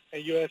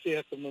 and USC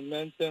has some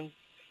momentum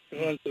to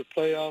run to the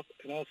playoff.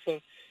 And also,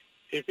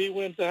 if he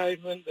wins the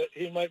Heisman, that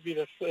he might be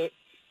the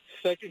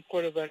second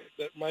quarterback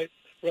that might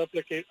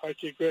replicate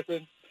Archie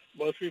Griffin.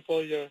 Most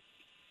people, your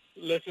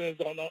listeners,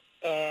 don't know,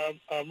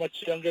 are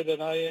much younger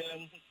than I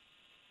am.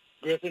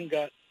 Griffin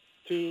got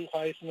 2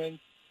 Heisman,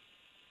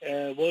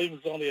 and Williams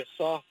is only a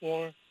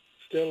sophomore,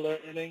 still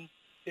learning.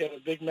 He had a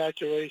big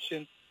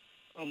maturation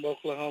from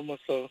Oklahoma,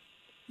 so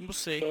we'll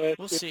see. So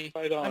we'll see.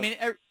 Right on. I mean,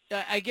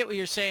 I get what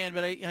you're saying,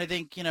 but I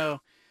think,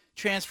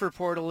 transfer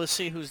portal, let's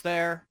see who's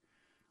there.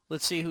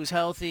 Let's see who's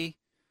healthy.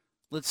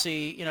 Let's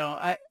see,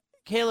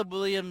 Caleb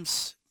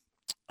Williams,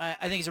 I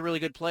think he's a really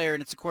good player,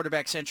 and it's a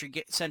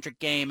quarterback-centric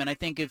game. And I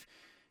think if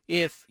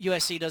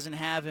USC doesn't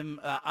have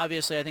him,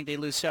 obviously I think they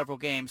lose several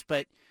games.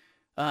 But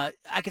I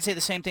could say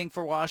the same thing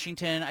for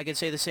Washington. I could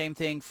say the same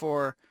thing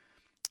for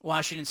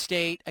Washington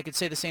State. I could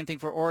say the same thing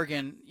for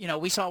Oregon.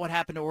 We saw what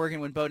happened to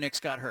Oregon when Bo Nix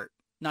got hurt.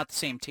 Not the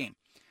same team.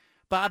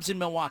 Bob's in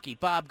Milwaukee.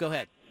 Bob, go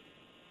ahead.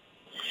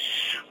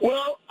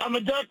 Well, I'm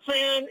a Duck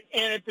fan,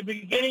 and at the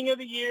beginning of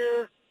the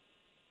year,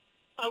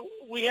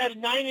 we had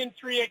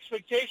 9-3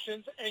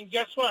 expectations, and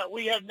guess what?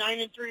 We have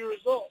 9-3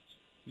 results.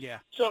 Yeah.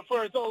 So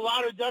for a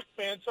lot of Duck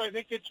fans, so I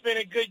think it's been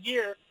a good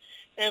year,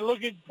 and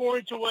looking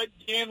forward to what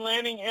Dan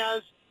Lanning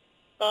has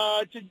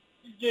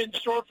in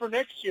store for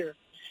next year.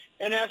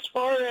 And as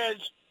far as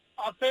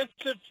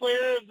offensive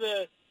player of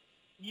the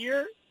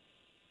year,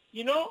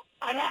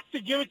 I'd have to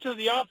give it to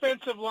the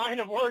offensive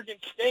line of Oregon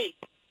State.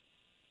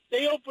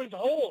 They opened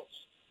holes,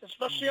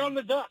 especially on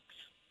the Ducks.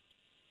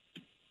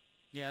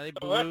 Yeah, they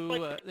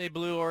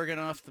blew Oregon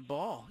off the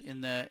ball in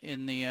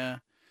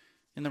the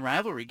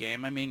rivalry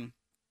game. I mean,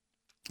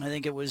 I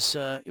think it was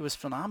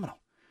phenomenal.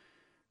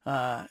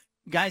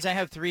 Guys, I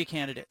have 3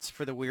 candidates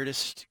for the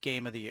weirdest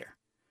game of the year.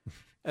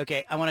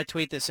 Okay, I want to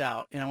tweet this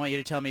out, and I want you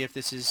to tell me if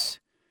this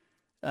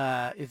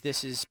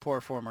is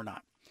poor form or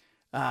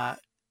not.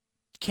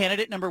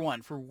 Candidate number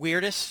 1 for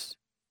weirdest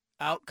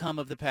outcome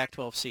of the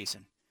Pac-12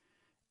 season: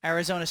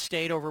 Arizona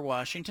State over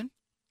Washington.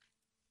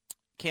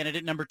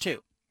 Candidate number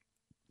 2,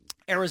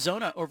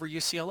 Arizona over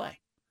UCLA.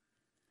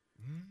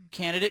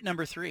 Candidate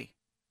number 3,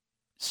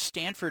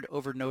 Stanford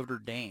over Notre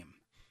Dame.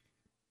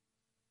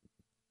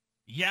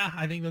 Yeah,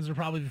 I think those are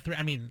probably the 3.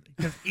 I mean,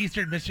 because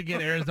Eastern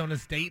Michigan, Arizona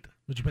State,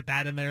 would you put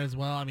that in there as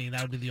well? I mean,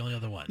 that would be the only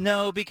other one.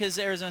 No, because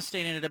Arizona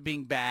State ended up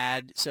being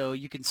bad, so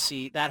you can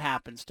see that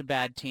happens to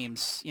bad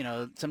teams. You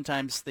know,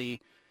 sometimes the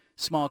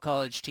small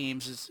college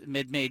teams,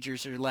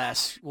 mid-majors or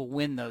less, will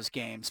win those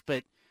games.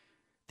 But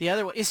the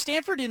other one, is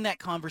Stanford in that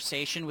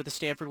conversation with the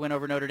Stanford win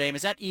over Notre Dame?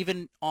 Is that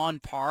even on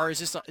par? Is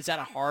that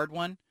a hard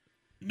one?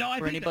 No, I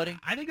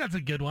think that's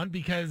a good one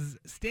because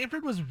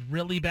Stanford was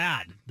really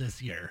bad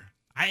this year.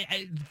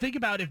 I think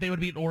about if they would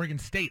beat Oregon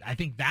State. I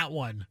think that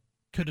one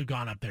could have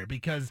gone up there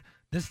because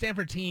this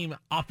Stanford team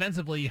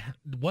offensively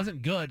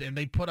wasn't good, and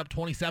they put up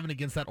 27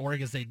 against that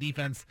Oregon State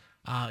defense.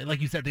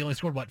 Like you said, they only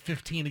scored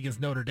 15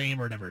 against Notre Dame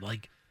or whatever.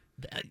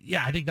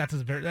 Yeah, I think that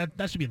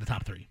should be in the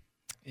top 3.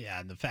 Yeah,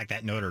 and the fact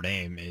that Notre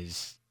Dame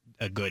is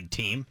a good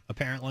team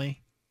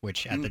apparently,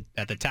 which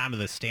at the time of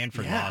the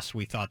Stanford loss,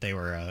 we thought they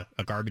were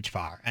a garbage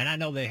fire. And I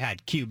know they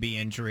had QB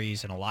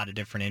injuries and a lot of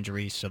different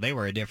injuries, so they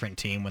were a different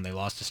team when they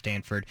lost to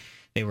Stanford.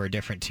 They were a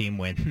different team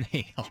when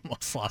they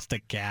almost lost to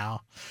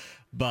Cal.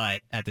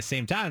 But at the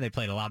same time, they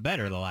played a lot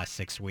better the last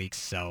 6 weeks,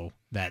 so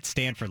that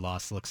Stanford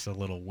loss looks a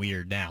little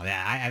weird now.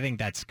 Yeah, I think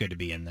that's good to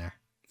be in there.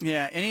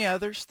 Yeah, any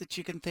others that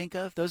you can think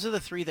of? Those are the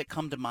 3 that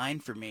come to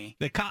mind for me.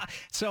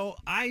 So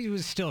I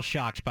was still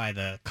shocked by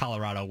the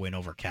Colorado win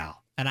over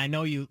Cal. And I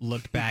know you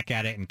looked back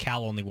at it, and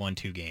Cal only won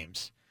 2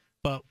 games.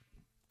 But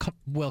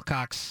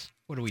Wilcox,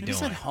 what are we doing?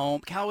 It was at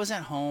home. Cal was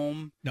at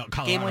home. No,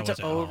 Colorado was at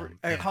home.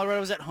 Yeah. Colorado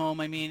was at home.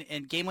 I mean,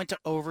 and game went to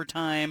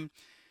overtime.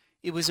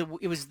 It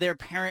was their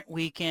parent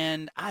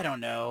weekend. I don't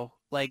know.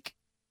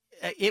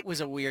 It was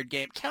a weird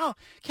game. Cal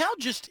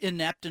just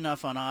inept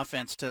enough on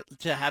offense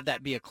to have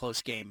that be a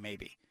close game.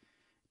 Maybe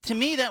to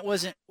me that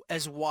wasn't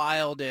as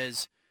wild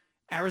as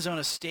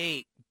Arizona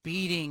State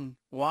beating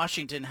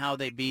Washington, how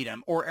they beat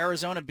them, or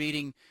Arizona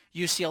beating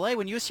UCLA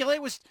when UCLA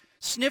was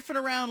sniffing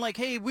around like,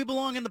 hey, we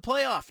belong in the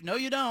playoff. No,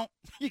 you don't.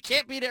 You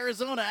can't beat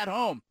Arizona at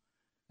home.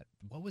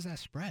 What was that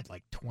spread?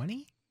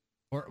 20?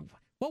 Or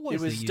what was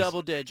it? Was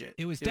double digit.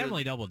 It was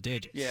definitely double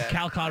digits. Yeah.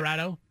 Cal,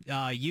 Colorado?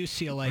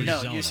 UCLA,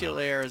 No, Zona.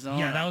 UCLA, Arizona.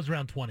 Yeah, that was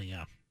around 20,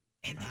 yeah.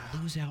 And they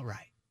lose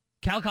outright.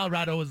 Cal,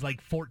 Colorado was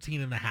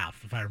 14.5,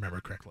 if I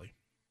remember correctly.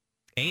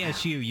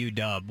 ASU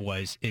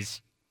UW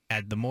is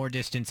the more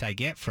distance I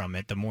get from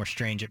it, the more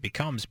strange it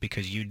becomes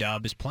because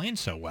UW is playing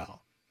so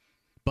well.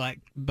 But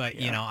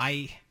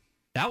yeah.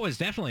 That was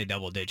definitely a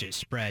double-digit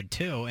spread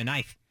too, and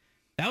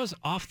that was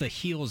off the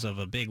heels of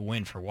a big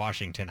win for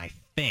Washington, I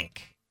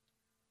think.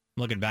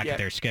 Looking back at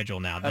their schedule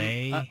now,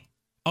 they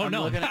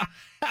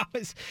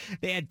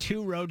had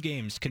 2 road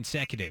games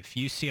consecutive: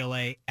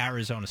 UCLA,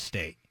 Arizona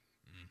State,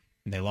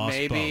 and they lost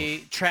both.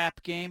 Maybe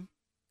trap game.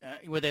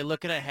 Were they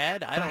looking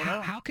ahead? I don't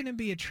know. How can it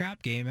be a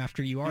trap game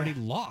after you already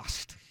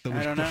lost the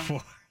week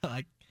before?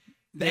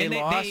 They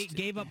They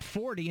gave up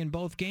 40 in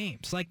both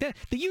games. The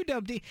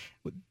UW,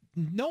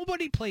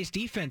 nobody plays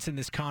defense in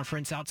this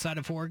conference outside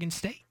of Oregon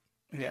State.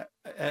 Yeah,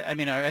 I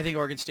mean, I think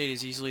Oregon State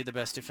is easily the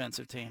best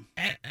defensive team.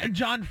 And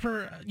John,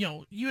 for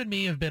you and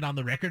me have been on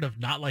the record of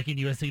not liking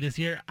USC this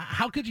year.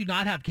 How could you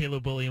not have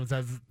Caleb Williams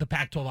as the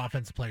Pac-12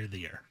 Offensive Player of the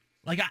Year?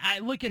 I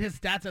look at his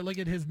stats, I look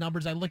at his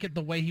numbers, I look at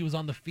the way he was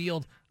on the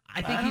field.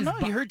 I don't know.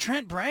 You heard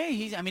Trent Bray.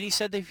 He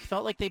said they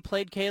felt like they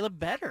played Caleb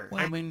better.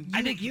 Well,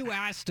 I think you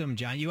asked him,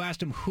 John. You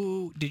asked him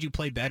who did you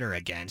play better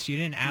against. You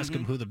didn't ask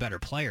him who the better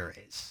player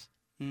is.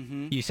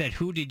 Mm-hmm. You said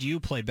who did you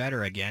play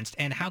better against,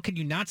 and how could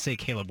you not say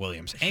Caleb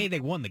Williams? A,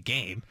 they won the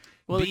game.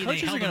 Well, B, the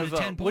coaches are going to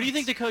vote. What do you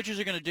think the coaches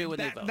are going to do when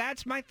they vote?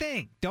 That's my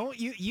thing. Don't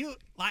you?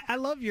 I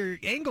love your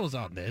angles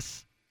on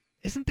this.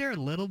 Isn't there a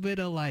little bit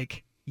of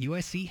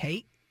USC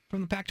hate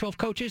from the Pac-12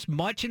 coaches?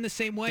 Much in the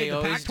same way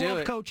the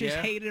Pac-12 coaches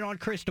hated on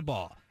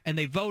Cristobal, and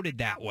they voted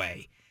that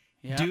way.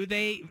 Yeah. Do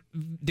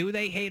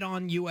they hate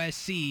on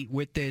USC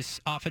with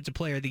this Offensive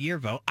Player of the Year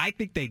vote? I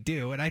think they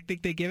do, and I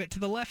think they give it to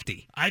the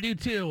lefty. I do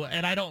too,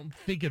 and I don't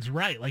think it's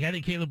right. I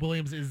think Caleb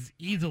Williams is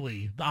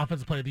easily the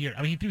Offensive Player of the Year.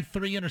 I mean, he threw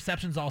 3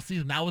 interceptions all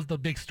season. That was the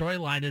big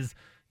storyline is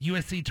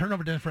USC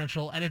turnover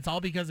differential, and it's all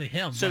because of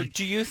him. So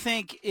do you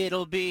think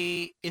it'll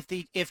be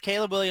if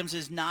Caleb Williams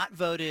is not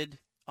voted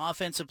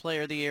Offensive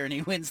Player of the Year and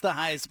he wins the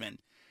Heisman,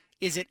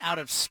 is it out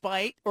of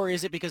spite, or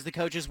is it because the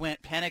coaches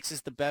went, Penix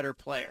is the better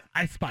player?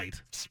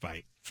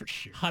 Spite, for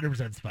sure,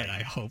 100% spite. And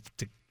I hope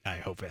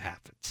it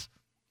happens.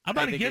 I'm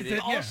not against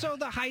it. Also,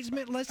 the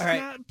Heisman. Let's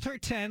not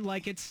pretend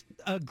like it's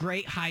a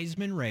great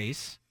Heisman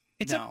race.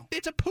 It's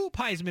a poop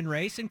Heisman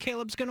race, and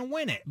Caleb's going to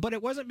win it. But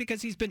it wasn't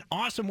because he's been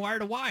awesome wire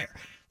to wire.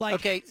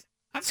 Okay,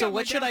 So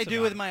what should I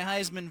do with my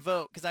Heisman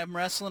vote? Because I'm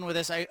wrestling with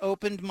this. I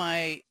opened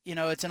my,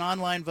 it's an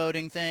online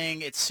voting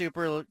thing. It's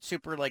super,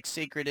 super like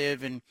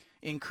secretive and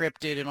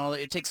encrypted and all.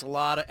 It takes a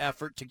lot of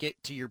effort to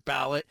get to your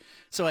ballot.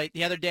 So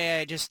the other day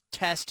I just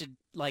tested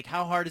like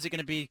how hard is it going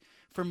to be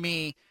for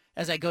me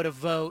as I go to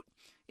vote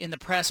in the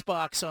press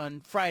box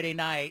on Friday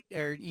night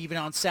or even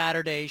on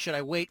Saturday. Should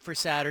I wait for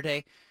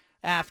Saturday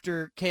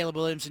after Caleb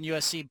Williams and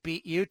USC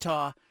beat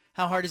Utah?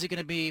 How hard is it going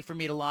to be for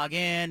me to log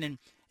in? And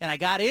I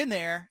got in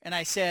there and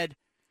I said,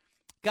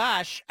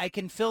 gosh, I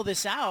can fill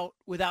this out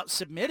without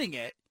submitting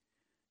it.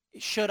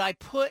 Should I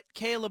put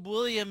Caleb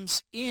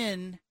Williams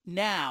in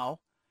now?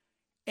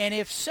 And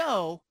if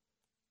so,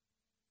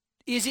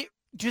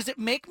 does it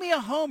make me a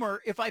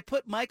homer if I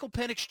put Michael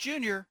Penix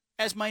Jr.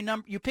 as my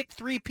number? You picked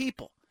 3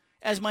 people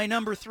as my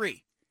number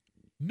 3.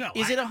 No.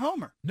 Is it a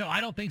homer? No, I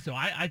don't think so.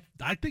 I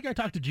think I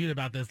talked to Jude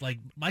about this. Like,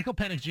 Michael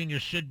Penix Jr.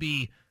 should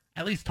be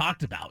at least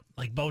talked about.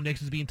 Like, Bo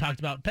Nix is being talked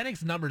about.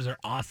 Penix's numbers are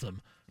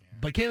awesome.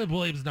 But Caleb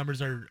Williams'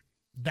 numbers are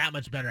that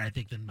much better, I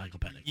think, than Michael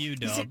Penix.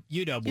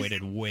 UW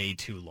waited way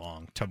too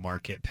long to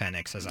market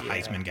Penix as a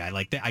Heisman guy.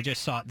 Like I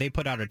just saw they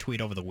put out a tweet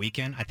over the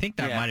weekend. I think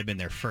that might have been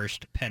their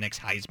first Penix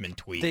Heisman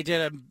tweet. They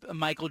did a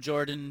Michael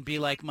Jordan "Be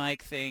Like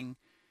Mike" thing,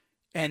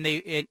 and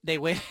they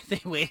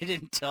waited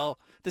until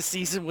the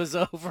season was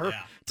over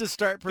to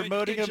start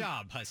promoting him. Good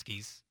job,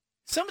 Huskies.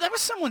 That was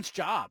someone's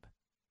job.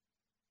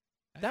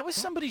 That was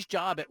somebody's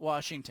job at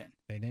Washington.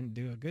 They didn't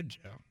do a good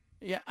job.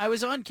 Yeah, I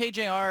was on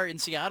KJR in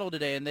Seattle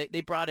today, and they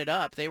brought it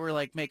up. They were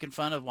like making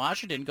fun of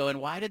Washington, going,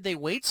 "Why did they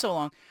wait so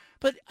long?"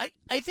 But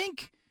I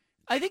think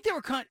they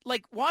were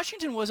like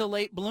Washington was a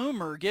late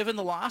bloomer given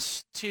the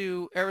loss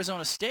to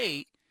Arizona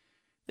State.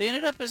 They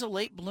ended up as a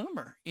late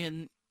bloomer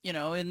in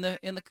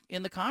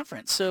the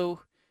conference. So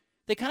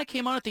they kind of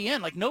came on at the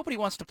end. Like nobody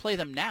wants to play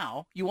them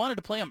now. You wanted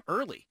to play them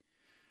early.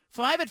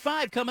 5 at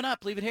 5 coming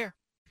up. Leave it here.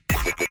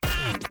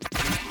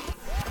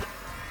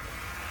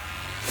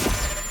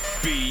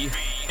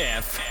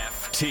 BFFT.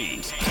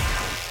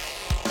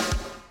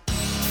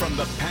 From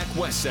the Pac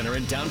West Center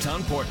in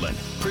downtown Portland,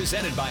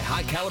 presented by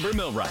High Caliber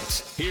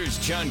Millwrights, here's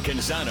John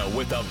Canzano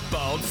with the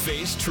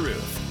bald-faced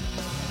truth.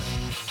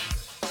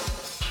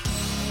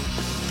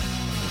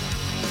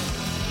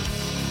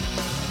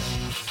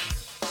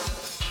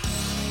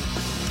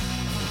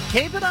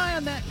 Keep an eye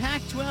on that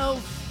Pac-12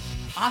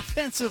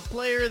 Offensive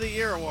Player of the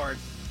Year award.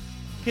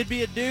 Could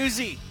be a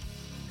doozy.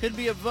 Could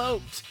be a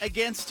vote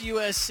against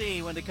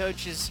USC when the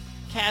coaches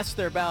cast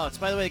their ballots.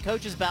 By the way, the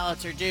coaches'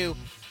 ballots are due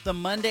the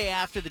Monday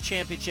after the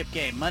championship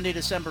game, Monday,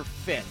 December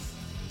 5th.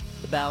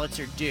 The ballots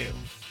are due.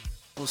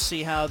 We'll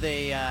see how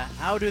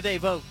do they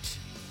vote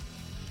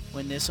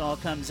when this all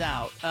comes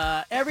out.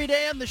 Every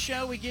day on the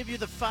show, we give you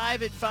the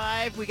 5 at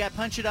 5. We got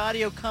Punch It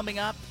Audio coming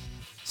up.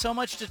 So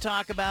much to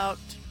talk about.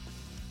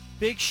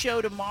 Big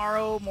show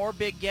tomorrow. More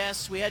big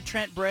guests. We had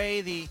Trent Bray,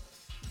 the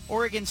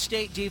Oregon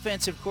State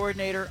defensive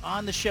coordinator,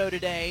 on the show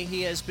today.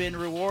 He has been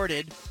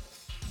rewarded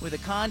with a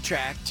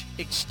contract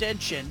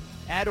extension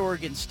at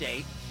Oregon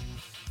State.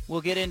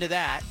 We'll get into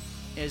that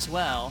as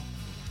well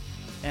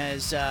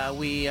as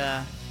we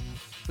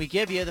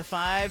give you the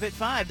 5 at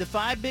 5. The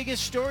 5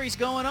 biggest stories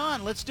going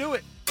on. Let's do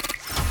it.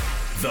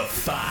 The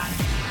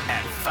 5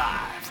 at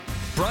 5.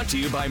 Brought to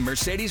you by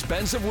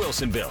Mercedes-Benz of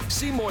Wilsonville.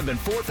 See more than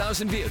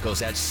 4,000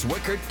 vehicles at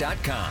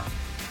Swickert.com.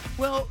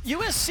 Well,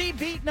 USC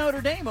beat Notre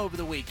Dame over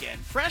the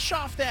weekend. Fresh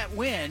off that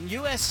win,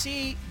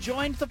 USC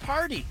joined the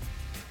party.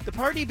 The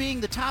party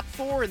being the top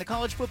 4 in the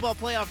college football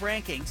playoff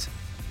rankings.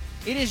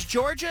 It is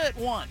Georgia at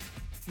 1,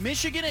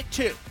 Michigan at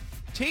 2,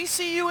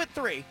 TCU at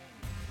 3,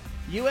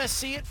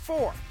 USC at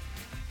 4.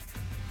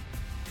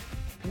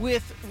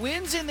 With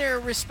wins in their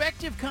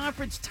respective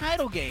conference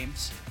title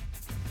games,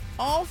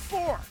 all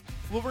 4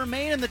 will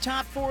remain in the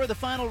top 4 of the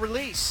final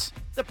release.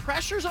 The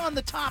pressure's on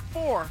the top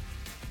 4.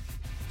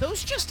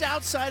 Those just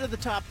outside of the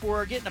top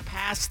 4 are getting a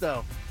pass,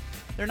 though.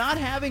 They're not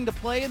having to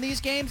play in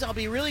these games. I'll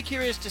be really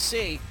curious to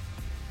see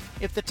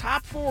if the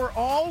top 4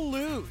 all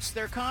lose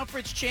their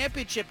conference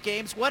championship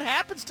games, what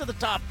happens to the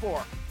top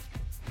 4?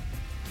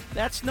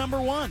 That's number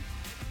 1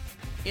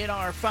 in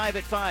our 5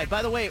 at 5.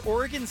 By the way,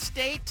 Oregon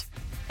State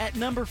at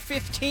number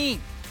 15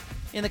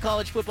 in the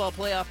college football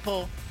playoff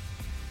poll.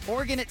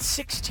 Oregon at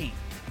 16.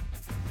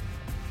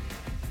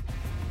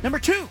 Number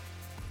 2,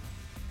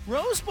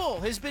 Rose Bowl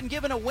has been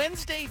given a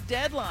Wednesday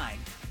deadline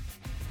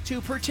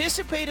to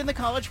participate in the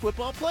college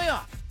football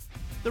playoff.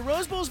 The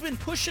Rose Bowl's been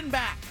pushing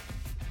back,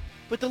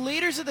 but the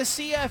leaders of the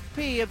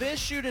CFP have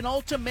issued an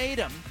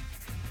ultimatum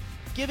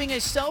giving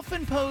a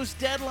self-imposed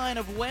deadline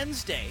of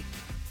Wednesday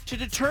to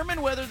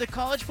determine whether the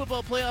college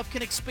football playoff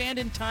can expand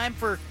in time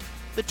for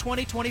the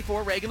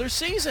 2024 regular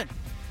season.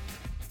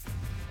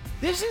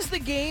 This is the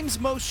game's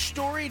most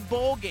storied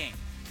bowl game.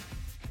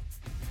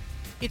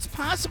 It's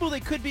possible they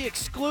could be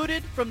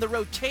excluded from the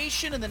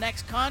rotation in the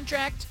next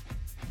contract.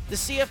 The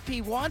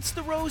CFP wants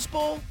the Rose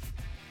Bowl,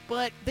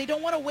 but they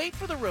don't want to wait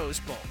for the Rose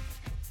Bowl.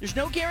 There's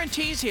no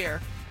guarantees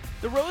here.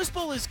 The Rose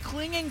Bowl is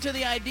clinging to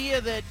the idea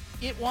that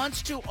it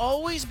wants to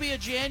always be a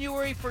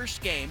January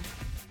 1st game,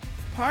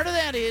 Part of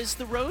that is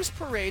the Rose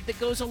Parade that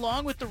goes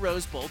along with the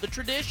Rose Bowl, the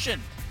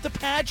tradition, the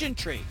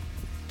pageantry.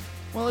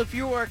 Well, if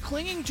you are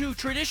clinging to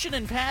tradition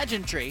and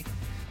pageantry,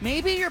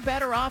 maybe you're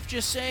better off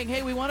just saying,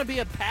 hey, we want to be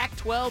a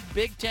Pac-12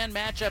 Big Ten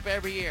matchup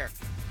every year.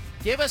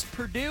 Give us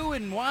Purdue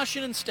and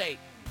Washington State.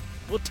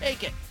 We'll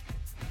take it.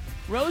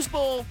 Rose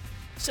Bowl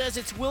says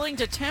it's willing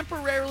to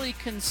temporarily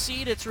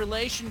concede its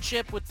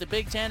relationship with the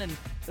Big Ten and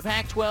the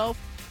Pac-12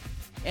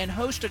 and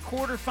host a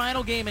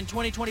quarterfinal game in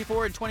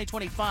 2024 and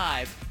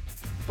 2025.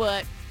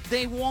 But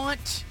they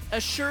want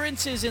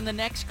assurances in the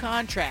next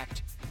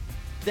contract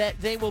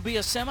that they will be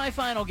a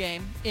semifinal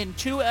game in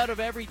 2 out of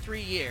every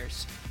 3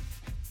 years.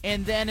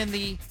 And then in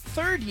the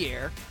third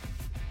year,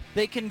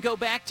 they can go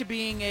back to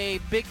being a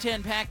Big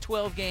Ten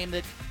Pac-12 game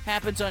that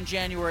happens on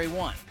January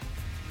 1.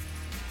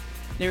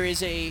 There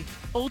is a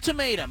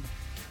ultimatum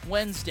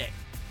Wednesday.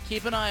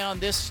 Keep an eye on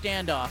this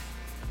standoff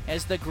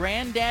as the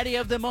granddaddy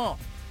of them all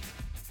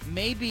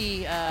may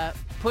be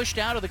pushed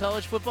out of the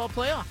college football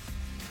playoff.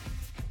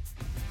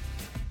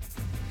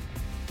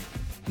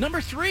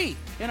 Number 3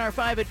 in our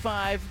 5 at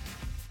 5,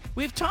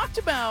 we've talked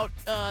about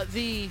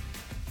the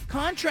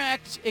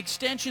contract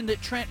extension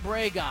that Trent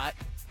Bray got,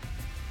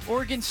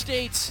 Oregon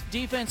State's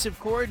defensive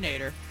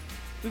coordinator.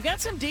 We've got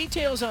some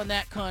details on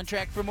that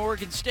contract from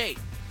Oregon State.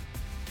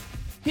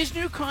 His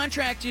new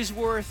contract is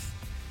worth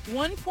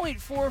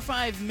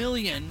 $1.45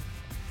 million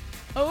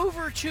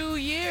over 2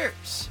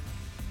 years.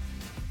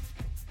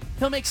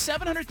 He'll make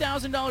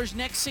 $700,000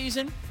 next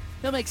season.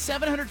 He'll make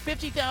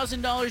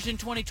 $750,000 in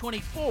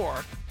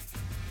 2024.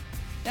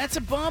 That's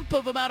a bump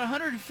of about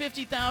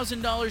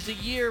 $150,000 a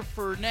year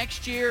for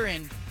next year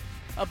and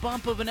a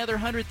bump of another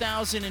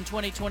 $100,000 in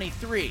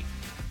 2023.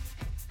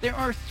 There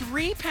are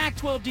 3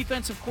 Pac-12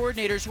 defensive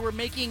coordinators who are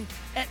making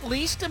at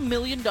least $1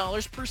 million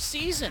per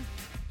season.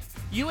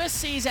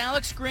 USC's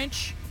Alex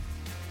Grinch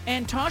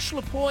and Tosh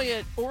Lupoi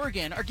at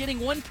Oregon are getting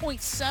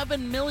 $1.7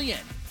 million.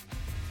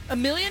 $1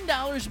 million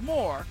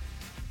more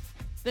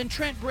than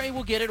Trent Bray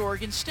will get at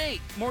Oregon State.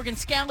 Morgan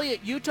Scalley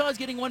at Utah is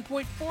getting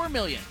 $1.4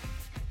 million.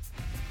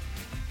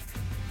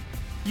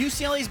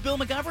 UCLA's Bill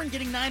McGovern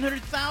getting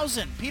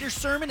 $900,000. Peter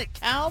Sermon at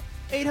Cal,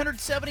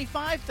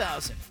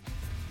 $875,000.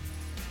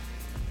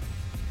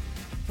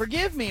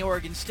 Forgive me,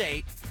 Oregon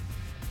State.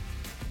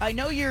 I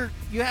know you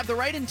have the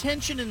right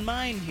intention in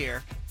mind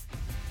here,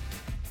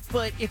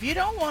 but if you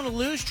don't want to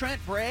lose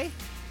Trent Bray,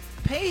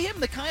 pay him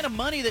the kind of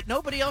money that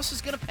nobody else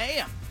is going to pay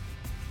him.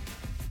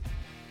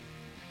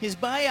 His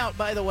buyout,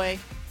 by the way,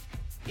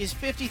 is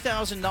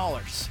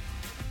 $50,000.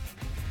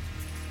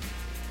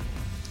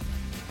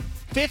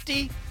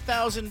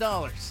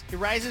 $50,000. It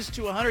rises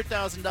to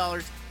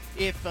 $100,000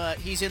 if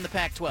he's in the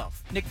Pac-12.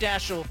 Nick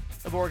Daschel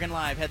of Oregon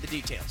Live had the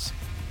details.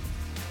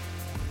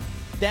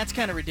 That's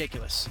kind of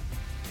ridiculous.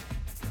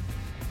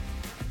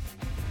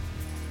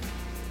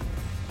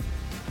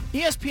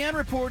 ESPN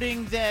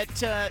reporting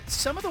that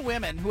some of the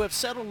women who have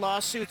settled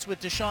lawsuits with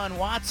Deshaun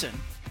Watson,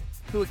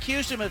 who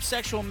accused him of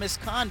sexual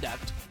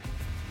misconduct,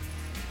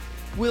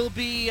 will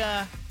be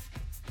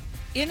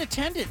in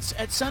attendance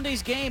at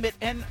Sunday's game at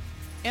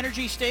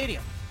NRG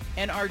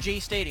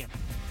Stadium.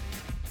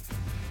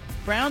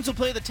 Browns will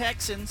play the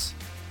Texans.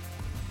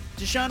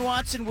 Deshaun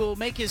Watson will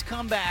make his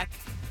comeback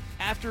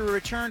after a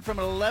return from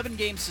an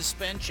 11-game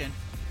suspension.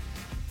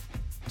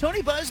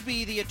 Tony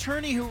Busby, the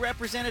attorney who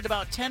represented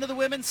about 10 of the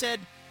women, said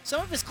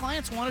some of his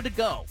clients wanted to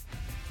go.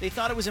 They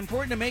thought it was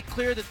important to make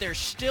clear that they're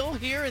still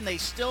here and they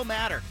still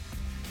matter.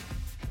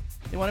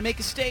 They want to make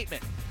a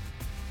statement.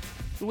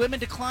 The women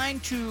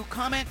declined to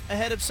comment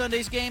ahead of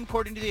Sunday's game,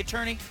 according to the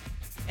attorney.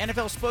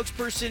 NFL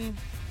spokesperson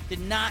did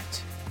not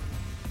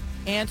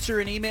answer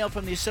an email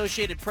from the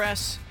Associated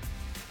Press.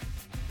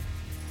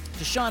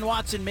 Deshaun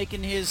Watson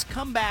making his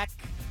comeback.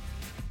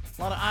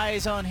 A lot of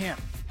eyes on him.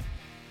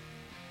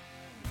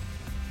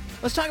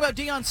 Let's talk about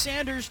Deion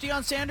Sanders.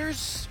 Deion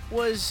Sanders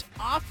was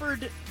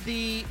offered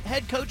the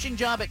head coaching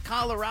job at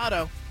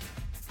Colorado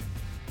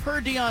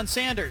per Deion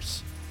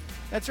Sanders.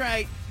 That's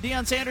right.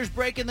 Deion Sanders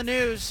breaking the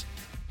news.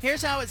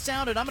 Here's how it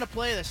sounded. I'm going to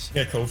play this.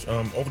 Yeah, Coach.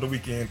 Over the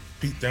weekend,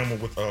 Pete Thamel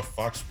with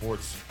Fox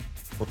Sports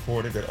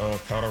reported that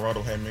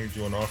Colorado had made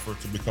you an offer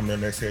to become their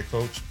next head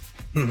coach.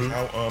 Mm-hmm.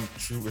 How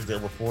true is that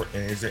report,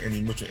 and is there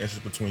any mutual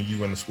interest between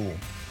you and the school?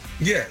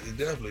 Yeah,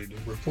 definitely. The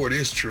report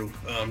is true.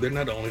 They're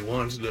not the only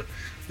ones. The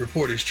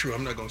report is true.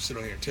 I'm not going to sit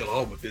on here and tell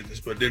all my business,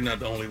 but they're not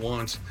the only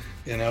ones.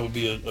 And I would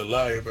be a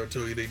liar if I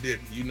told you they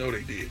didn't. You know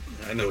they did.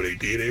 I know they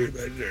did.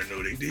 Everybody there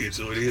know they did.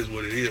 So it is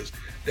what it is.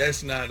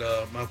 That's not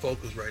my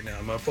focus right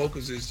now. My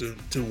focus is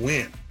to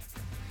win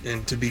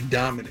and to be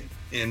dominant,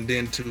 and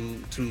then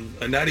to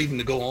not even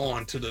to go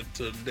on to the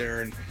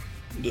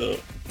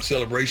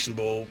Celebration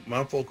Bowl.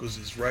 My focus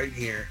is right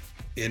here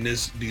in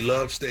this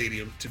beloved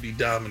stadium to be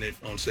dominant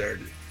on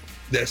Saturday.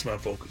 That's my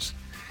focus.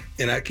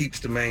 And I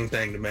keeps the main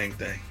thing.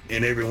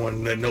 And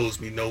everyone that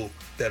knows me know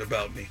that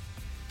about me.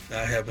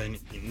 I have an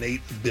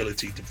innate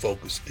ability to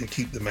focus and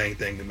keep the main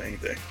thing. The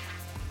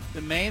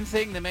main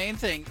thing.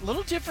 A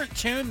little different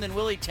tune than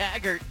Willie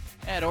Taggart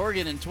at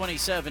Oregon in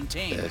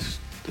 2017. Yes.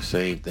 the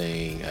same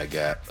thing I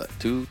got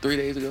 2-3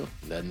 days ago.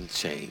 Nothing's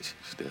changed.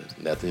 Still,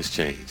 nothing's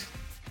changed.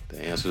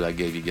 The answers I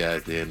gave you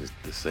guys then is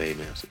the same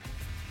answer.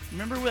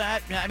 Remember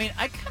that? I mean,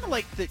 I kind of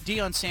like that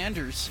Deion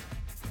Sanders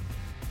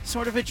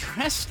sort of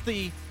addressed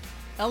the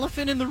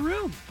elephant in the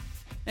room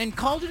and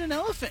called it an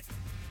elephant.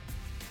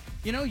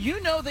 You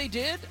know they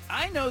did.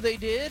 I know they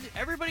did.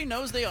 Everybody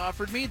knows they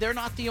offered me. They're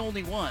not the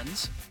only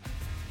ones.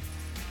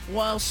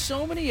 While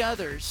so many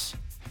others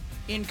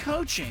in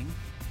coaching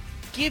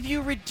give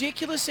you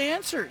ridiculous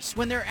answers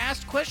when they're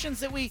asked questions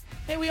that we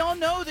all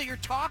know that you're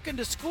talking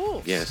to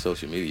schools. Yeah,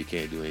 social media, you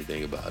can't do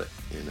anything about it.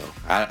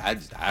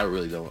 I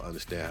really don't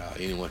understand how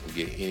anyone can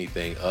get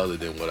anything other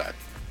than what I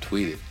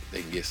tweeted.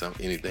 They can get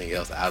anything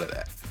else out of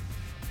that.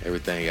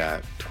 Everything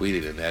I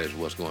tweeted, and that is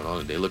what's going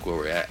on today. Look where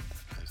we're at.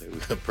 I said,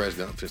 the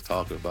president just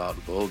talking about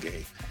the bowl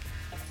game.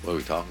 What are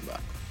we talking about?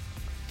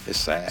 It's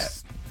sad.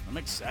 I'm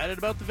excited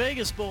about the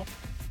Vegas Bowl.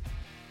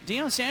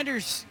 Deion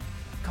Sanders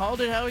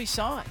called it how he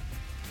saw it.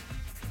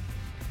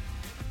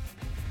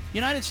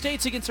 United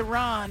States against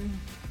Iran.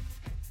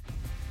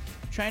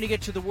 Trying to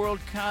get to the World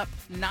Cup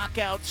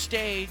knockout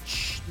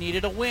stage.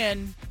 Needed a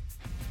win.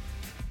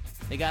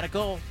 They got a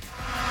goal.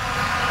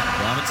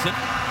 Robinson.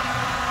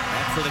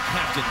 Back for the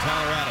captain,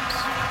 Tyler Adams.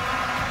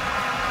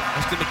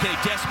 Weston McKinney,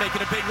 Dest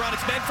making a big run.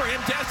 It's meant for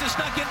him. Dest is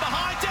snuck in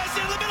behind. Dest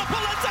in the middle.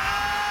 Pulisic!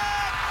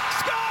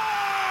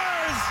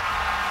 Scores!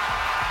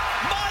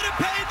 Might have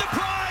paid the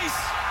price,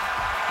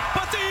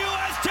 but the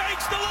U.S.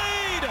 takes the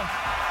lead.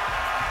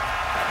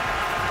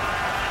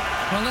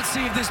 Well, let's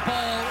see if this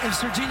ball, if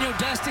Sergiño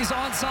Dest is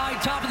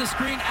onside, top of the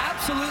screen,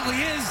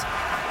 absolutely is.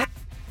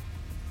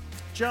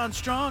 John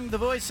Strong, the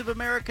voice of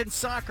American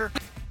soccer,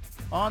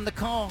 on the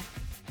call.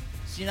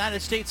 The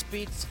United States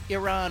beats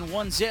Iran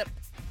 1-0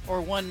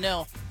 or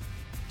 1-0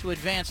 to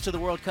advance to the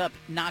World Cup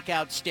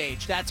knockout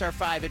stage. That's our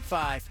 5 at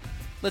 5.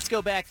 Let's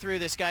go back through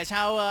this, guys.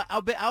 How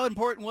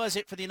important was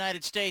it for the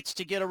United States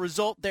to get a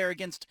result there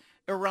against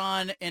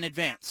Iran and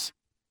advance?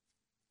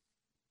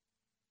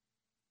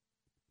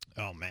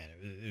 Oh man,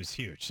 it was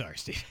huge. Sorry,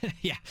 Steve.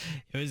 Yeah,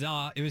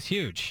 it was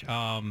huge.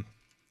 I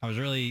was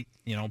really,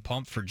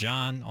 pumped for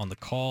John on the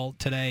call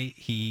today.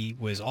 He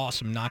was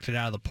awesome, knocked it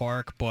out of the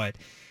park. But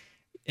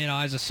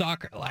as a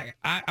soccer,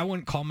 I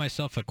wouldn't call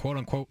myself a quote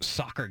unquote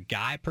soccer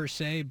guy per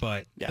se,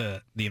 but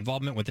the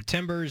involvement with the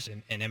Timbers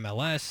and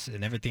MLS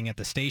and everything at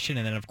the station,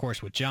 and then of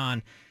course with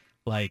John,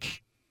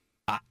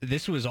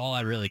 this was all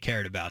I really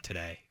cared about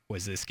today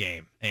was this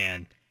game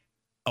and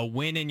a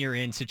win in your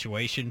in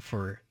situation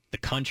for the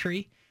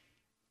country.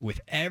 With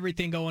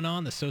everything going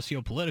on, the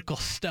socio-political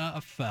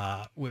stuff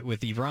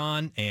with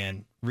Iran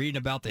and reading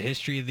about the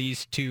history of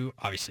these two,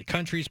 obviously,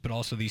 countries, but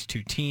also these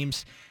two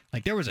teams,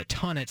 there was a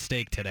ton at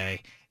stake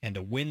today. And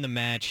to win the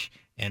match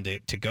and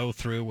to go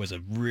through was a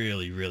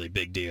really, really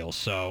big deal.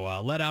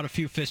 So let out a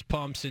few fist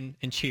pumps and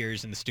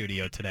cheers in the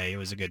studio today. It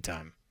was a good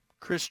time.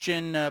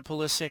 Christian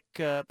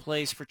Pulisic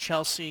plays for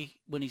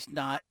Chelsea when he's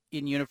not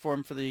in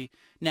uniform for the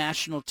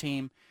national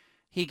team.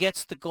 He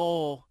gets the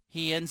goal.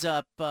 He ends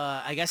up,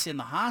 I guess, in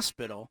the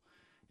hospital.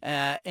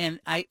 And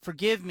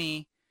forgive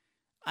me,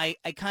 I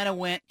kind of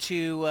went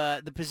to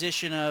the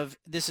position of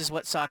this is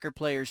what soccer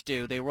players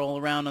do. They roll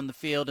around on the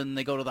field and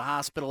they go to the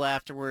hospital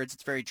afterwards.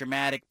 It's very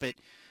dramatic. But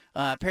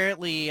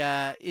apparently,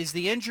 is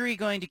the injury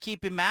going to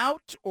keep him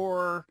out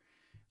or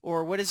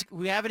what is?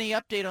 We have any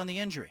update on the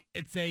injury?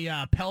 It's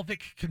a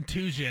pelvic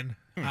contusion.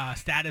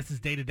 Status is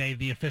day-to-day.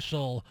 The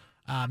official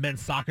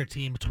men's soccer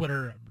team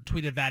Twitter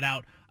tweeted that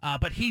out.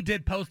 But he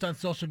did post on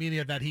social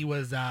media that he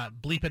was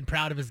bleeping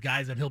proud of his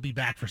guys and he'll be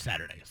back for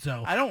Saturday.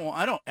 So I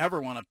don't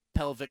ever want a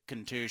pelvic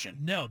contusion.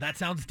 No, that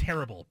sounds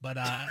terrible. But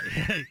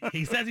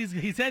he says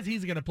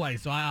he's going to play,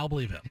 so I'll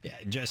believe him. Yeah,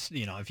 just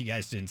if you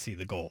guys didn't see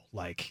the goal,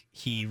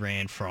 he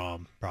ran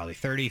from probably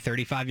 30,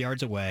 35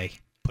 yards away,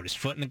 put his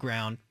foot in the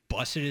ground,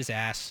 busted his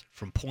ass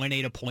from point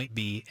A to point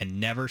B, and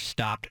never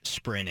stopped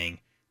sprinting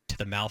to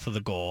the mouth of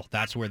the goal.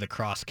 That's where the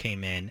cross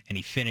came in, and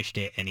he finished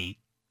it, and he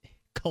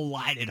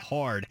collided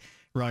hard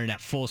running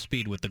at full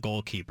speed with the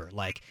goalkeeper.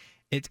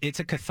 It's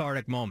a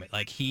cathartic moment.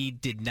 He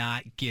did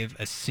not give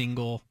a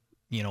single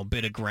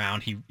bit of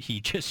ground. He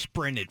just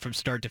sprinted from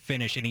start to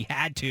finish, and he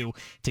had to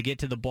get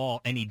to the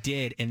ball, and he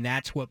did, and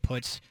that's what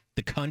puts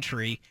the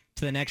country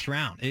to the next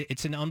round.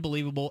 It's an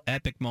unbelievable,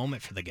 epic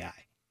moment for the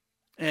guy.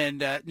 And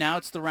now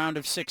it's the round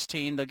of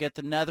 16. They'll get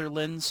the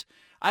Netherlands.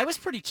 I was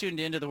pretty tuned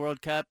into the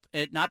World Cup,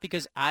 not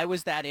because I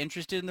was that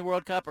interested in the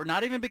World Cup, or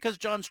not even because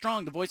John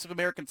Strong, the voice of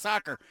American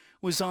soccer,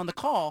 was on the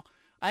call.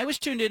 I was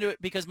tuned into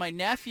it because my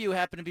nephew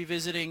happened to be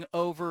visiting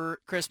over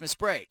Christmas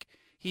break.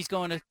 He's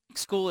going to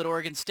school at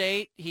Oregon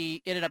State.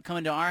 He ended up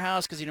coming to our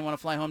house because he didn't want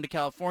to fly home to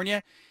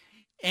California,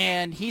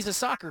 and he's a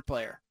soccer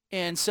player.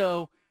 And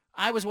so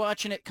I was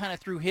watching it kind of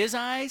through his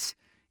eyes,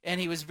 and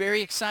he was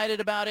very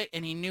excited about it,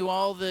 and he knew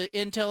all the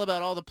intel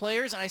about all the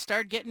players, and I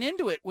started getting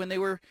into it when they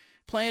were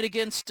playing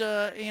against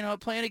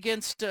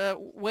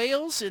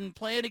Wales and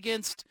playing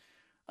against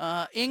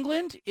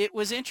England. It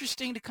was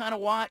interesting to kind of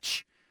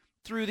watch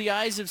through the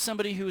eyes of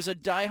somebody who was a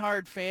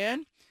diehard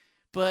fan.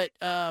 But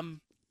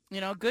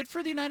good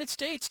for the United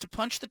States to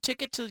punch the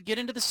ticket to get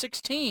into the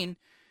 16.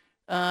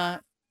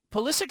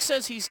 Pulisic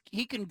says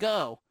he can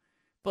go,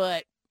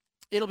 but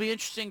it'll be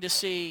interesting to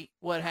see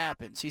what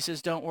happens. He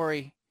says, don't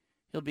worry,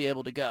 he'll be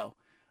able to go.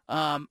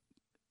 All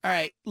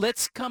right,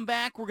 let's come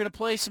back. We're going to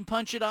play some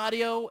Punch It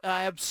audio.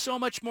 I have so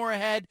much more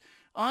ahead.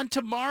 On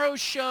tomorrow's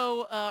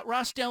show,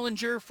 Ross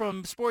Dellinger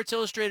from Sports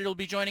Illustrated will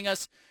be joining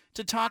us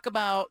to talk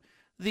about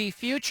the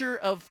future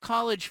of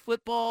college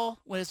football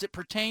as it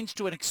pertains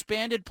to an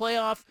expanded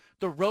playoff,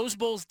 the Rose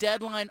Bowl's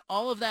deadline,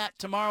 all of that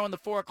tomorrow in the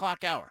 4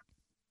 o'clock hour.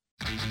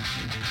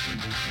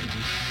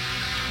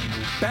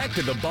 Back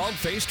to the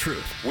Bald-Faced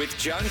Truth with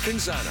John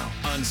Canzano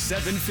on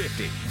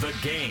 750 The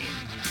Game.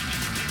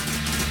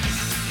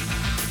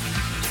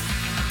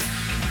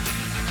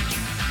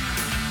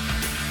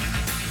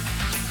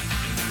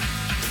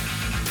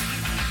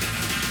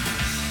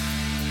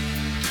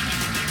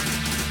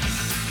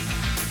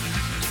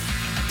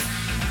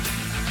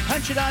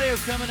 Punch It audio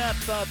coming up,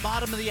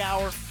 bottom of the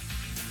hour.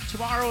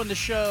 Tomorrow on the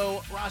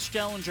show, Ross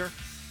Dellinger,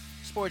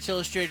 Sports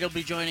Illustrated, will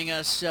be joining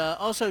us.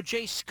 Also,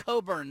 Jace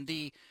Coburn,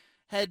 the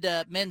head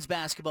men's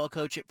basketball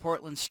coach at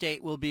Portland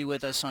State, will be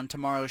with us on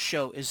tomorrow's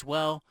show as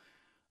well.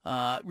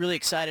 Really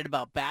excited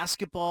about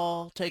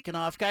basketball taking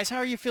off. Guys, how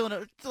are you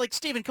feeling? Like,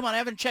 Steven, come on, I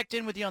haven't checked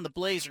in with you on the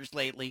Blazers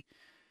lately.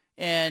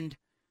 And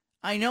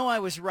I know I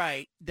was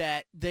right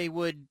that they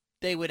would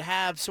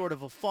have sort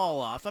of a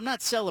fall off. I'm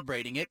not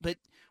celebrating it, but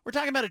we're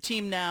talking about a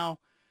team now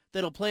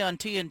that'll play on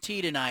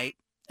TNT tonight,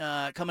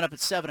 coming up at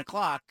 7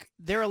 o'clock.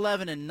 They're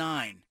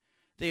 11-9.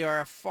 They are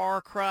a far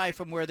cry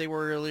from where they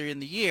were earlier in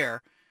the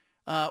year.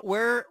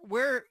 Where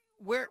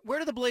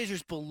do the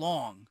Blazers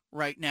belong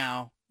right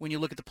now when you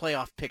look at the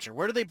playoff picture?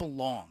 Where do they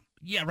belong?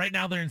 Yeah, right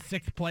now they're in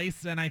 6th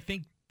place, and I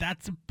think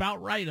that's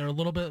about right, or a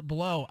little bit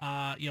below.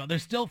 They're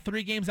still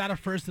 3 games out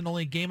of first and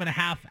only a game and a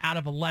half out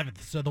of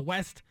 11th. So the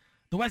West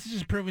is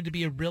just proven to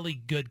be a really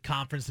good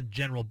conference in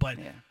general, but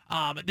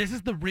this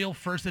is the real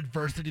first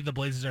adversity the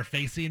Blazers are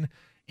facing,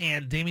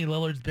 and Damian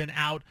Lillard's been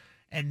out,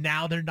 and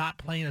now they're not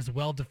playing as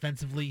well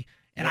defensively.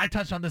 And I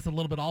touched on this a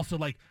little bit also,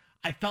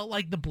 I felt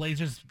like the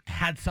Blazers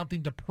had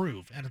something to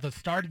prove, and at the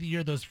start of the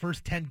year, those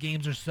first 10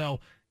 games or so,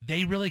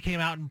 they really came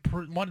out and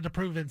wanted to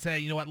prove it and say,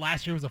 you know what,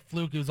 last year was a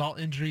fluke, it was all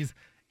injuries,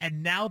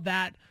 and now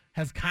that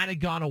has kind of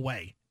gone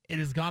away. It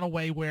has gone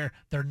away where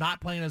they're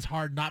not playing as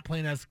hard, not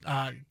playing as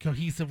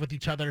cohesive with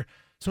each other.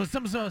 So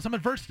some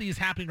adversity is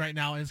happening right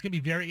now, and it's going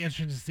to be very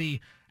interesting to see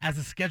as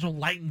the schedule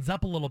lightens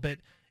up a little bit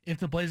if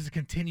the Blazers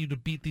continue to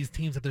beat these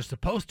teams that they're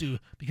supposed to,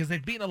 because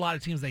they've beaten a lot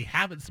of teams they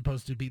haven't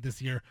supposed to beat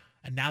this year,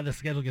 and now the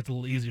schedule gets a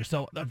little easier.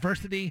 So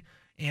adversity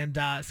and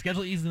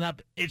schedule easing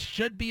up, it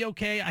should be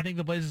okay. I think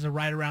the Blazers are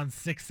right around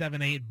 6,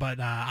 7, 8, but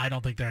I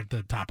don't think they're at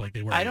the top like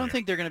they were. I don't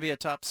think they're going to be a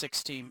top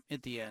 6 team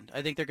at the end.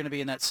 I think they're going to be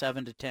in that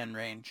 7 to 10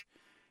 range.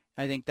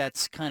 I think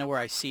that's kind of where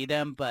I see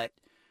them, but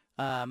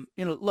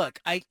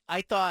look, I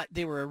thought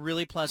they were a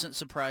really pleasant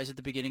surprise at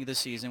the beginning of the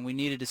season. We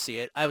needed to see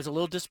it. I was a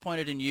little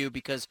disappointed in you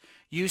because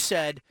you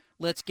said,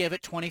 let's give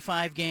it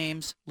 25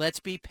 games. Let's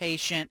be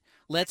patient.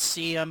 Let's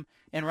see them.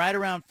 And right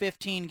around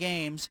 15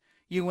 games,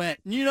 you went,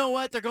 you know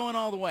what? They're going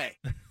all the way.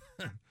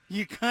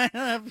 You kind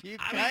of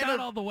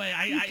all the way.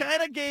 You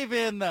kind of gave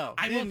in, though.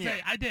 I will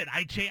say I did.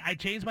 I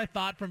changed my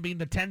thought from being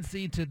the 10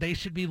 seed to they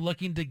should be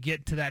looking to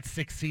get to that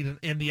 6 seed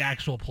in the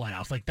actual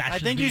playoffs. Like that. I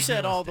think you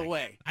said all the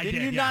way.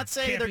 Didn't you not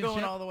say they're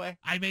going all the way?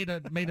 I made a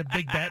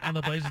big bet on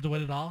the Blazers to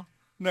win it all.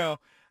 No.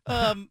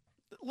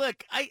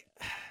 Look, I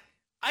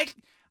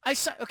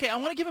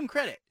want to give them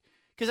credit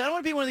because I don't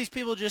want to be one of these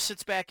people who just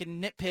sits back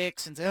and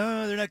nitpicks and says,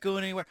 oh, they're not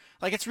going anywhere.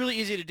 Like, it's really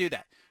easy to do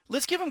that.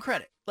 Let's give them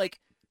credit. Like,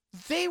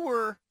 they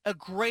were a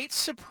great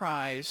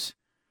surprise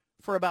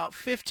for about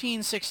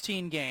 15,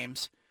 16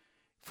 games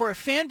for a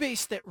fan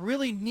base that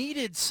really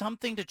needed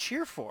something to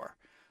cheer for.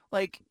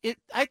 Like,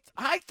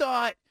 I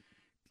thought,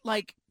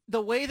 like,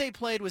 the way they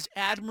played was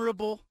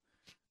admirable.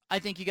 I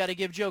think you got to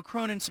give Joe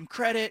Cronin some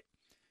credit.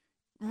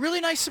 Really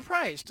nice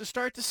surprise to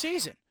start the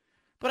season.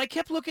 But I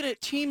kept looking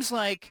at teams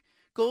like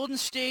Golden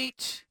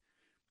State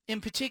in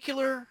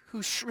particular,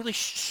 who really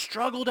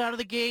struggled out of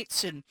the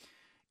gates, and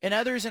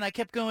others, and I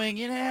kept going,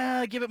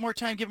 give it more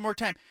time.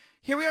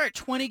 Here we are at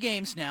 20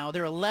 games now.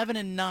 They're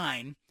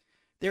 11-9.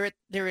 They're at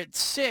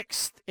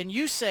 6th, and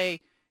you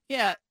say,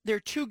 yeah, they're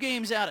 2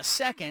 games out of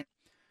 2nd.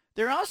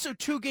 They're also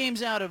 2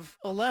 games out of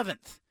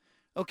 11th.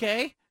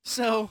 Okay,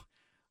 so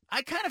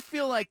I kind of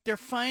feel like they're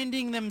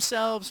finding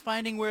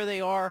where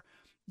they are.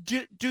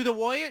 Do the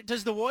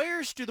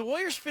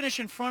Warriors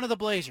finish in front of the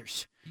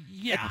Blazers?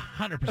 Yeah,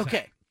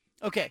 100%.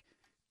 Okay.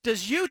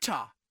 Does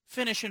Utah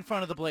finish in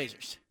front of the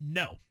Blazers?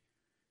 No.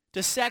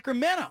 Does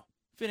Sacramento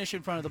finish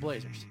in front of the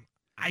Blazers?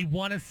 I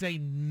want to say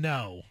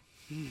no.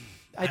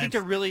 I think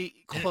they're really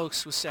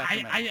close with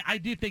Sacramento. I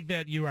do think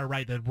that you are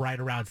right, that right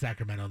around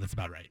Sacramento, that's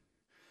about right.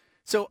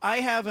 So I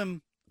have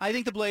them, I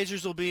think the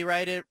Blazers will be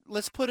right at,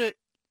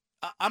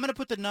 I'm going to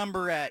put the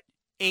number at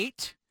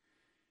 8.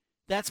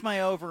 That's my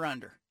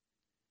over-under.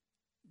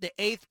 The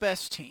 8th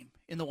best team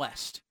in the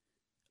West.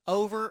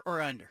 Over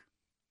or under?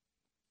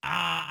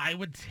 I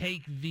would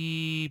take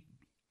the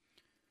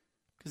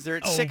Because they're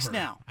at 6 Over.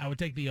 now. I would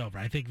take the over.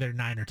 I think they're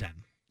 9 or 10.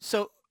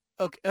 So,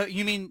 okay,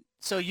 you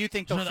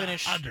think they'll No,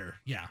 finish under?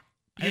 Yeah.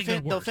 I You think they're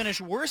think they'll worse.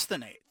 finish worse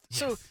than 8th? Yes.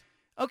 So,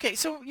 okay,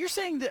 so you're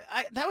saying that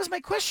that was my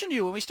question to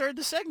you when we started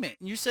the segment,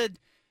 and you said,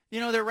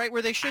 they're right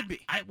where they should be.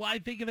 I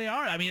think they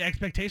are. I mean,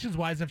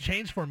 expectations-wise have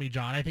changed for me,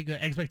 John. I think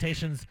the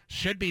expectations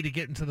should be to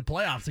get into the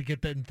playoffs and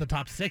get into the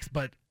top 6,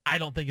 but I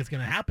don't think it's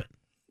going to happen.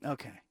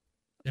 Okay.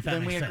 If that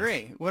Then makes we sense.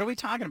 agree. What are we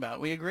talking about?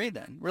 We agree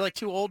then. We're like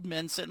two old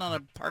men sitting on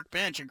a park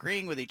bench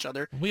agreeing with each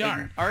other. We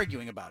and are.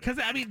 arguing about it. Because,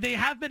 I mean, they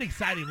have been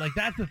exciting. Like,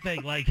 that's the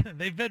thing. Like,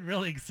 they've been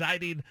really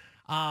exciting,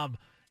 and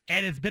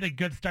it's been a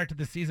good start to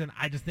the season.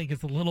 I just think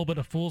it's a little bit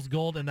of fool's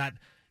gold in that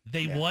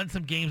they won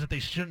some games that they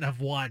shouldn't have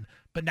won.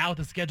 But now with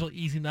the schedule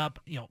easing up,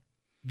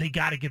 they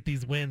got to get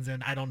these wins,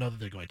 and I don't know that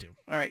they're going to.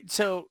 All right,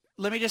 so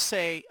let me just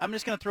say, I'm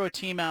just going to throw a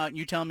team out, and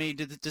you tell me,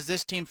 does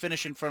this team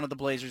finish in front of the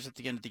Blazers at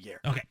the end of the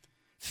year? Okay.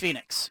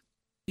 Phoenix.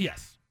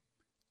 Yes.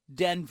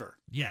 Denver.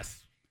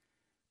 Yes.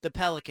 The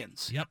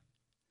Pelicans. Yep.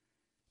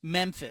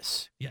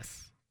 Memphis.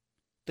 Yes.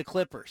 The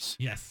Clippers.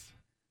 Yes.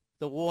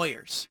 The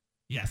Warriors.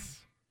 Yes.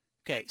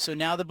 Okay, so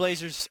now the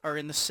Blazers are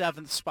in the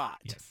 7th spot.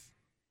 Yes.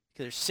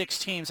 There's 6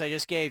 teams I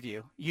just gave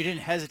you. You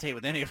didn't hesitate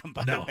with any of them,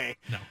 by the way.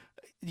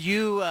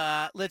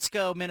 No. Let's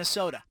go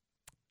Minnesota.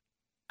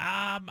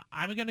 I'm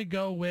going to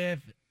go with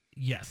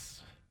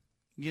yes.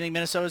 You think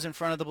Minnesota's in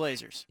front of the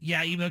Blazers?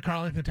 Yeah, even though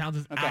Karl Anthony Towns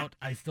is out,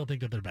 I still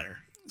think that they're better.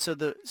 So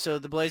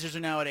the Blazers are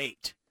now at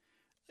 8.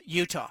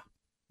 Utah.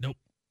 Nope.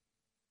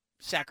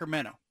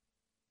 Sacramento.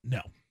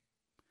 No.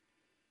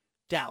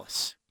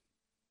 Dallas.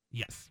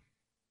 Yes.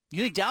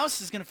 You think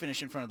Dallas is going to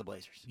finish in front of the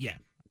Blazers? Yeah.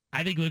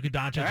 I think Luka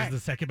Doncic All right. is the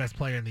second best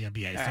player in the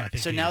NBA. All So I right.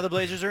 think So now the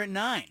Blazers are at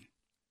 9.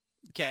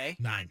 Okay.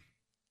 9.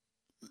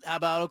 How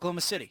about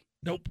Oklahoma City?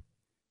 Nope.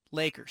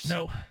 Lakers?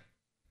 No.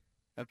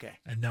 Okay.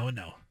 And no and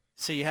no.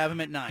 So you have them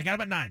at 9. I got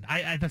him at 9.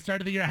 At the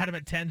start of the year, I had him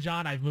at 10,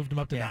 John. I've moved him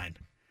up to 9.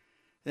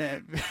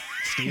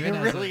 Steven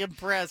You're has really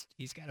impressed.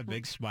 He's got a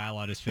big smile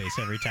on his face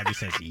every time he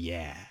says,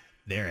 yeah,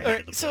 they're ahead All of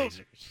right, the so,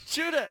 Blazers.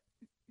 Judah,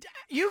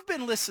 you've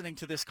been listening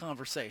to this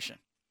conversation.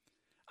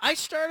 I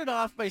started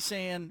off by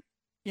saying,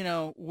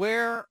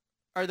 where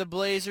are the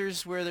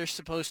Blazers where they're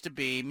supposed to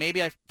be?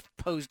 Maybe I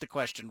posed the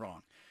question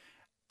wrong.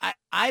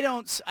 I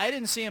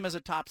didn't see them as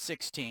a top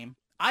 6 team.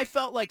 I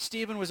felt like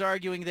Steven was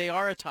arguing they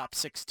are a top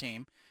 6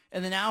 team,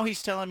 and then now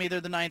he's telling me they're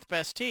the 9th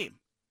best team.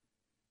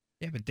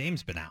 Yeah, but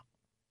Dame's been out.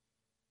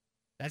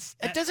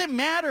 It doesn't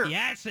matter.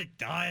 Yes, it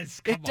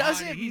does. It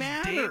doesn't He's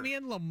matter.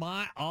 Damian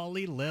Lamont,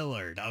 Ollie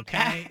Lillard,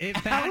 okay?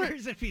 It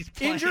matters if he's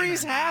playing.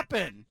 Injuries or not.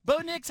 happen. Bo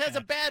Nix has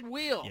a bad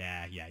wheel.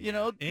 Yeah. we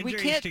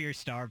Injuries can't to your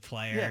star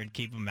player Yeah. and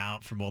keep him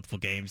out for multiple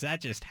games.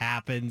 That just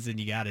happens, and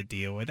you got to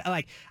deal with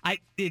it.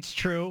 It's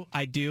true.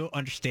 I do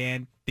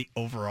understand the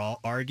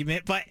overall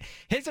argument, but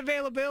his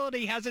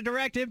availability has a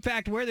direct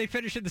impact where they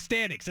finish in the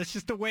standings. That's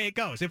just the way it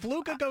goes. If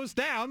Luka goes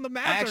down, the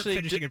Mavs are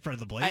finishing in front of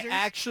the Blazers. I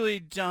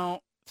actually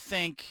don't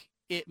think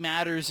it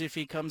matters if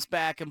he comes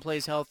back and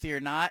plays healthy or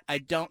not. I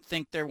don't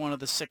think they're one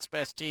of the 6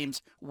 best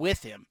teams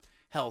with him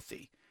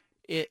healthy.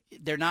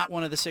 They're not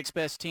one of the 6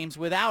 best teams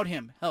without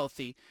him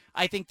healthy.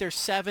 I think they're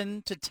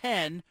 7 to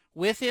 10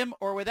 with him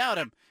or without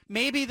him.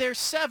 Maybe they're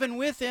 7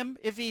 with him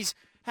if he's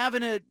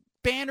having a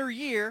banner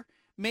year.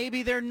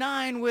 Maybe they're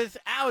 9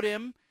 without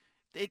him.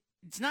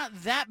 It's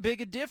not that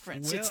big a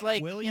difference. It's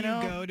like, will you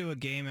go to a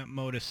game at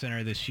Moda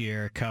Center this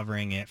year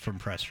covering it from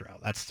press row?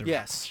 That's the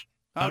Yes.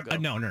 I'll go.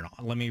 No.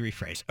 Let me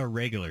rephrase. A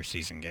regular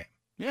season game.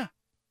 Yeah,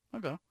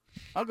 I'll go.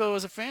 I'll go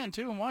as a fan,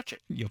 too, and watch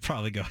it. You'll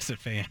probably go as a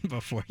fan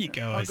before you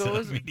go as go a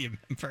as a- media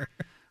member.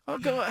 I'll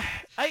go.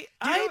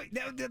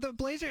 The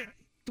Blazers,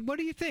 what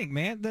do you think,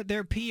 man?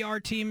 Their PR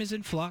team is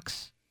in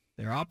flux.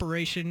 Their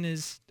operation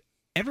is,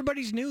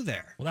 everybody's new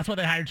there. Well, that's why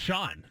they hired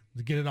Sean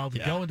to get it all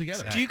going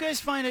together. Do you guys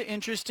find it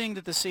interesting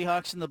that the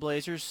Seahawks and the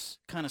Blazers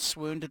kind of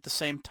swooned at the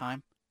same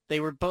time?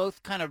 They were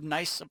both kind of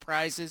nice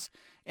surprises,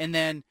 and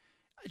then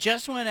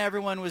just when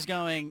everyone was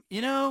going,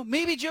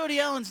 maybe Jody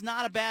Allen's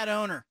not a bad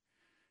owner,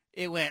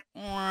 it went,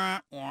 wah,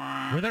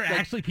 wah. Were there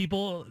actually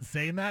people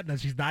saying that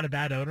she's not a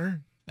bad owner?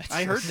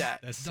 I heard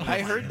that. I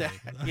heard that.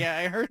 Yeah,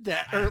 I heard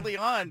that early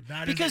on.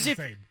 That is Because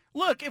insane.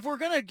 if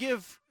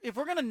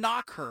we're gonna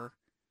knock her,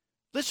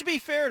 let's just be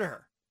fair to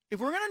her. If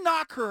we're gonna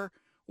knock her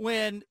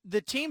when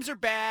the teams are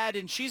bad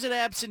and she's an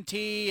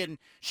absentee and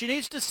she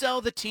needs to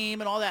sell the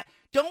team and all that,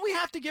 don't we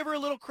have to give her a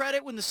little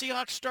credit when the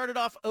Seahawks started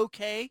off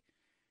okay?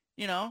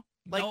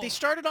 They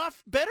started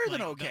off better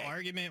than okay. The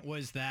argument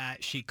was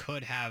that she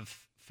could have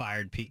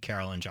fired Pete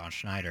Carroll and John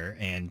Schneider,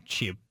 and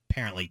she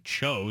apparently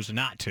chose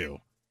not to.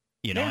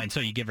 And so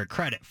you give her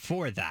credit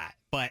for that.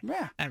 But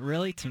that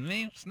really, to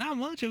me, it's not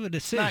much of a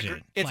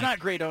decision. It's not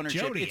great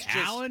ownership. Jody It's just-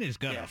 Allen is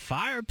going to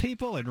fire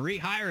people and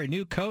rehire a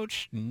new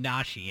coach?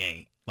 Nah, she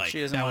ain't.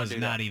 She doesn't that wanna was do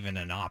not that. even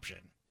an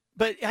option.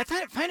 But I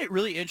find it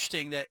really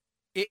interesting that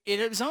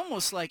it was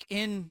almost like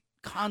in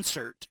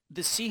concert.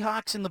 The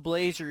Seahawks and the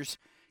Blazers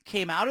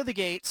came out of the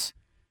gates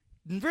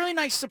really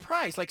nice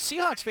surprise. Like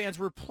Seahawks fans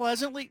were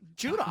pleasantly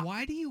Judah.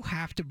 Why do you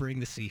have to bring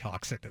the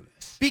Seahawks into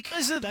this?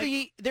 Because of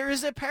there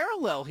is a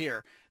parallel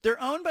here.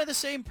 They're owned by the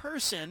same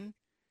person.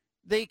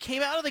 They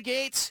came out of the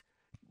gates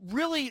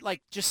really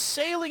like just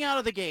sailing out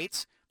of the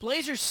gates.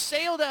 Blazers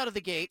sailed out of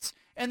the gates,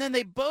 and then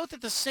they both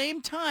at the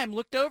same time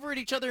looked over at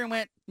each other and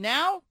went,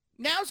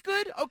 now's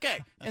good? Okay.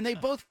 And they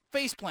both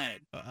face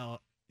planted.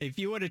 If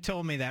you would have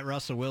told me that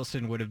Russell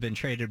Wilson would have been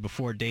traded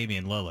before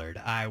Damian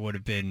Lillard, I would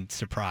have been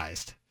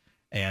surprised.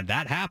 And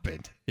that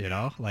happened,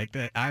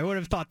 I would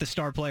have thought the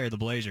star player of the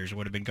Blazers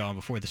would have been gone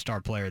before the star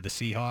player of the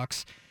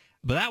Seahawks.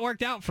 But that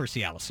worked out for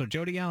Seattle. So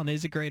Jody Allen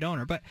is a great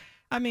owner. But,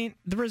 I mean,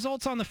 the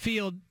results on the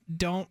field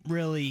don't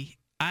really...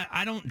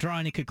 I don't draw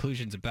any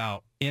conclusions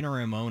about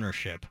interim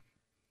ownership,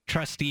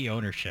 trustee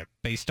ownership,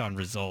 based on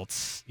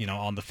results,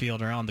 on the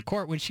field or on the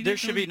court. There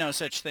should be no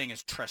such thing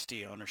as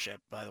trustee ownership,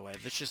 by the way.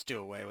 Let's just do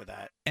away with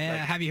that.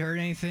 Have you heard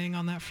anything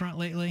on that front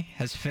lately?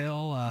 Has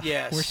Phil...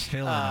 Yes. Where's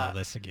Phil in all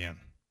this again?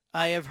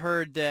 I have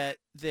heard that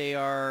they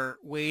are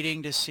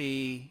waiting to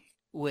see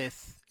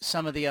with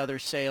some of the other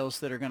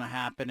sales that are going to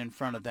happen in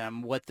front of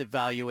them what the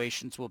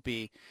valuations will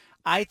be.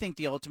 I think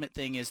the ultimate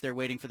thing is they're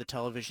waiting for the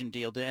television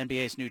deal, the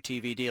NBA's new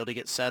TV deal to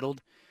get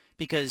settled,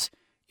 because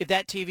if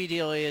that TV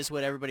deal is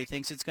what everybody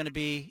thinks it's going to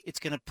be, it's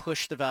going to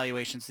push the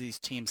valuations of these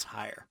teams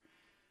higher.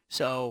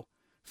 So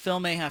Phil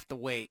may have to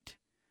wait.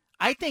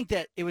 I think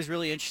that it was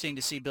really interesting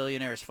to see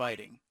billionaires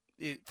fighting,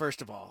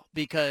 first of all,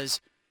 because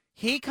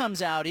he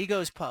comes out, he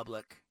goes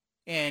public,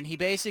 and he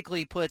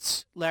basically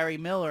puts Larry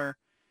Miller,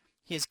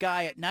 his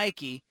guy at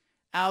Nike,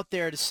 out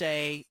there to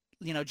say,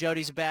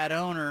 Jody's a bad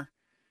owner.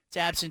 It's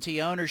absentee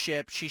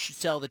ownership. She should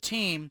sell the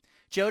team.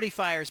 Jody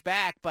fires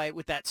back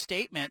with that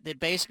statement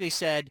that basically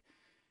said,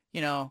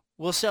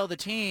 we'll sell the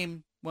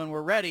team when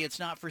we're ready. It's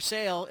not for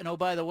sale. And, oh,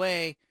 by the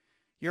way,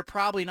 you're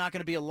probably not going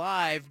to be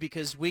alive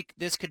because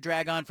this could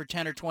drag on for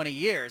 10 or 20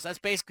 years. That's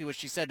basically what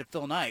she said to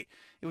Phil Knight.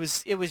 It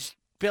was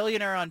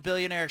billionaire on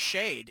billionaire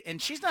shade.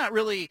 And she's not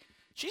really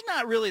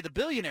the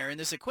billionaire in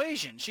this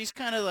equation. She's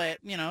kind of like,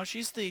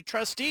 she's the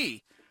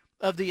trustee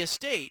of the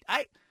estate.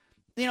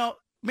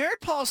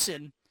 Merritt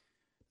Paulson,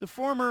 the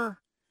former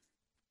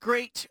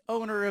great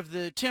owner of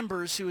the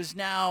Timbers, who is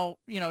now,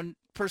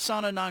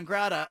 persona non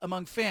grata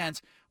among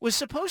fans, was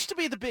supposed to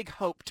be the big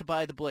hope to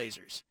buy the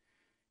Blazers.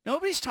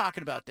 Nobody's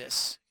talking about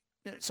this,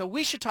 so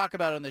we should talk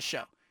about it on this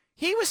show.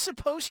 He was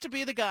supposed to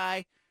be the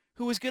guy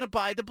who was going to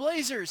buy the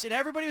Blazers, and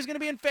everybody was going to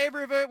be in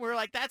favor of it. We're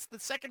like, that's the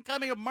second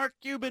coming of Mark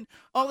Cuban,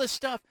 all this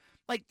stuff.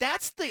 Like,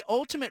 that's the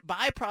ultimate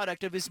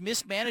byproduct of his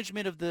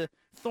mismanagement of the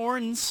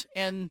Thorns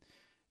and,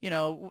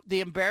 the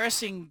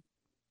embarrassing,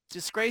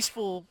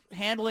 disgraceful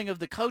handling of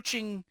the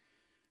coaching,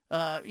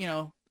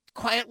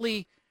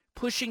 quietly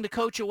pushing the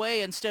coach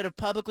away instead of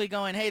publicly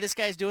going, hey, this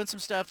guy's doing some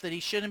stuff that he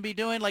shouldn't be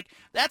doing. Like,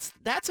 that's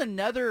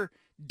another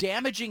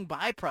damaging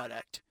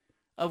byproduct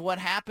of what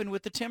happened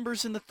with the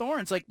Timbers and the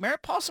Thorns. Like,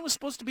 Merritt Paulson was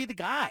supposed to be the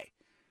guy,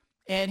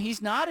 and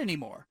he's not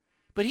anymore.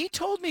 But he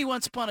told me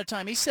once upon a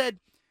time, he said,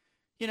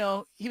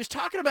 he was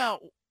talking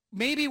about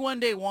maybe one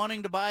day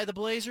wanting to buy the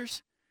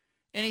Blazers,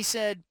 and he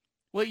said,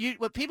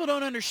 what people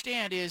don't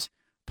understand is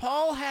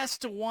Paul has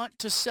to want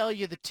to sell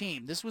you the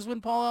team. This was when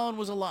Paul Allen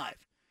was alive.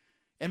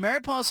 And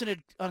Merritt Paulson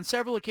had on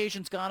several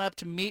occasions gone up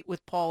to meet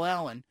with Paul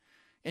Allen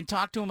and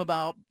talked to him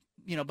about,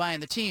 buying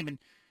the team. And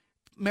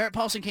Merritt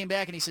Paulson came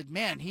back and he said,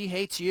 man, he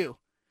hates you.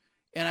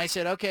 And I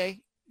said, okay,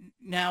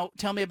 now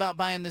tell me about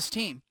buying this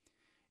team.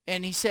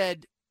 And he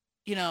said,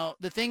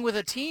 the thing with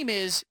a team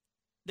is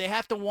they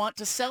have to want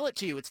to sell it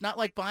to you. It's not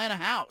like buying a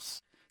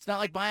house. It's not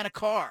like buying a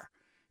car.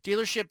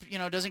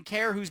 Dealership, doesn't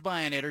care who's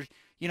buying it, or,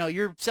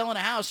 you're selling a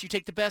house, you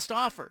take the best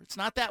offer. It's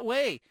not that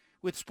way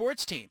with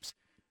sports teams.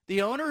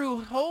 The owner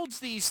who holds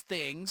these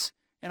things,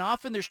 and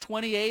often there's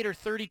 28 or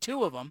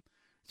 32 of them,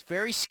 it's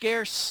very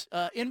scarce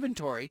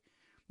inventory.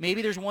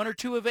 Maybe there's one or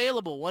two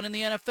available, one in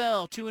the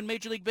NFL, two in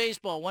Major League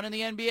Baseball, one in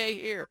the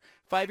NBA here.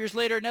 5 years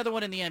later, another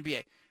one in the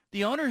NBA.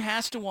 The owner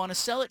has to want to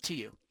sell it to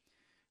you.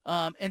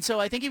 And so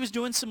I think he was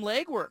doing some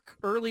legwork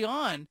early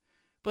on,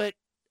 but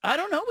I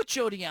don't know with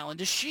Jody Allen.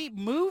 Does she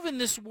move in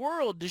this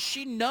world? Does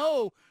she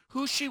know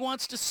who she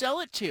wants to sell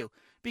it to?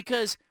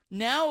 Because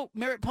now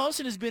Merritt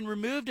Paulson has been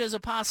removed as a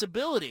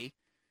possibility,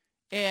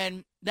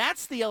 and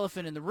that's the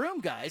elephant in the room,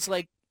 guys.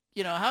 Like,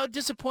 how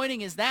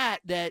disappointing is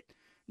that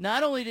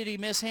not only did he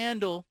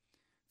mishandle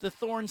the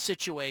Thorne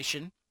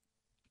situation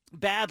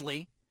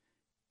badly,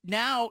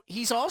 now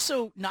he's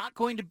also not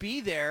going to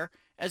be there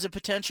as a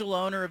potential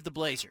owner of the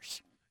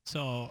Blazers.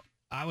 So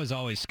I was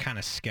always kind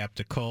of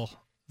skeptical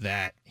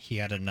that he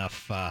had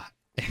enough.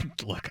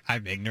 Look,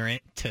 I'm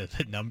ignorant to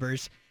the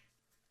numbers.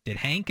 Did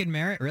Hank and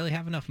Merritt really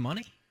have enough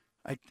money?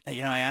 I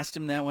asked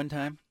him that one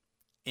time,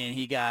 and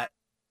he got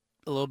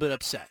a little bit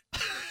upset.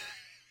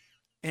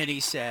 And he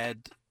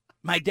said,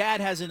 my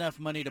dad has enough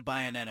money to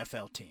buy an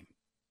NFL team.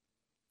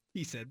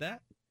 He said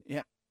that?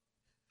 Yep.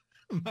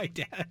 My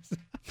dad.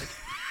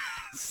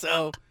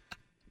 So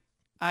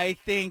I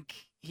think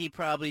he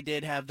probably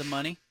did have the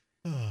money.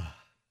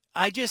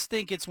 I just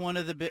think it's one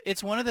of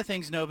the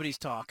things nobody's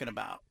talking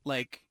about.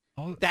 Like,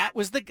 That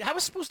was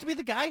supposed to be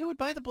the guy who would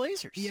buy the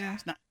Blazers. Yeah.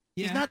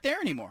 He's not there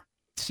anymore.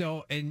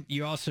 So, and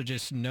you also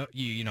just know,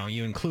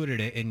 you included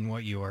it in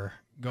what you were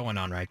going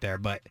on right there,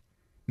 but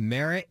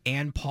Merritt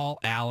and Paul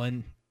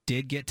Allen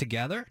did get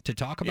together to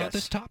talk about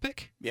this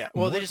topic? Yeah.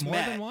 Well, they just met.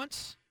 met. More than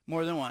once?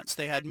 More than once.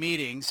 They had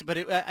meetings, but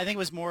I think it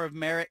was more of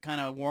Merritt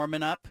kind of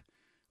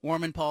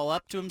warming Paul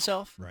up to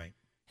himself. Right.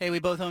 Hey, we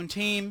both own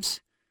teams.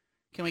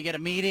 Can we get a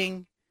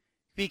meeting?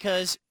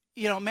 Because,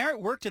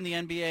 Merritt worked in the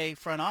NBA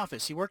front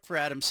office. He worked for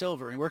Adam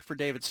Silver. He worked for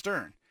David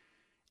Stern.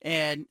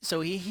 And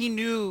so he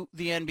knew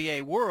the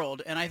NBA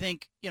world, and I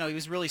think, he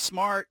was really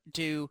smart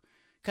to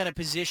kind of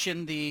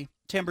position the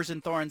Timbers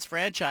and Thorns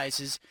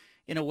franchises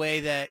in a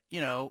way that,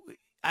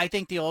 I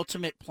think the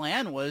ultimate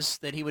plan was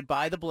that he would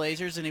buy the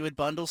Blazers and he would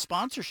bundle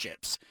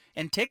sponsorships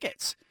and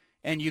tickets.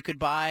 And you could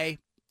buy,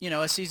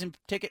 a season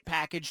ticket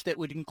package that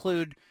would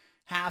include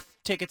half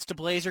tickets to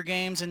Blazer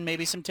games and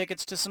maybe some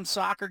tickets to some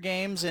soccer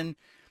games. And,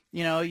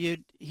 they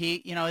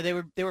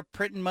were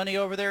printing money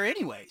over there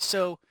anyway.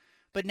 So,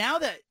 but now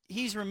that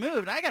he's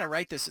removed, I got to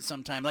write this at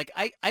some time. Like,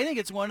 I think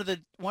it's one of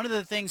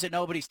the things that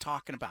nobody's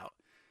talking about.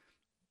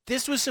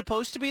 This was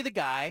supposed to be the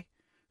guy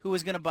who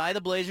was going to buy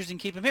the Blazers and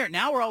keep him here.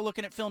 Now we're all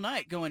looking at Phil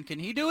Knight going, can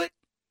he do it?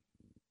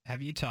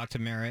 Have you talked to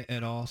Merritt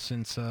at all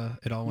since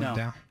it all went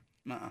down?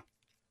 No.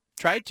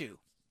 Tried to.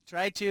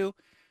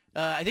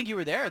 I think you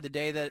were there the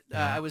day that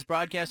I was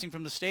broadcasting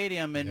from the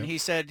stadium, and he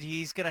said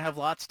he's going to have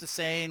lots to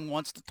say and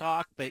wants to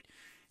talk, but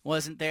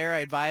wasn't there.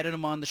 I invited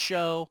him on the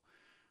show.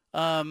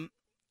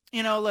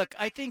 Look,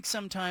 I think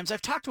sometimes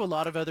I've talked to a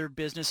lot of other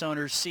business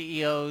owners,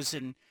 CEOs,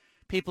 and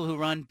people who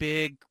run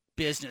big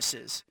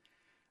businesses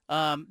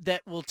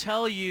that will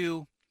tell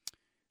you,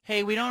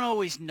 hey, we don't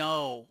always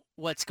know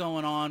what's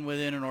going on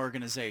within an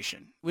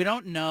organization. We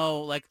don't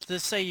know, like,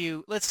 let's say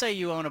you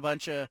own a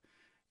bunch of,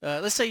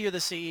 let's say you're the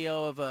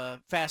CEO of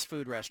a fast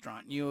food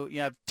restaurant. You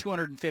have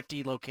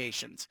 250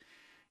 locations.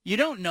 You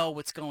don't know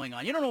what's going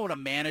on. You don't know what a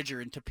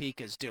manager in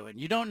Topeka is doing.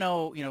 You don't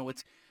know,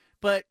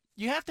 but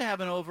you have to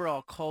have an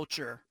overall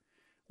culture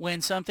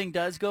when something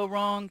does go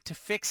wrong to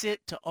fix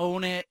it, to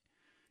own it,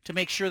 to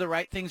make sure the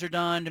right things are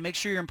done, to make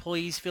sure your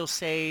employees feel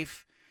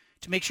safe,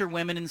 to make sure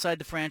women inside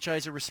the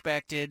franchise are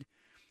respected.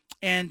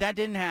 And that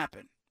didn't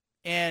happen.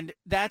 And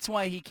that's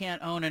why he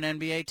can't own an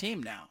NBA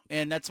team now.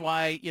 And that's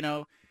why,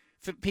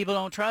 people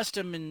don't trust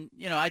him. And,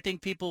 I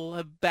think people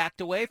have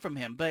backed away from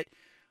him. But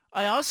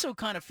I also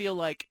kind of feel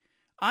like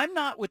I'm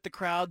not with the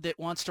crowd that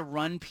wants to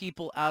run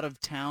people out of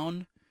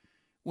town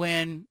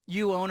when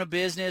you own a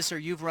business or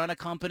you've run a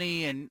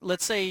company. And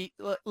let's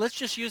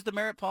just use the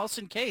Merritt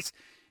Paulson case.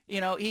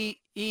 He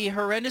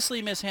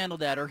horrendously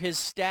mishandled that, or his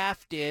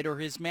staff did, or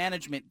his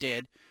management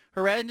did,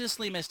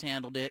 horrendously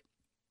mishandled it.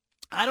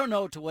 I don't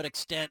know to what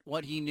extent,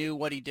 what he knew,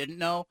 what he didn't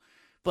know,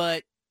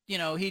 but,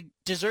 he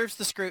deserves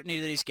the scrutiny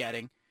that he's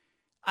getting.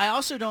 I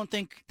also don't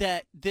think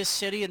that this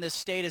city and this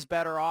state is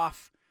better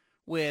off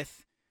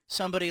with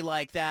somebody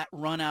like that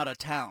run out of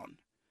town.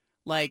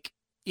 Like,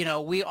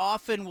 we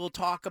often will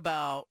talk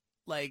about,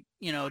 like,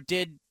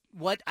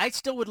 I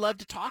still would love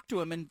to talk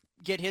to him and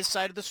get his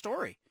side of the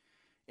story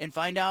and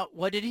find out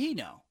what did he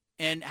know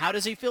and how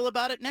does he feel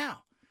about it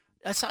now,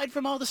 aside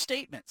from all the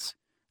statements.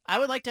 I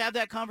would like to have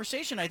that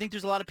conversation. I think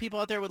there's a lot of people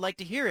out there who would like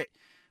to hear it.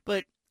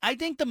 But I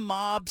think the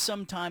mob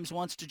sometimes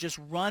wants to just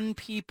run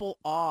people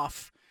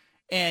off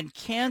and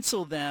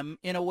cancel them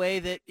in a way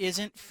that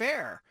isn't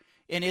fair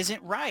and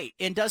isn't right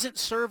and doesn't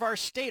serve our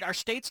state. Our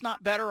state's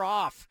not better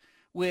off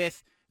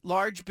with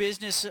large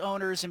business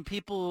owners and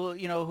people,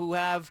 who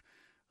have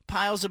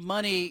piles of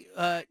money,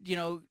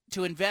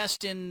 to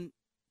invest in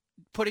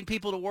putting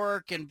people to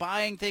work and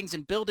buying things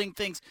and building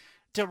things,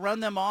 to run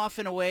them off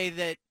in a way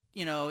that,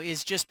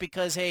 is just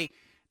because, hey,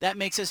 that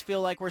makes us feel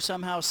like we're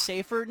somehow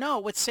safer. No,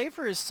 what's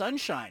safer is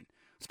sunshine.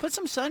 Let's put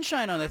some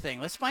sunshine on the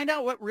thing. Let's find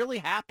out what really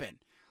happened.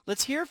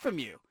 Let's hear from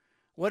you.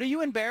 What are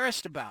you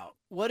embarrassed about?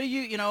 What do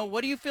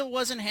you feel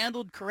wasn't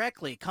handled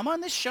correctly? Come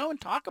on this show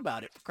and talk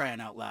about it, for crying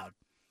out loud.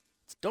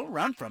 Don't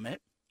run from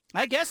it.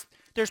 I guess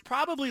there's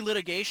probably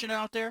litigation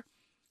out there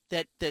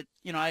that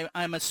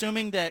I'm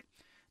assuming that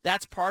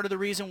that's part of the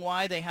reason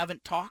why they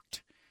haven't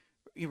talked,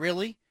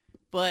 really.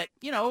 But,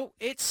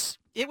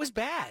 it was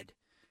bad.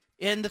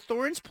 And the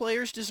Thorns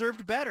players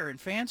deserved better, and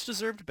fans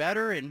deserved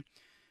better. And,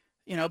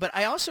 but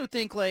I also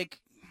think, like,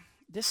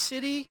 this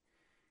city,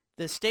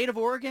 the state of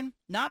Oregon,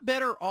 not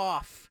better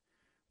off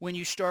when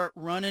you start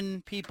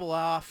running people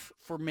off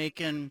for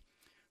making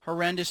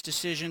horrendous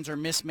decisions or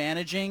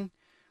mismanaging.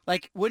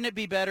 Like, wouldn't it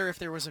be better if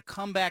there was a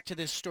comeback to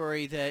this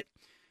story that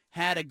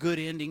had a good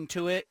ending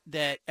to it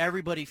that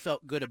everybody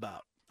felt good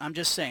about? I'm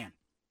just saying.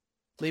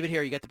 Leave it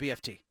here. You got the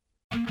BFT.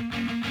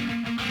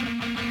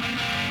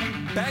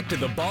 Back to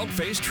the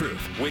Bald-Faced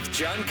Truth with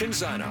John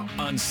Canzano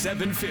on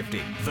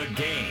 750 The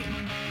Game.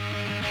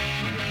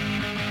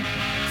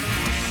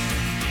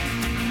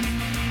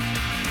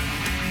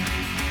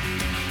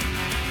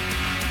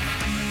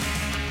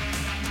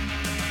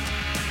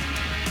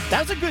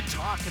 That was a good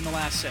talk in the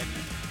last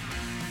segment.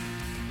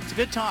 It's a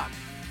good talk.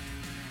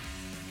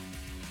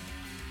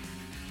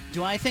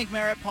 Do I think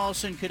Merritt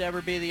Paulson could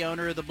ever be the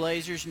owner of the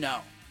Blazers?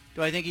 No.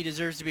 Do I think he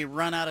deserves to be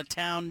run out of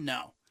town?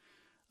 No.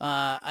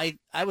 I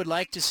would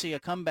like to see a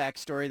comeback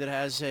story that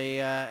has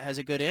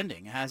a good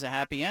ending, has a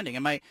happy ending.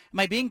 Am I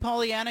being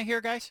Pollyanna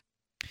here, guys?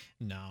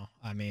 No,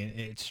 I mean,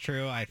 it's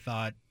true. I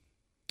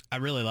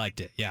really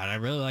liked it. Yeah, and I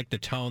really liked the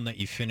tone that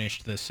you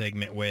finished the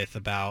segment with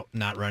about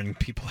not running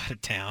people out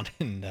of town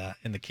and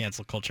the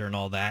cancel culture and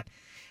all that.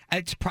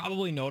 It's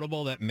probably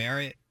notable that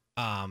Merritt,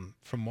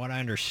 from what I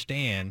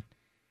understand,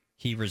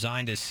 he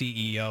resigned as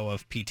CEO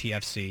of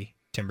PTFC,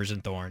 Timbers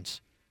and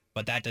Thorns,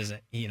 but that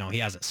doesn't, he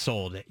hasn't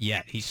sold it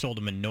yet. He sold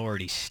a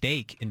minority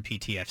stake in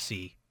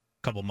PTFC a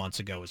couple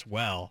months ago as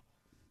well,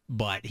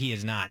 but he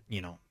has not,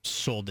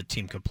 sold the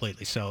team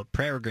completely. So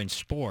Peregrine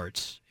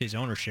Sports, his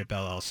ownership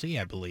LLC,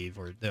 I believe,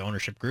 or the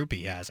ownership group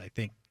he has, I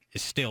think,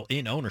 is still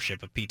in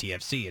ownership of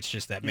PTFC. It's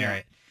just that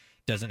Merritt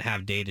doesn't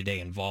have day-to-day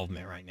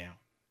involvement right now.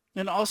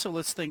 And also,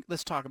 let's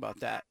talk about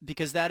that,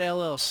 because that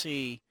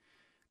LLC,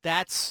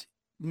 that's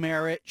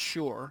Merritt,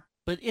 sure,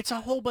 but it's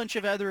a whole bunch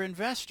of other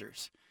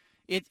investors,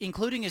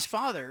 including his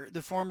father,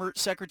 the former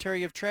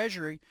Secretary of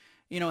Treasury,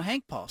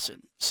 Hank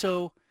Paulson.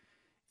 So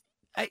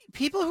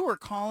people who are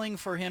calling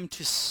for him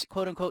to,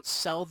 quote unquote,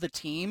 sell the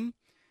team,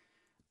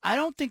 I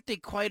don't think they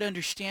quite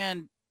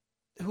understand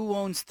who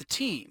owns the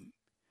team.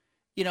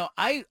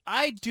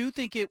 I do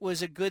think it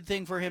was a good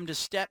thing for him to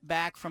step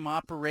back from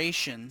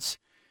operations,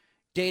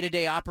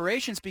 day-to-day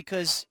operations,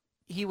 because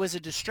he was a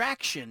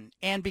distraction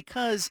and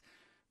because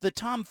the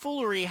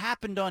tomfoolery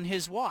happened on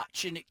his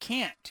watch, and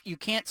you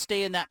can't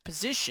stay in that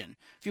position.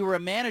 If you were a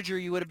manager,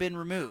 you would have been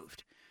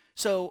removed.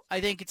 So I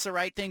think it's the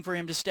right thing for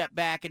him to step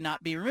back and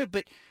not be removed.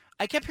 But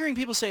I kept hearing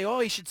people say,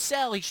 he should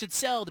sell.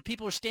 The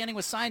people are standing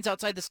with signs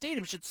outside the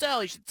stadium, he should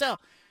sell.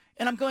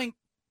 And I'm going,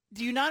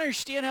 do you not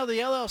understand how the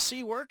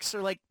LLC works?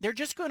 Or they're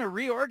just going to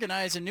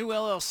reorganize a new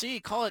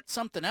LLC, call it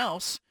something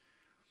else,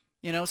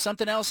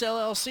 something else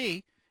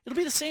LLC. It'll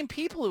be the same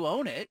people who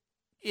own it.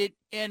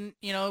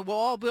 We'll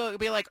all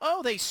be like,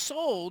 they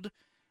sold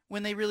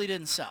when they really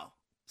didn't sell.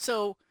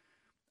 So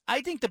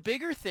I think the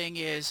bigger thing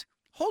is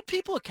hold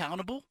people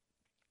accountable.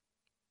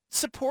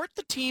 Support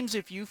the teams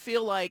if you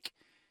feel like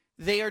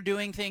they are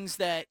doing things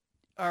that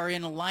are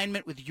in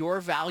alignment with your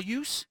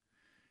values.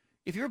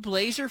 If you're a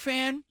Blazer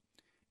fan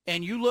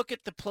and you look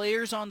at the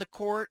players on the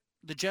court,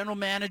 the general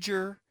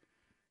manager,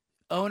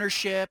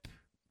 ownership,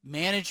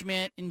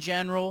 management in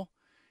general,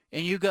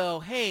 and you go,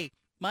 hey,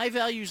 my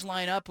values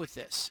line up with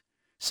this,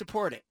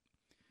 support it.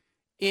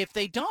 If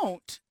they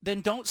don't,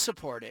 then don't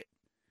support it.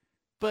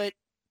 But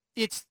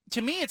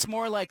to me, it's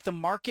more like the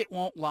market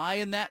won't lie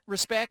in that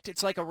respect.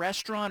 It's like a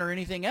restaurant or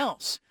anything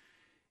else.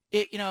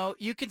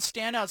 You can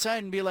stand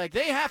outside and be like,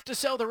 they have to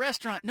sell the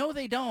restaurant. No,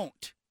 they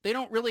don't. They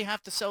don't really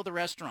have to sell the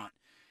restaurant.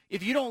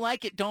 If you don't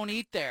like it, don't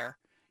eat there.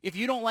 If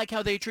you don't like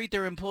how they treat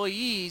their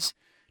employees,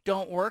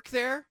 don't work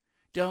there,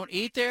 don't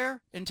eat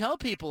there, and tell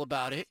people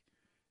about it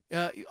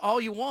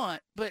all you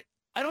want. But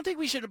I don't think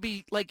we should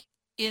be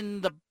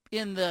in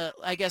the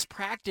I guess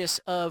practice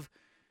of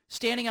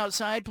standing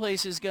outside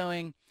places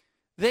going,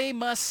 they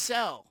must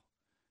sell.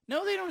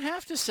 No, they don't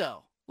have to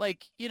sell.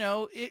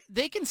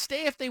 They can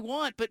stay if they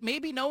want, but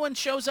maybe no one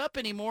shows up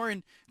anymore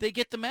and they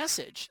get the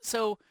message.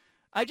 So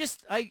I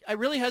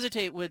really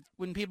hesitate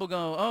when people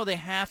go, they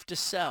have to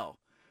sell.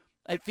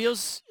 It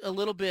feels a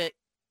little bit,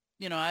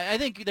 I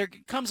think there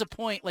comes a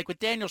point like with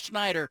Daniel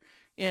Snyder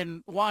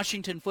in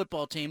Washington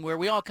football team where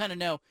we all kind of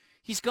know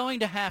he's going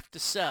to have to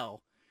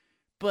sell.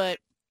 But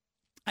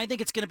I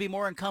think it's going to be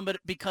more incumbent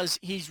because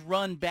he's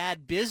run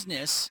bad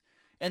business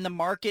and the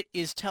market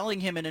is telling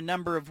him in a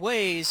number of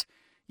ways,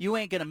 you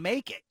ain't going to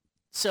make it.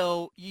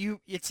 So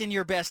it's in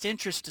your best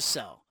interest to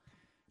sell.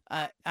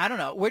 I don't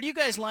know. Where do you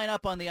guys line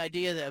up on the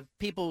idea of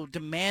people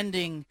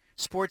demanding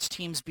sports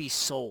teams be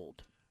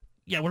sold?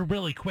 Yeah, we're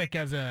really quick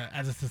as a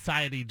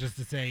society just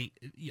to say,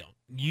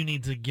 you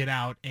need to get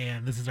out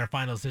and this is our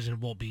final decision,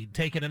 won't be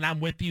taken. And I'm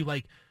with you.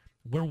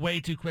 We're way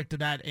too quick to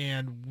that,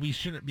 and we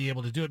shouldn't be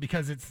able to do it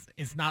because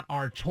it's not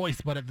our choice.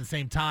 But at the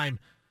same time,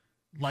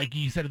 like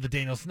you said, the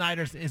Daniel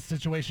Snyder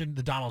situation,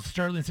 the Donald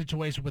Sterling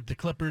situation with the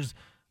Clippers,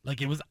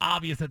 it was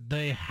obvious that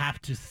they have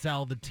to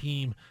sell the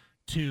team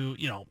to,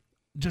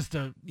 just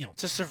to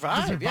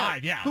survive.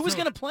 Yeah. Who was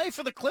going to play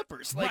for the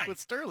Clippers, right. with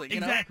Sterling?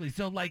 Exactly.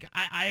 So,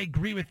 I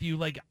agree with you.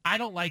 I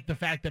don't like the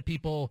fact that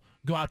people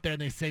go out there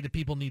and they say that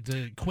people need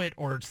to quit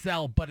or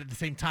sell, but at the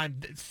same time,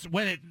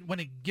 when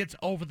it gets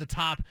over the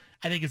top,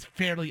 I think it's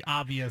fairly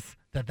obvious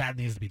that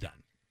needs to be done.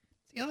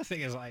 The other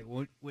thing is,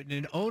 when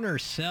an owner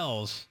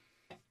sells,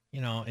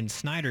 in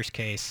Snyder's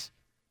case,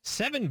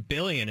 $7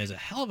 billion is a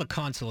hell of a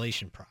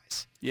consolation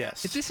prize.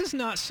 Yes. If this is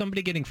not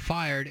somebody getting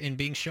fired and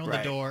being shown the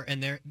door,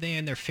 and they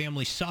and their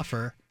family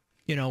suffer,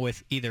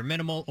 with either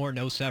minimal or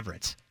no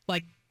severance,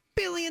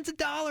 billions of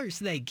dollars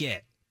they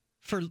get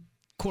for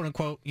quote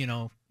unquote,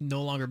 no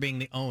longer being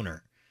the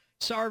owner.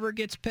 Sarver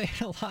gets paid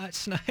a lot.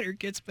 Snyder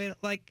gets paid.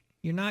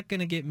 You're not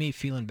going to get me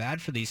feeling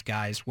bad for these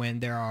guys when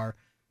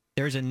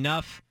there's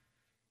enough,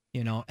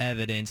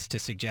 evidence to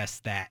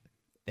suggest that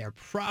they're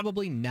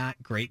probably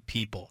not great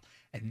people.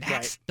 And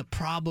that's the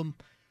problem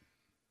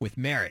with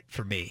Merritt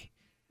for me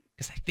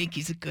because I think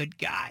he's a good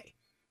guy.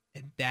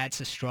 And that's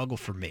a struggle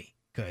for me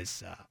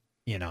because,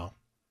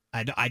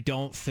 I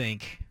don't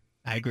think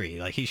I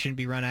agree. Like, he shouldn't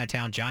be run out of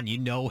town. John, you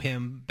know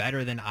him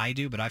better than I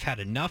do, but I've had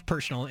enough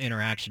personal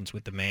interactions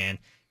with the man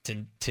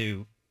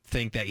to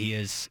think that he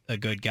is a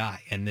good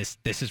guy. And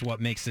this is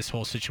what makes this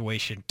whole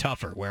situation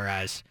tougher.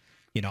 Whereas,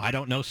 I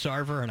don't know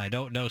Sarver and I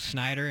don't know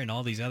Snyder and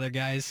all these other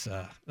guys,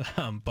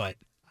 but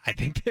I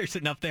think there's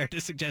enough there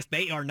to suggest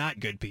they are not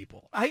good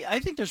people. I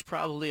think there's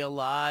probably a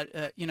lot.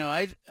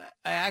 I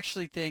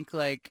actually think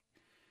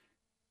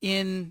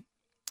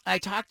I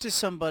talked to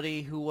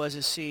somebody who was a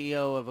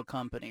CEO of a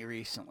company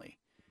recently,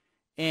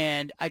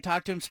 and I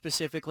talked to him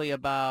specifically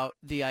about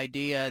the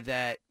idea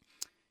that,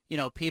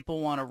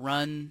 people want to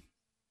run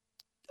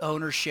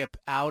ownership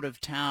out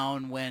of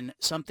town when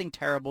something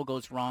terrible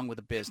goes wrong with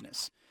a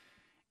business.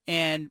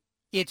 And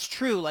it's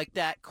true, like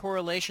that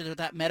correlation or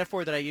that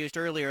metaphor that I used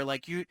earlier,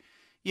 like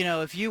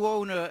if you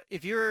own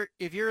if you're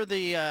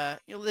the,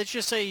 let's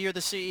just say you're the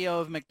CEO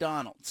of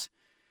McDonald's,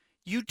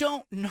 you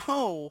don't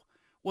know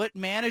what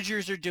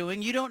managers are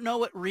doing. You don't know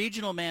what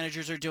regional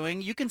managers are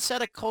doing. You can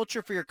set a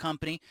culture for your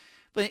company,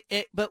 but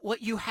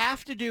what you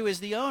have to do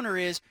as the owner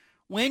is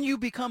when you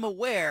become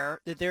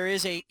aware that there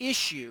is a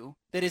issue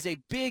that is a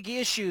big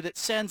issue that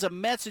sends a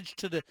message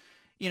to the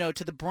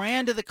to the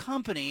brand of the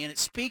company, and it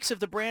speaks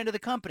of the brand of the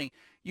company,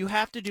 you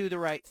have to do the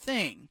right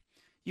thing.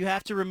 You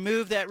have to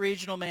remove that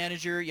regional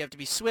manager. You have to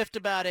be swift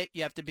about it.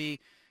 You have to be,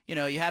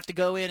 you have to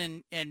go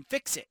in and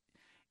fix it.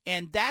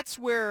 And that's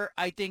where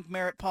I think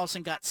Merritt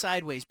Paulson got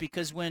sideways,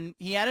 because when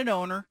he had an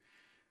owner,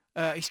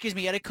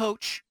 he had a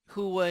coach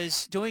who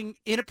was doing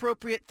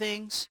inappropriate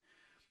things,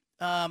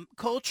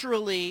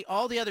 culturally,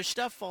 all the other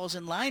stuff falls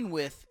in line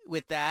with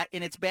that,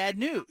 and it's bad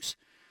news.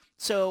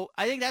 So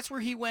I think that's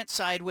where he went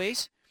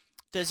sideways.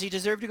 Does he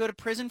deserve to go to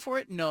prison for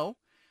it? No.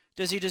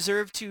 Does he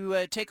deserve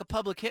to take a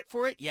public hit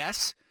for it?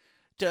 Yes.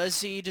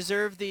 Does he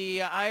deserve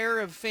the ire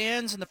of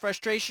fans and the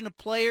frustration of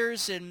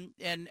players and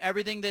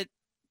everything that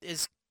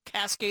is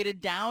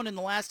cascaded down in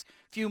the last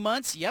few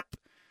months? Yep.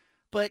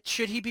 But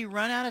should he be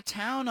run out of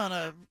town on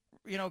a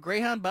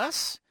Greyhound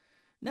bus?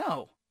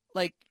 No.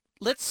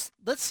 Let's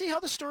see how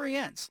the story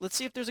ends. Let's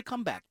see if there's a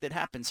comeback that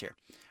happens here.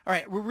 All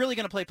right, we're really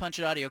going to play Punch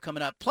It Audio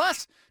coming up.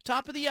 Plus,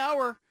 top of the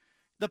hour,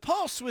 The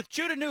Pulse with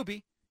Judah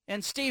Newby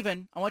and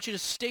Steven. I want you to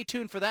stay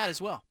tuned for that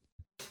as well.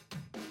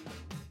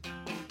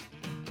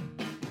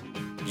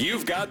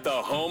 You've got the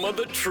home of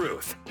the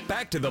truth.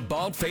 Back to the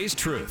Bald-Faced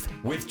Truth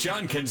with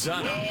John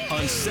Canzano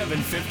on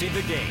 750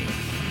 The Game.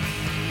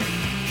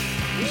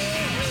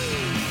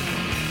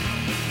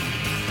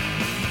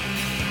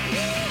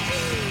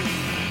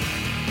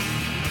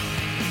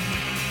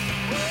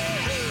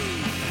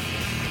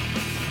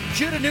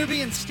 Judah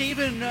Newby and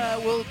Steven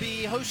will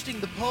be hosting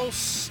The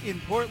Pulse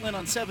in Portland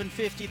on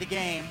 750 The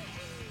Game.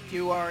 If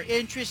you are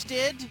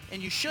interested,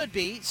 and you should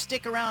be,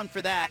 stick around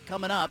for that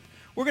coming up.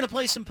 We're going to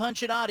play some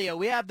Punch It Audio.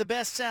 We have the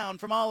best sound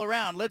from all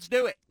around. Let's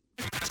do it.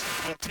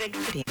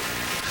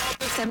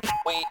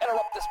 We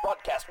interrupt this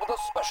broadcast with a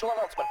special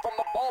announcement from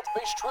the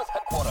Bald-Faced Truth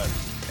headquarters.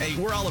 Hey,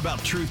 we're all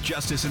about truth,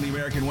 justice, and the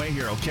American way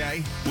here,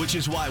 okay? Which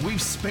is why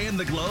we've spanned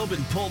the globe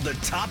and pulled the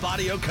top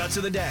audio cuts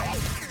of the day.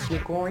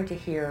 You're going to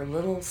hear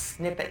little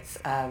snippets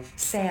of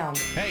sound.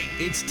 Hey,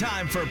 it's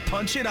time for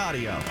Punch It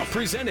Audio.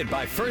 Presented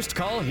by First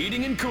Call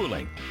Heating and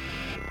Cooling.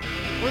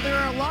 Well, there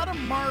are a lot of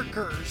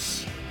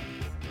markers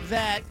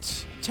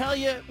that tell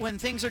you when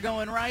things are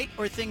going right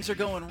or things are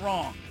going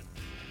wrong.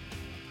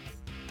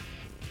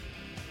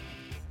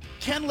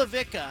 Ken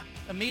LaVicka,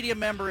 a media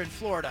member in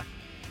Florida,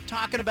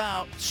 talking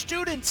about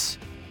students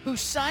who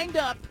signed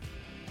up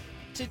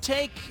to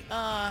take,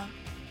 I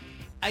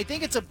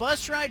think it's a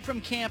bus ride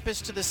from campus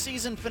to the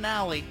season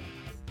finale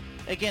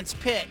against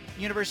Pitt,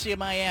 University of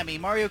Miami,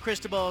 Mario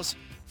Cristobal's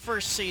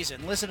first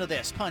season. Listen to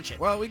this. Punch it.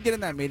 Well, we get in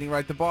that meeting,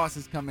 right? The boss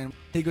has come in.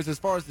 He goes, as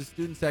far as the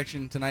student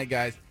section tonight,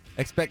 guys,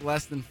 expect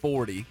less than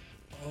 40.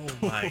 Oh,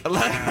 my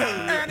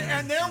God.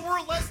 and there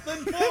were less than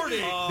 40.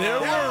 There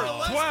were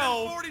less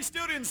 12. than 40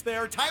 students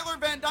there. Tyler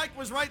Van Dyke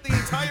was right the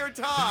entire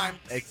time.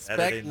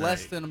 Expect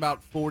less than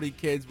about 40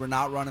 kids. We're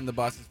not running the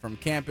buses from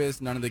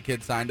campus. None of the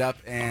kids signed up,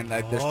 and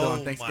they're still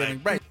on Thanksgiving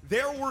break.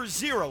 There were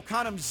zero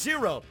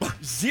signups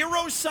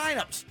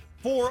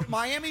for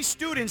Miami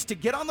students to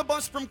get on the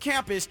bus from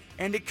campus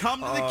and to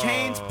come to the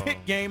Canes Pitt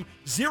game.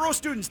 0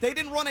 students. They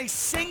didn't run a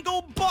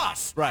single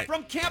bus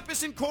from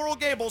campus in Coral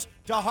Gables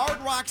to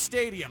Hard Rock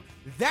Stadium.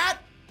 That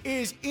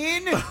is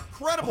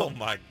incredible. Oh,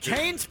 my goodness.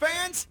 Canes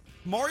fans,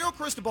 Mario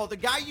Cristobal, the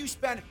guy you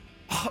spent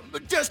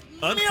just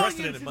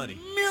unprecedented money,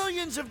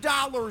 millions of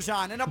dollars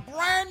on, and a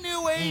brand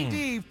new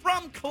AD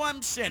from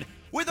Clemson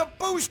with a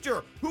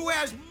booster who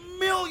has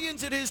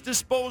millions at his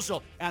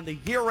disposal. And the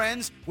year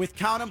ends with,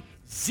 count them,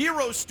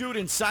 0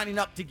 students signing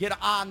up to get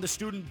on the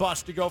student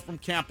bus to go from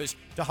campus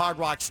to Hard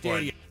Rock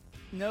Stadium.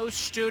 No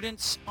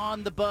students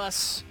on the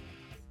bus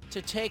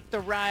to take the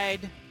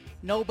ride.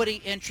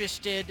 Nobody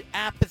interested.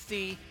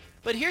 Apathy.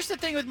 But here's the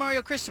thing with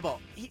Mario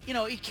Cristobal.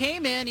 He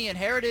came in, he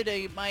inherited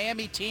a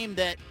Miami team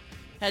that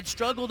had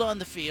struggled on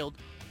the field.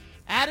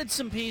 added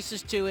some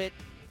pieces to it.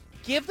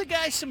 Give the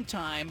guy some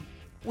time.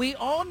 We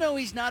all know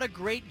he's not a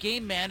great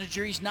game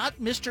manager. He's not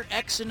Mr.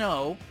 X and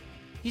O.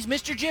 He's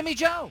Mr. Jimmy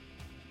Joe.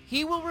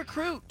 He will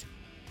recruit.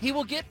 He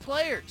will get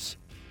players.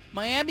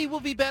 Miami will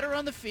be better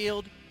on the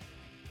field.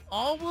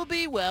 All will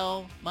be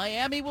well.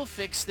 Miami will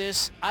fix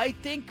this. I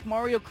think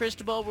Mario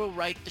Cristobal will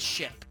right the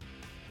ship.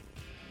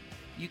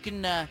 You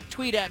can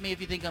tweet at me if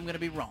you think I'm going to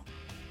be wrong.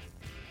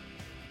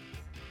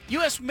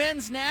 U.S.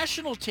 men's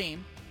national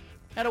team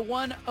had a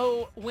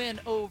 1-0 win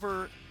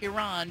over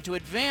Iran to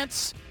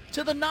advance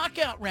to the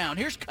knockout round.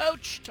 Here's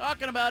Coach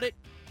talking about it.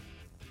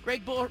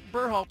 Greg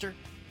Berhalter,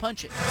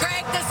 punch it.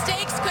 Greg, the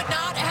stakes could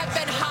not have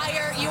been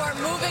higher. You are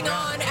moving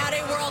on at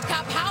a World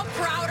Cup. How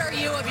proud are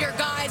you of your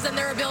guys and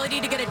their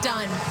ability to get it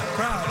done?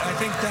 Proud. I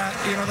think that,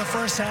 the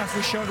first half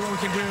we showed what we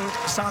can do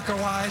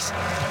soccer-wise.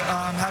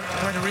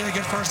 Played a really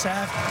good first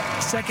half.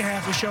 Second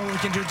half we showed what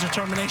we can do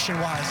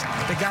determination-wise.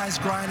 The guys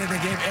grinded. They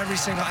gave every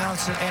single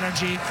ounce of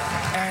energy,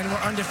 and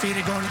we're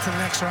undefeated going into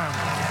the next round.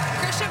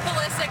 Christian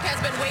Pulisic has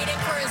been waiting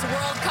for his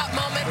World Cup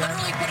moment,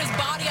 literally put his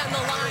body on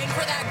the line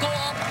for that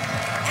goal.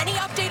 Any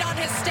update on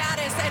his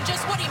status and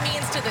just what he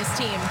means to this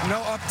team?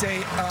 No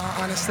update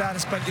on his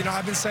status, but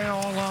I've been saying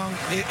all along,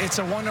 it's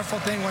a wonderful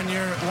thing when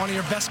one of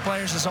your best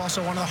players is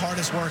also one of the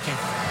hardest working.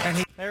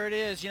 And there it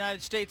is,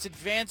 United States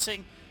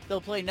advancing. They'll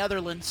play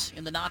Netherlands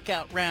in the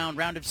knockout round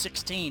of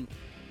 16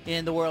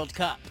 in the World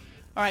Cup.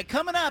 All right,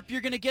 coming up,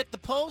 you're going to get the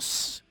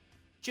Pulse.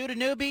 Judah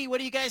Newby, what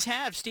do you guys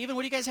have? Steven,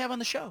 what do you guys have on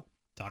the show?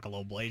 Talk a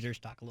little Blazers,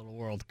 talk a little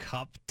World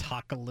Cup,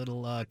 talk a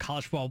little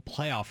college football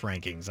playoff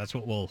rankings. That's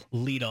what we'll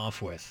lead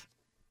off with.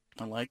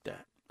 I like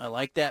that.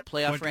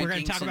 Playoff rankings. We're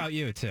going to talk about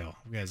you, too,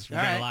 because we've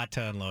got a lot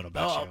to unload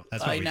about you.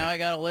 That's now I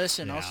got to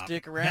listen. Yeah. I'll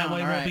stick around. That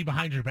way won't be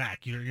behind your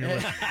back. You're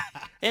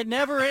It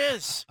never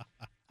is.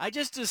 I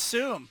just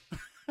assume.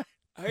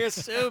 I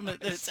assume that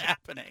it's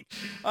happening.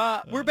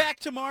 We're back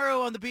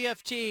tomorrow on the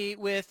BFT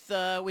with,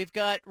 we've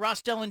got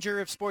Ross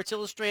Dellinger of Sports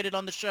Illustrated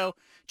on the show,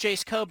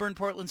 Chase Coburn,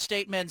 Portland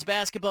State men's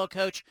basketball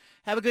coach.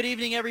 Have a good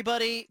evening,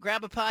 everybody.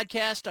 Grab a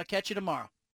podcast. I'll catch you tomorrow.